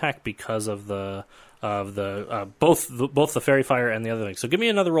advantage to your attack because of both the fairy fire and the other thing. So give me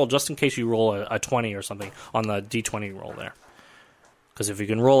another roll just in case you roll a 20 or something on the d20 roll there. Because if you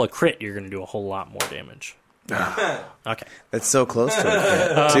can roll a crit, you're going to do a whole lot more damage. Okay. That's so close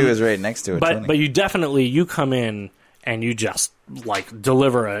to it. 2 is right next to it. But 20. but you come in and you just like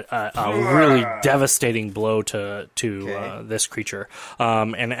deliver a really devastating blow to this creature.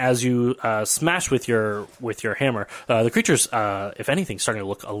 And as you smash with your hammer, the creature's if anything starting to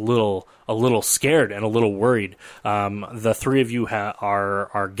look a little scared and a little worried. The three of you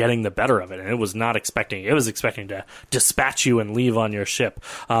are getting the better of it, and it was expecting to dispatch you and leave on your ship.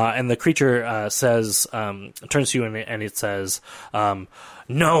 And the creature says, turns to you and it says,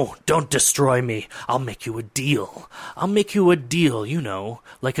 "No, don't destroy me. I'll make you a deal. I'll make you a deal,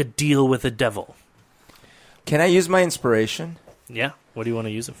 like a deal with the devil." Can I use my inspiration? Yeah? What do you want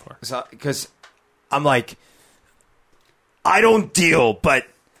to use it for? Because I'm like, I don't deal, but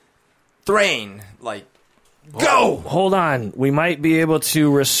Thrain, like, go! Hold on. We might be able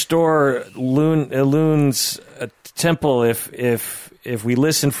to restore Loon's temple if we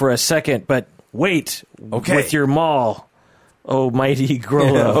listen for a second, but wait Okay. with your maul, oh mighty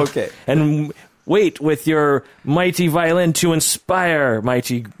Grollo. Okay. And wait with your mighty violin to inspire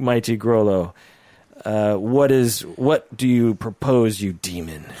mighty Grollo. What do you propose, you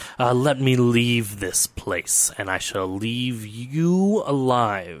demon? Let me leave this place, and I shall leave you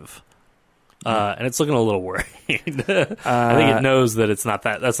alive. And it's looking a little worried. I think it knows that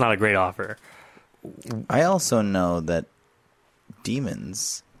that's not a great offer. I also know that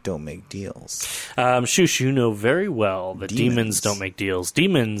demons don't make deals. Shush, you know very well that Demons. demons don't make deals.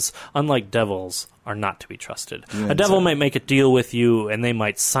 Demons, unlike devils, are not to be trusted. Demons A devil are- might make a deal with you, and they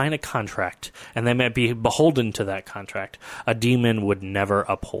might sign a contract, and they might be beholden to that contract. A demon would never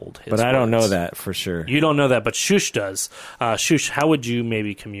uphold his But I don't know words. that for sure. You don't know that, but Shush does. Shush, how would you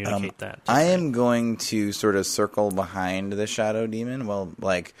maybe communicate that? I am going to sort of circle behind the shadow demon, well,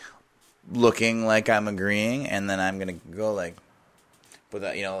 like looking like I'm agreeing, and then I'm going to go like with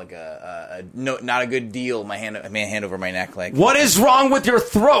a, like a no, not a good deal. My hand over my neck, like What is wrong with your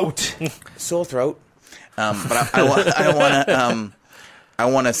throat? sore throat. But I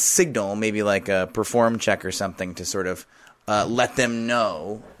want to signal, maybe like a perform check or something, to sort of let them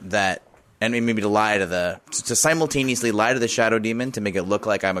know that, and maybe to simultaneously lie to the shadow demon to make it look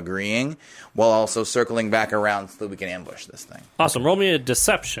like I'm agreeing, while also circling back around so that we can ambush this thing. Awesome. Roll me a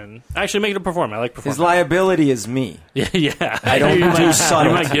deception. Actually, make it a perform. I like perform. His liability is me. Yeah. I don't You do might- subtlety.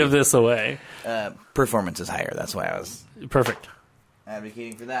 You might give this away. Performance is higher. That's why I was Perfect.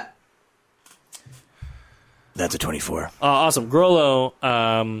 advocating for that. That's a 24. Awesome.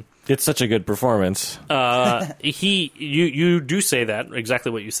 Grollo, It's such a good performance. you do say that,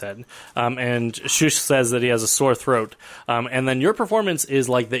 exactly what you said. And Shush says that he has a sore throat. And then your performance is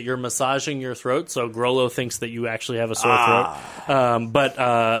like that you're massaging your throat, so Grollo thinks that you actually have a sore throat.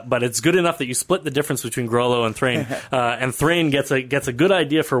 But it's good enough that you split the difference between Grollo and Thrain. And Thrain gets a good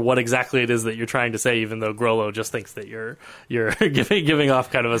idea for what exactly it is that you're trying to say, even though Grollo just thinks that you're giving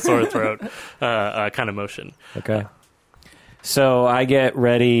off kind of a sore throat kind of motion. Okay. So I get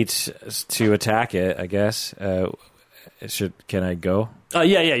ready to attack it, I guess. Can I go?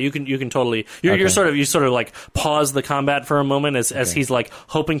 Yeah, you can totally. You're Okay. you sort of like pause the combat for a moment as he's like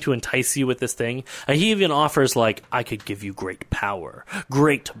hoping to entice you with this thing. He even offers like, I could give you great power,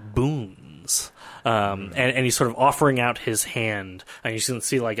 great boons. And he's sort of offering out his hand, and you can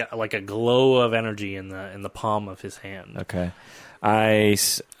see like a glow of energy in the palm of his hand. Okay. I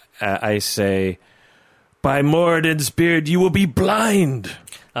say, by Moradin's beard, you will be blind.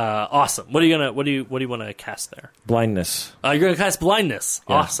 Awesome. What do you want to cast there? Blindness. You're going to cast blindness.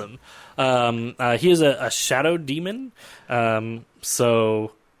 Yeah. Awesome. He is a shadow demon.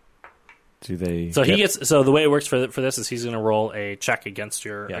 So Do they? he gets. So the way it works for this is he's going to roll a check against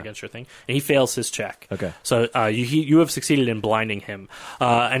your thing, and he fails his check. Okay. So you have succeeded in blinding him,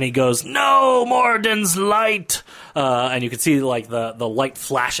 and he goes, "No, Moradin's light," and you can see like the light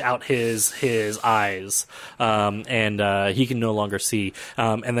flash out his eyes, and he can no longer see.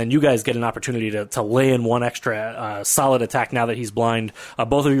 And then you guys get an opportunity to lay in one extra solid attack now that he's blind.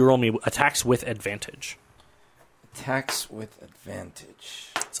 Both of you roll me attacks with advantage. Attacks with advantage.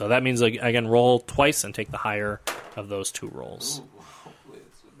 So that means, again, roll twice and take the higher of those two rolls. Hopefully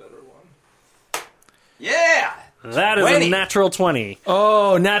it's a better one. Yeah! That is 20. a natural 20.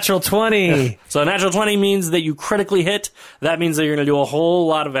 Oh, natural 20. So a natural 20 means that you critically hit. That means that you're going to do a whole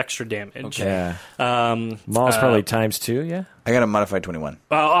lot of extra damage. Yeah. Um, Maul's probably times 2, yeah? I got a modified 21.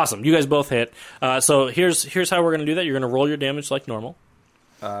 awesome. You guys both hit. So here's how we're going to do that. You're going to roll your damage like normal.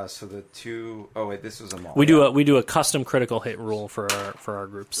 So the two... Oh, wait, this was a Maul. We do a custom critical hit rule for our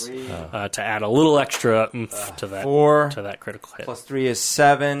groups to add a little extra oomph to that 4 to that critical hit. plus 3 is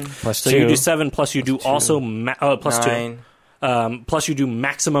 7. Plus So 2. you do 7 plus you do also plus 9. 2. Plus you do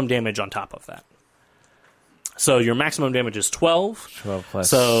maximum damage on top of that. So your maximum damage is 12. 12 plus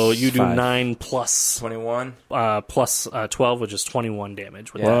So you do 5. 9 plus 21. plus 12, which is 21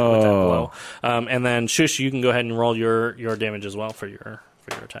 damage with, Yeah. with that Whoa. blow. And then Shush, you can go ahead and roll your damage as well for your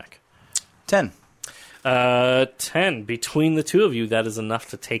attack. 10. 10. Between the two of you, that is enough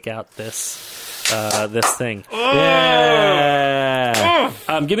to take out this thing. Yeah.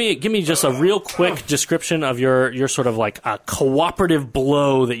 Give me just a real quick description of your sort of like a cooperative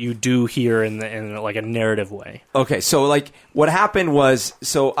blow that you do here in like a narrative way. Okay, so like what happened was,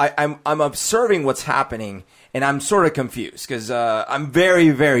 so I'm observing what's happening, and I'm sort of confused because I'm very,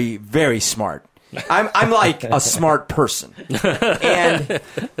 very, very smart. I'm like a smart person, and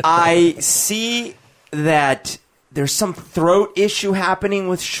I see that there's some throat issue happening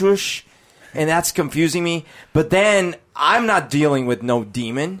with Shush, and that's confusing me. But then I'm not dealing with no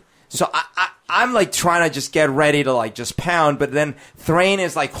demon, so I'm like trying to just get ready to like just pound. But then Thrain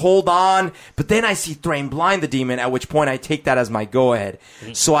is like, hold on. But then I see Thrain blind the demon, at which point I take that as my go ahead.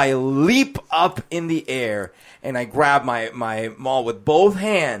 So I leap up in the air and I grab my maul with both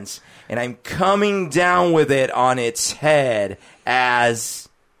hands, and I'm coming down with it on its head as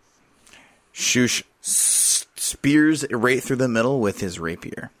Shush spears right through the middle with his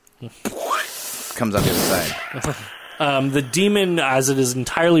rapier. Comes up the other side. The demon, as it is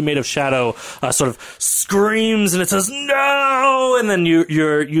entirely made of shadow, sort of screams and it says no, and then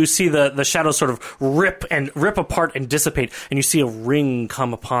you see the shadow sort of rip apart and dissipate, and you see a ring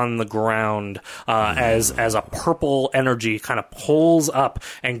come upon the ground as a purple energy kind of pulls up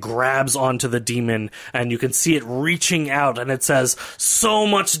and grabs onto the demon, and you can see it reaching out, and it says, "So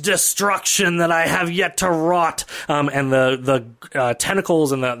much destruction that I have yet to wrought." And the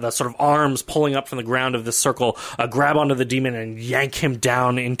tentacles and the sort of arms pulling up from the ground of this circle grab onto the demon and yank him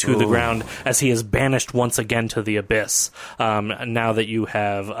down into the ground as he is banished once again to the abyss. Now that you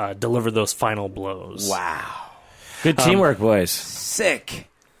have delivered those final blows. Wow. Good teamwork, boys. Sick.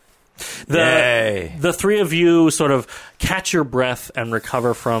 The three of you sort of catch your breath and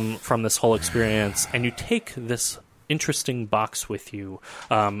recover from this whole experience, and you take this interesting box with you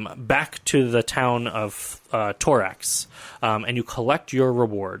back to the town of Torax, and you collect your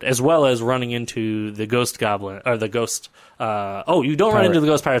reward, as well as running into the ghost goblin or the ghost. You don't run into the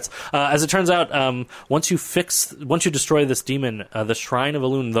ghost pirates. As it turns out, once you destroy this demon, the Shrine of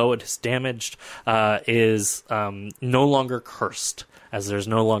Elune, though it is damaged, is no longer cursed, as there's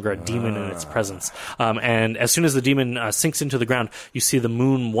no longer a demon in its presence. And as soon as the demon sinks into the ground, you see the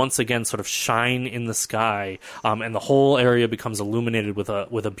moon once again sort of shine in the sky, and the whole area becomes illuminated with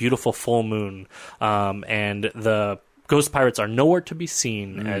a beautiful full moon. And the ghost pirates are nowhere to be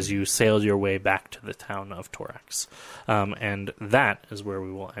seen as you sail your way back to the town of Torax. And that is where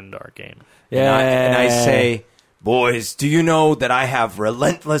we will end our game. Yeah. And I say, boys, do you know that I have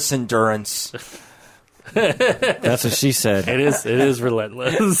relentless endurance? That's what she said. It is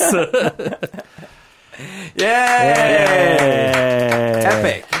relentless. Yay!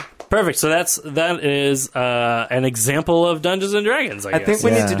 Epic. Perfect. So that is an example of Dungeons and Dragons. I guess. think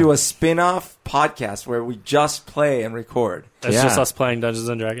we need to do a spin-off podcast where we just play and record. It's Yeah. just us playing Dungeons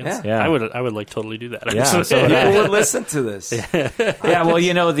and Dragons. Yeah. I would like totally do that. Yeah, actually. so People would listen to this. Yeah, well,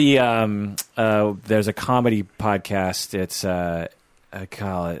 there's a comedy podcast. It's I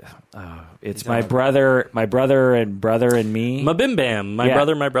call it. It's my brother and me. Mabim Bam,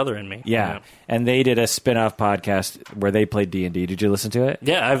 my brother and me. Yeah, and they did a spin-off podcast where they played D&D. Did you listen to it?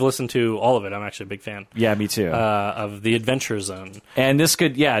 Yeah, I've listened to all of it. I'm actually a big fan. Yeah, me too. Of the Adventure Zone. And this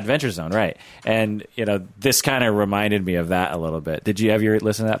Adventure Zone, right? And this kind of reminded me of that a little bit. Did you ever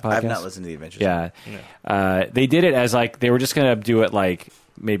listen to that podcast? I've not listened to the Adventure Zone. Yeah, they did it as like they were just going to do it like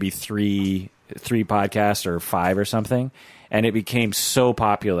maybe three podcasts or 5 or something, and it became so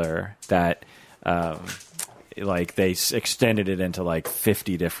popular that. Like they extended it into like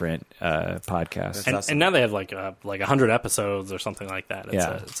 50 different podcasts, and now they have like 100 episodes or something like that.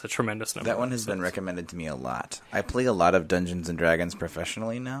 It's a tremendous number. That one has been recommended to me a lot. I play a lot of Dungeons and Dragons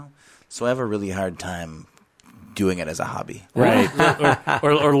professionally now, so I have a really hard time doing it as a hobby. right?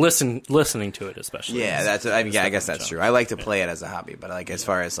 or listening to it, especially. Yeah, I guess that's true. I like to play it as a hobby, but like as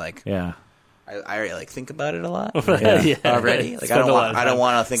far as like Yeah. I like think about it a lot Yeah. already. Like Spend I don't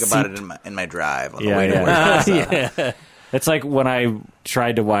want to think about it in my drive on the way to work. So. It's like when I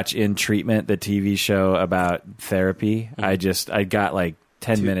tried to watch In Treatment, the TV show about therapy. I got like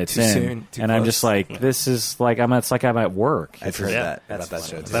 10 minutes too in, soon, too and I'm close. just like, this is like it's like I'm at work. I've heard that about that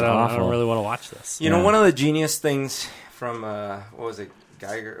show. I don't awful. really want to watch this. You know, one of the genius things from what was it?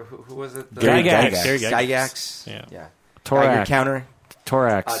 Geiger? Who was it? Gygax. Gary Gygax. Gygax. Yeah. Thorax. Geiger counter.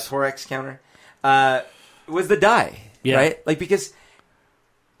 Torax. Torax counter. Was the die, Yeah. right? Like because,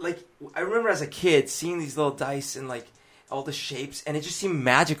 like I remember as a kid seeing these little dice and like all the shapes, and it just seemed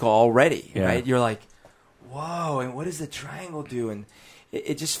magical already, Yeah. right? You're like, whoa! And what does the triangle do? And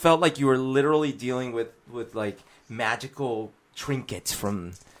it just felt like you were literally dealing with like magical trinkets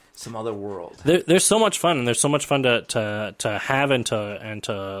from some other world. There's so much fun, and there's so much fun to have and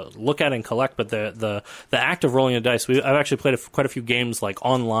to look at and collect. But the act of rolling a dice, I've actually played quite a few games like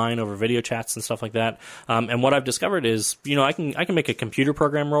online over video chats and stuff like that. And what I've discovered is, I can make a computer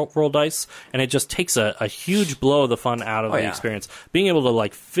program roll dice, and it just takes a huge blow of the fun out of the experience. Being able to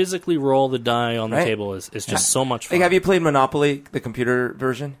like physically roll the die on the table is just so much fun. Like, have you played Monopoly, the computer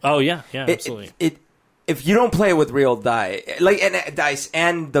version? Oh yeah, absolutely. If you don't play it with real dice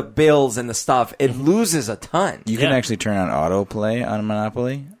and the bills and the stuff, it loses a ton. You can actually turn on autoplay on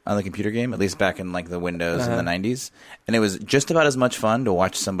Monopoly on the computer game, at least back in like the Windows in the 90s. And it was just about as much fun to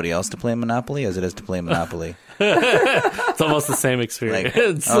watch somebody else to play Monopoly as it is to play Monopoly. It's almost the same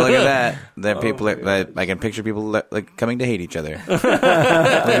experience. Like, oh, look at that. I can picture people like coming to hate each other. Look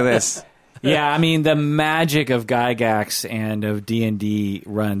at this. Yeah, I mean, the magic of Gygax and of D&D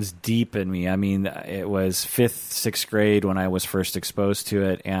runs deep in me. I mean, it was 5th, 6th grade when I was first exposed to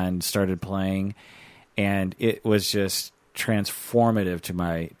it and started playing, and it was just transformative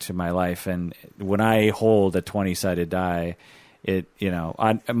to my life. And when I hold a 20-sided die,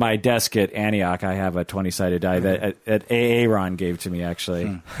 on my desk at Antioch, I have a 20-sided die that Aaron gave to me,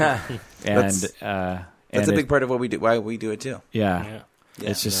 actually. That's a big part of what we do. Why we do it too. Yeah.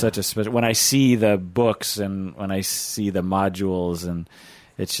 It's just such a special. When I see the books and when I see the modules, and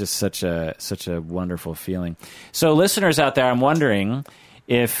it's just such a wonderful feeling. So, listeners out there, I'm wondering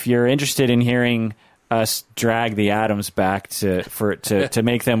if you're interested in hearing us drag the atoms back to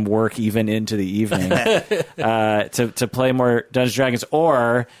make them work even into the evening, to play more Dungeons & Dragons,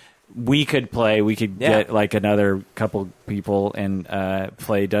 or we could get like another couple people and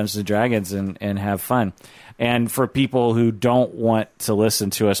play Dungeons & Dragons and have fun. And for people who don't want to listen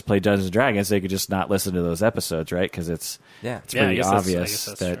to us play Dungeons & Dragons, they could just not listen to those episodes, right? Because it's pretty obvious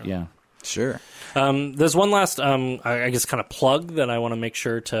that true. Sure. There's one last, I guess, kind of plug that I want to make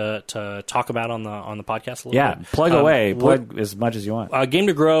sure to talk about on the podcast a little bit. Plug away. Plug as much as you want. Game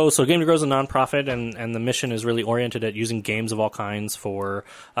to Grow. So Game to Grow is a nonprofit, and the mission is really oriented at using games of all kinds for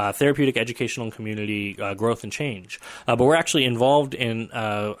therapeutic, educational, and community growth and change. But we're actually involved in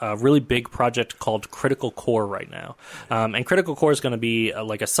a really big project called Critical Core right now. And Critical Core is going to be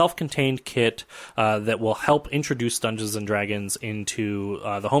like a self-contained kit that will help introduce Dungeons & Dragons into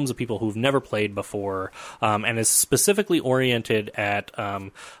the homes of people who've never played before, and is specifically oriented at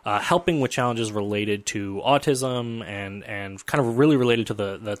helping with challenges related to autism and kind of really related to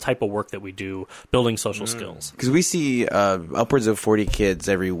the type of work that we do, building social skills. Because we see upwards of 40 kids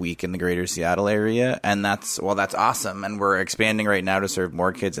every week in the greater Seattle area, and that's awesome, and we're expanding right now to serve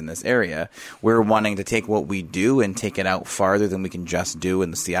more kids in this area. We're wanting to take what we do and take it out farther than we can just do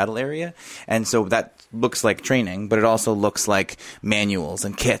in the Seattle area, and so that looks like training, but it also looks like manuals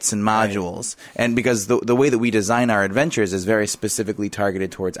and kits and modules. And because the way that we design our adventures is very specifically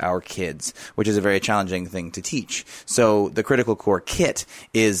targeted towards our kids, which is a very challenging thing to teach. So the Critical Core kit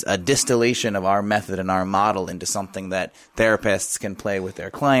is a distillation of our method and our model into something that therapists can play with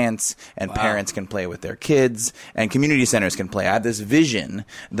their clients, and parents can play with their kids, and community centers can play. I have this vision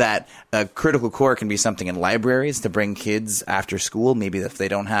that Critical Core can be something in libraries to bring kids after school, maybe if they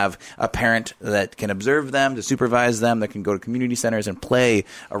don't have a parent that can observe them, to supervise them, that can go to community centers and play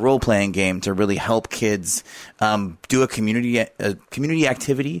a role-playing game to really help kids do a community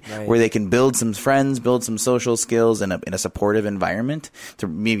activity where they can build some friends, build some social skills in a supportive environment to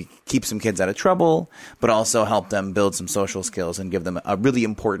maybe keep some kids out of trouble, but also help them build some social skills and give them a really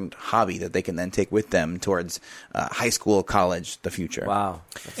important hobby that they can then take with them towards high school, college, the future. Wow.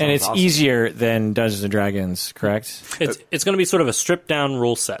 And it's easier than Dungeons & Dragons, correct? It's going to be sort of a stripped-down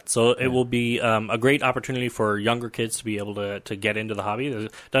rule set, so it will be a great opportunity for younger kids to be able to get into the hobby.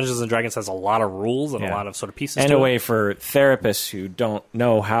 Dungeons & Dragons has a lot of rules and a lot of sort of pieces and to a it. way for therapists who don't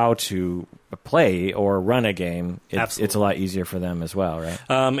know how to play or run a game, it's a lot easier for them as well, right?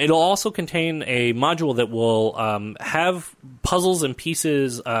 It'll also contain a module that will have puzzles and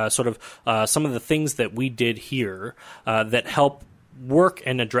pieces, some of the things that we did here that help work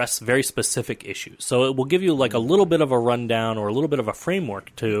and address very specific issues. So it will give you like a little bit of a rundown or a little bit of a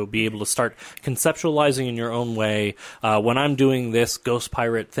framework to be able to start conceptualizing in your own way. When I'm doing this Ghost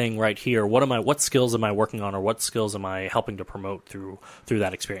Pirate thing right here, what skills am I working on, or what skills am I helping to promote through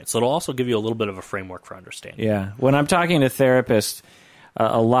that experience? So it'll also give you a little bit of a framework for understanding. Yeah. When I'm talking to therapists,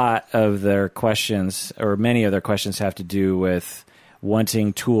 a lot of their questions, or many of their questions, have to do with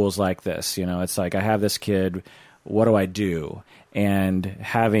wanting tools like this. It's like, I have this kid, what do I do? And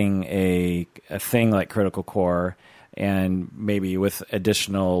having a thing like Critical Core, and maybe with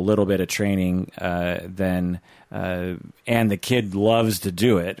additional little bit of training, and the kid loves to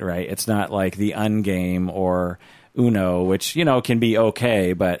do it, right? It's not like the Ungame or Uno, which can be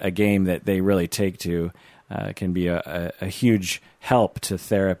okay, but a game that they really take to can be a huge help to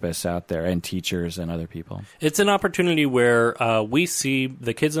therapists out there and teachers and other people. It's an opportunity where we see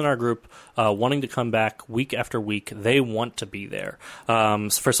the kids in our group wanting to come back week after week. They want to be there.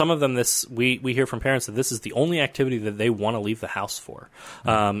 For some of them, we hear from parents that this is the only activity that they want to leave the house for.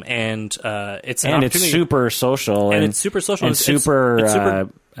 It's super social. And it's super social. And super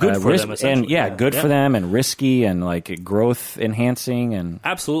good for them, and good for them, and risky, and like growth enhancing, and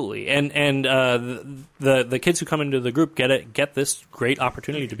absolutely. And the kids who come into the group get this great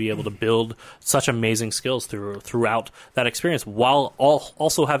opportunity to be able to build such amazing skills throughout that experience, while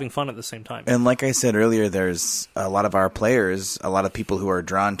also having fun at the same time. And like I said earlier, there's a lot of our players, a lot of people who are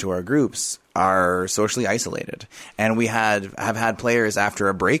drawn to our groups are socially isolated, and we have had players after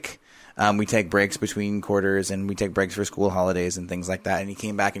a break We take breaks between quarters, and we take breaks for school holidays and things like that. And he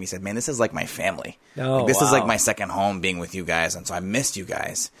came back and he said, "Man, this is like my family. This is like my second home being with you guys, and so I missed you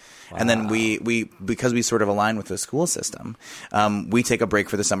guys." Wow. And then we because we sort of align with the school system, we take a break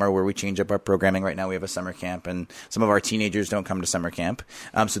for the summer where we change up our programming. Right now we have a summer camp, and some of our teenagers don't come to summer camp,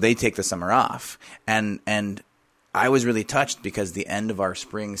 so they take the summer off. And I was really touched because the end of our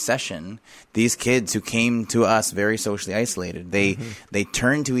spring session, these kids who came to us very socially isolated, they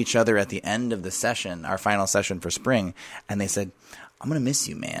turned to each other at the end of the session, our final session for spring, and they said, "I'm going to miss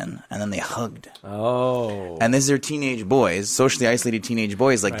you, man." And then they hugged. Oh. And these are teenage boys, socially isolated teenage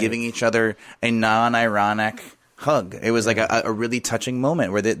boys, like giving each other a non-ironic hug. It was like a really touching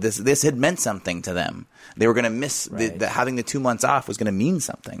moment where this had meant something to them. They were going to miss having the 2 months off was going to mean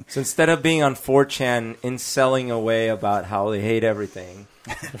something. So instead of being on 4chan inselling away about how they hate everything,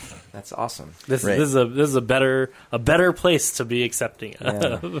 that's awesome. This is a better place to be accepting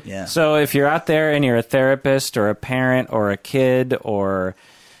of. Yeah. So if you're out there and you're a therapist or a parent or a kid or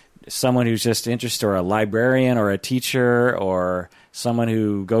someone who's just interested, or a librarian or a teacher or someone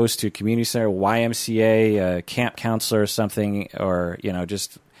who goes to community center, YMCA, a camp counselor or something, or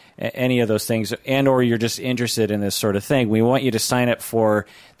just any of those things, and or you're just interested in this sort of thing, we want you to sign up for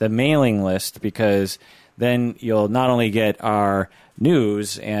the mailing list, because then you'll not only get our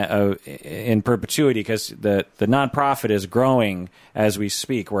news in perpetuity, because the nonprofit is growing as we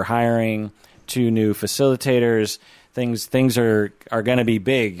speak. We're hiring 2 new facilitators. Things are going to be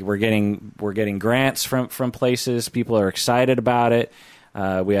big. We're getting grants from places. People are excited about it.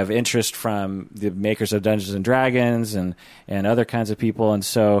 We have interest from the makers of Dungeons and Dragons and other kinds of people, and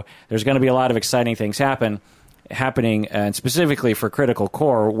so there's going to be a lot of exciting things happening, and specifically for Critical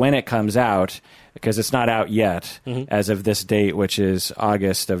Core when it comes out, because it's not out yet as of this date, which is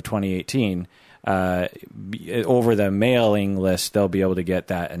August of 2018. Over the mailing list, they'll be able to get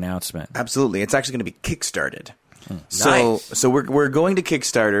that announcement. Absolutely. It's actually going to be kickstarted. Nice. So we're going to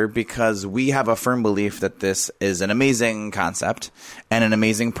Kickstarter because we have a firm belief that this is an amazing concept and an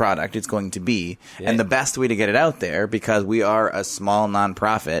amazing product it's going to be. Yeah. And the best way to get it out there, because we are a small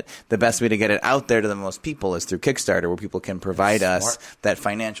nonprofit, the best way to get it out there to the most people is through Kickstarter, where people can provide us that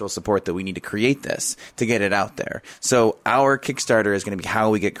financial support that we need to create this, to get it out there. So our Kickstarter is going to be how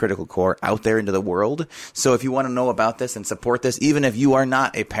we get Critical Core out there into the world. So if you want to know about this and support this, even if you are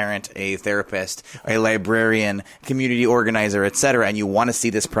not a parent, a therapist, a librarian, community organizer, etc., and you want to see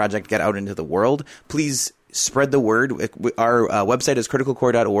this project get out into the world, please spread the word. Our website is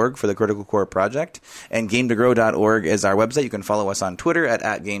criticalcore.org for the Critical Core project, and game2grow.org is our website. You can follow us on Twitter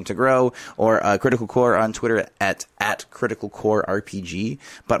at game2grow, or Critical Core on Twitter at Critical Core RPG.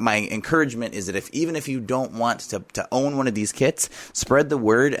 But my encouragement is that even if you don't want to own one of these kits, spread the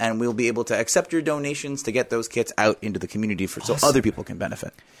word, and we'll be able to accept your donations to get those kits out into the community so other people can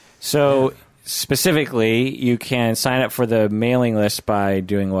benefit. So specifically, you can sign up for the mailing list by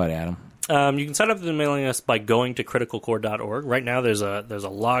doing what, Adam? You can sign up for the mailing list by going to criticalcore.org. Right now, there's a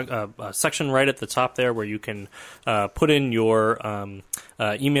section right at the top there where you can put in your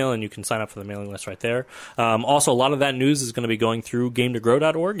email, and you can sign up for the mailing list right there. Also, a lot of that news is going to be going through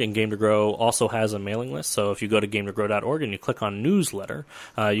game2grow.org, and Game2Grow also has a mailing list. So if you go to game2grow.org and you click on newsletter,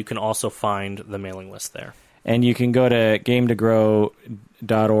 you can also find the mailing list there. And you can go to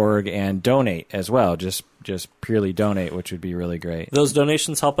game2grow.org and donate as well. Just purely donate, which would be really great. Those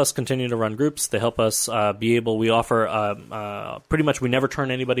donations help us continue to run groups. They help us be able. We offer pretty much. We never turn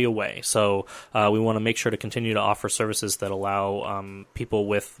anybody away. So we want to make sure to continue to offer services that allow people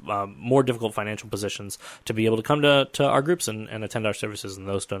with more difficult financial positions to be able to come to our groups and attend our services. And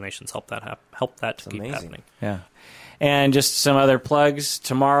those donations help that to keep happening. Yeah. And just some other plugs.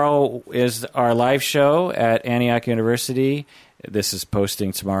 Tomorrow is our live show at Antioch University. This is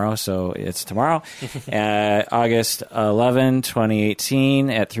posting tomorrow, so it's tomorrow. August 11, 2018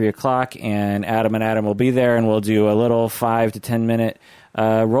 at 3 o'clock. And Adam will be there, and we'll do a little 5 to 10 minute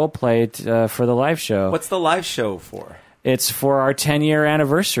role play for the live show. What's the live show for? It's for our 10-year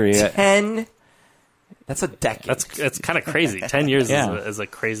anniversary. 10? That's a decade. That's kind of crazy. 10 years is a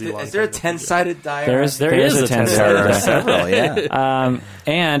crazy long time. Is there a 10-sided die? There is a 10-sided die. Several, yeah.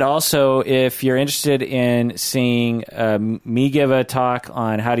 And also, if you're interested in seeing me give a talk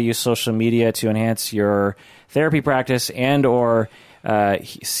on how to use social media to enhance your therapy practice, and or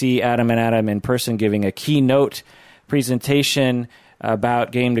see Adam in person giving a keynote presentation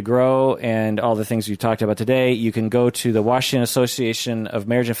about Game2Grow and all the things we've talked about today, you can go to the Washington Association of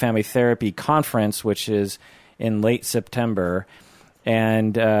Marriage and Family Therapy Conference, which is in late September.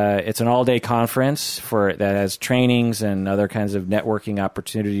 And it's an all-day conference that has trainings and other kinds of networking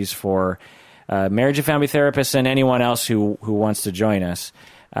opportunities for marriage and family therapists and anyone else who wants to join us.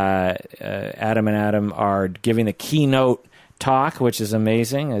 Adam and Adam are giving the keynote talk, which is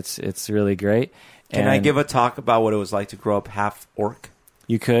amazing. It's really great. Can I give a talk about what it was like to grow up half orc?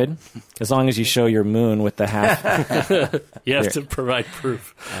 You could, as long as you show your moon with the half. You have to provide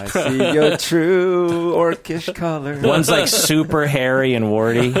proof. I see your true orcish color. One's like super hairy and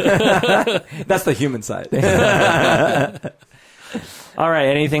warty. That's the human side. All right,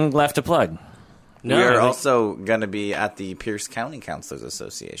 anything left to plug? No, we I are think- also going to be at the Pierce County Counselors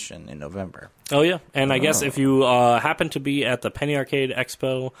Association in November. Oh, yeah. And I guess if you happen to be at the Penny Arcade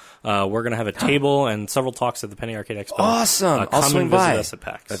Expo, we're going to have a table and several talks at the Penny Arcade Expo. Awesome. I'll Come swing and visit by. us at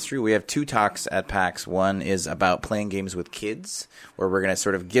PAX. That's true. We have 2 talks at PAX. One is about playing games with kids, where we're going to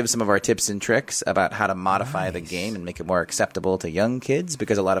sort of give some of our tips and tricks about how to modify the game and make it more acceptable to young kids,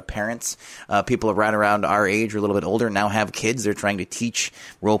 because a lot of parents, people around our age or a little bit older, now have kids they're trying to teach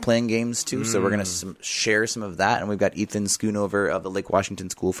role-playing games to. So we're going to share some of that, and we've got Ethan Schoonover of the Lake Washington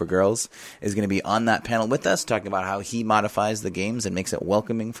School for Girls is going to be on that panel with us, talking about how he modifies the games and makes it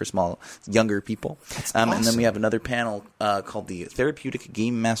welcoming for younger people. And then we have another panel called the Therapeutic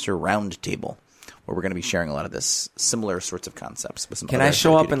Game Master Roundtable, where we're going to be sharing a lot of this similar sorts of concepts with some. Can other I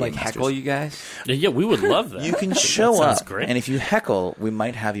show up therapeutic and game heckle masters. you guys? Yeah, we would love that. You can That show sounds up, great. and if you heckle, we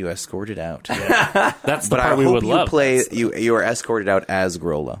might have you escorted out. That's the But I part we hope would you love. play. You are escorted out as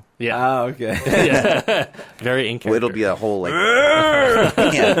Grollo. Yeah, okay. yeah. Very in Well, character. it'll be a whole like.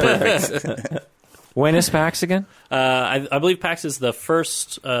 Yeah, perfect. When is PAX again? I believe PAX is the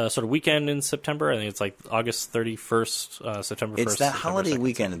first sort of weekend in September. I think it's like August 31st, September 1st. It's that September holiday 2nd,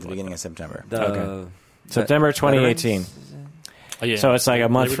 weekend at the something beginning like of September. September 2018. that. Oh, yeah. So it's like a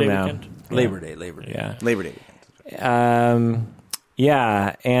month Labor from Day now. weekend? Labor Day. Yeah. Labor Day weekend.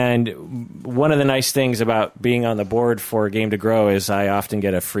 Yeah, and one of the nice things about being on the board for Game to Grow is I often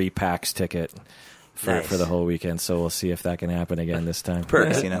get a free PAX ticket Nice. for the whole weekend. So we'll see if that can happen again this time.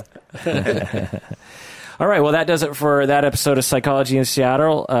 Perks, you know. All right, well, that does it for that episode of Psychology in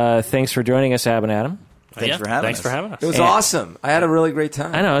Seattle. Thanks for joining us, Ab and Adam. Thanks for having us. It was And- awesome. I had a really great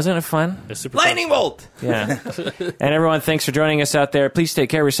time. I know, isn't it fun? It's super Lightning bolt. Yeah. And everyone, thanks for joining us out there. Please take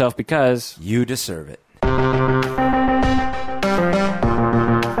care of yourself because You deserve it.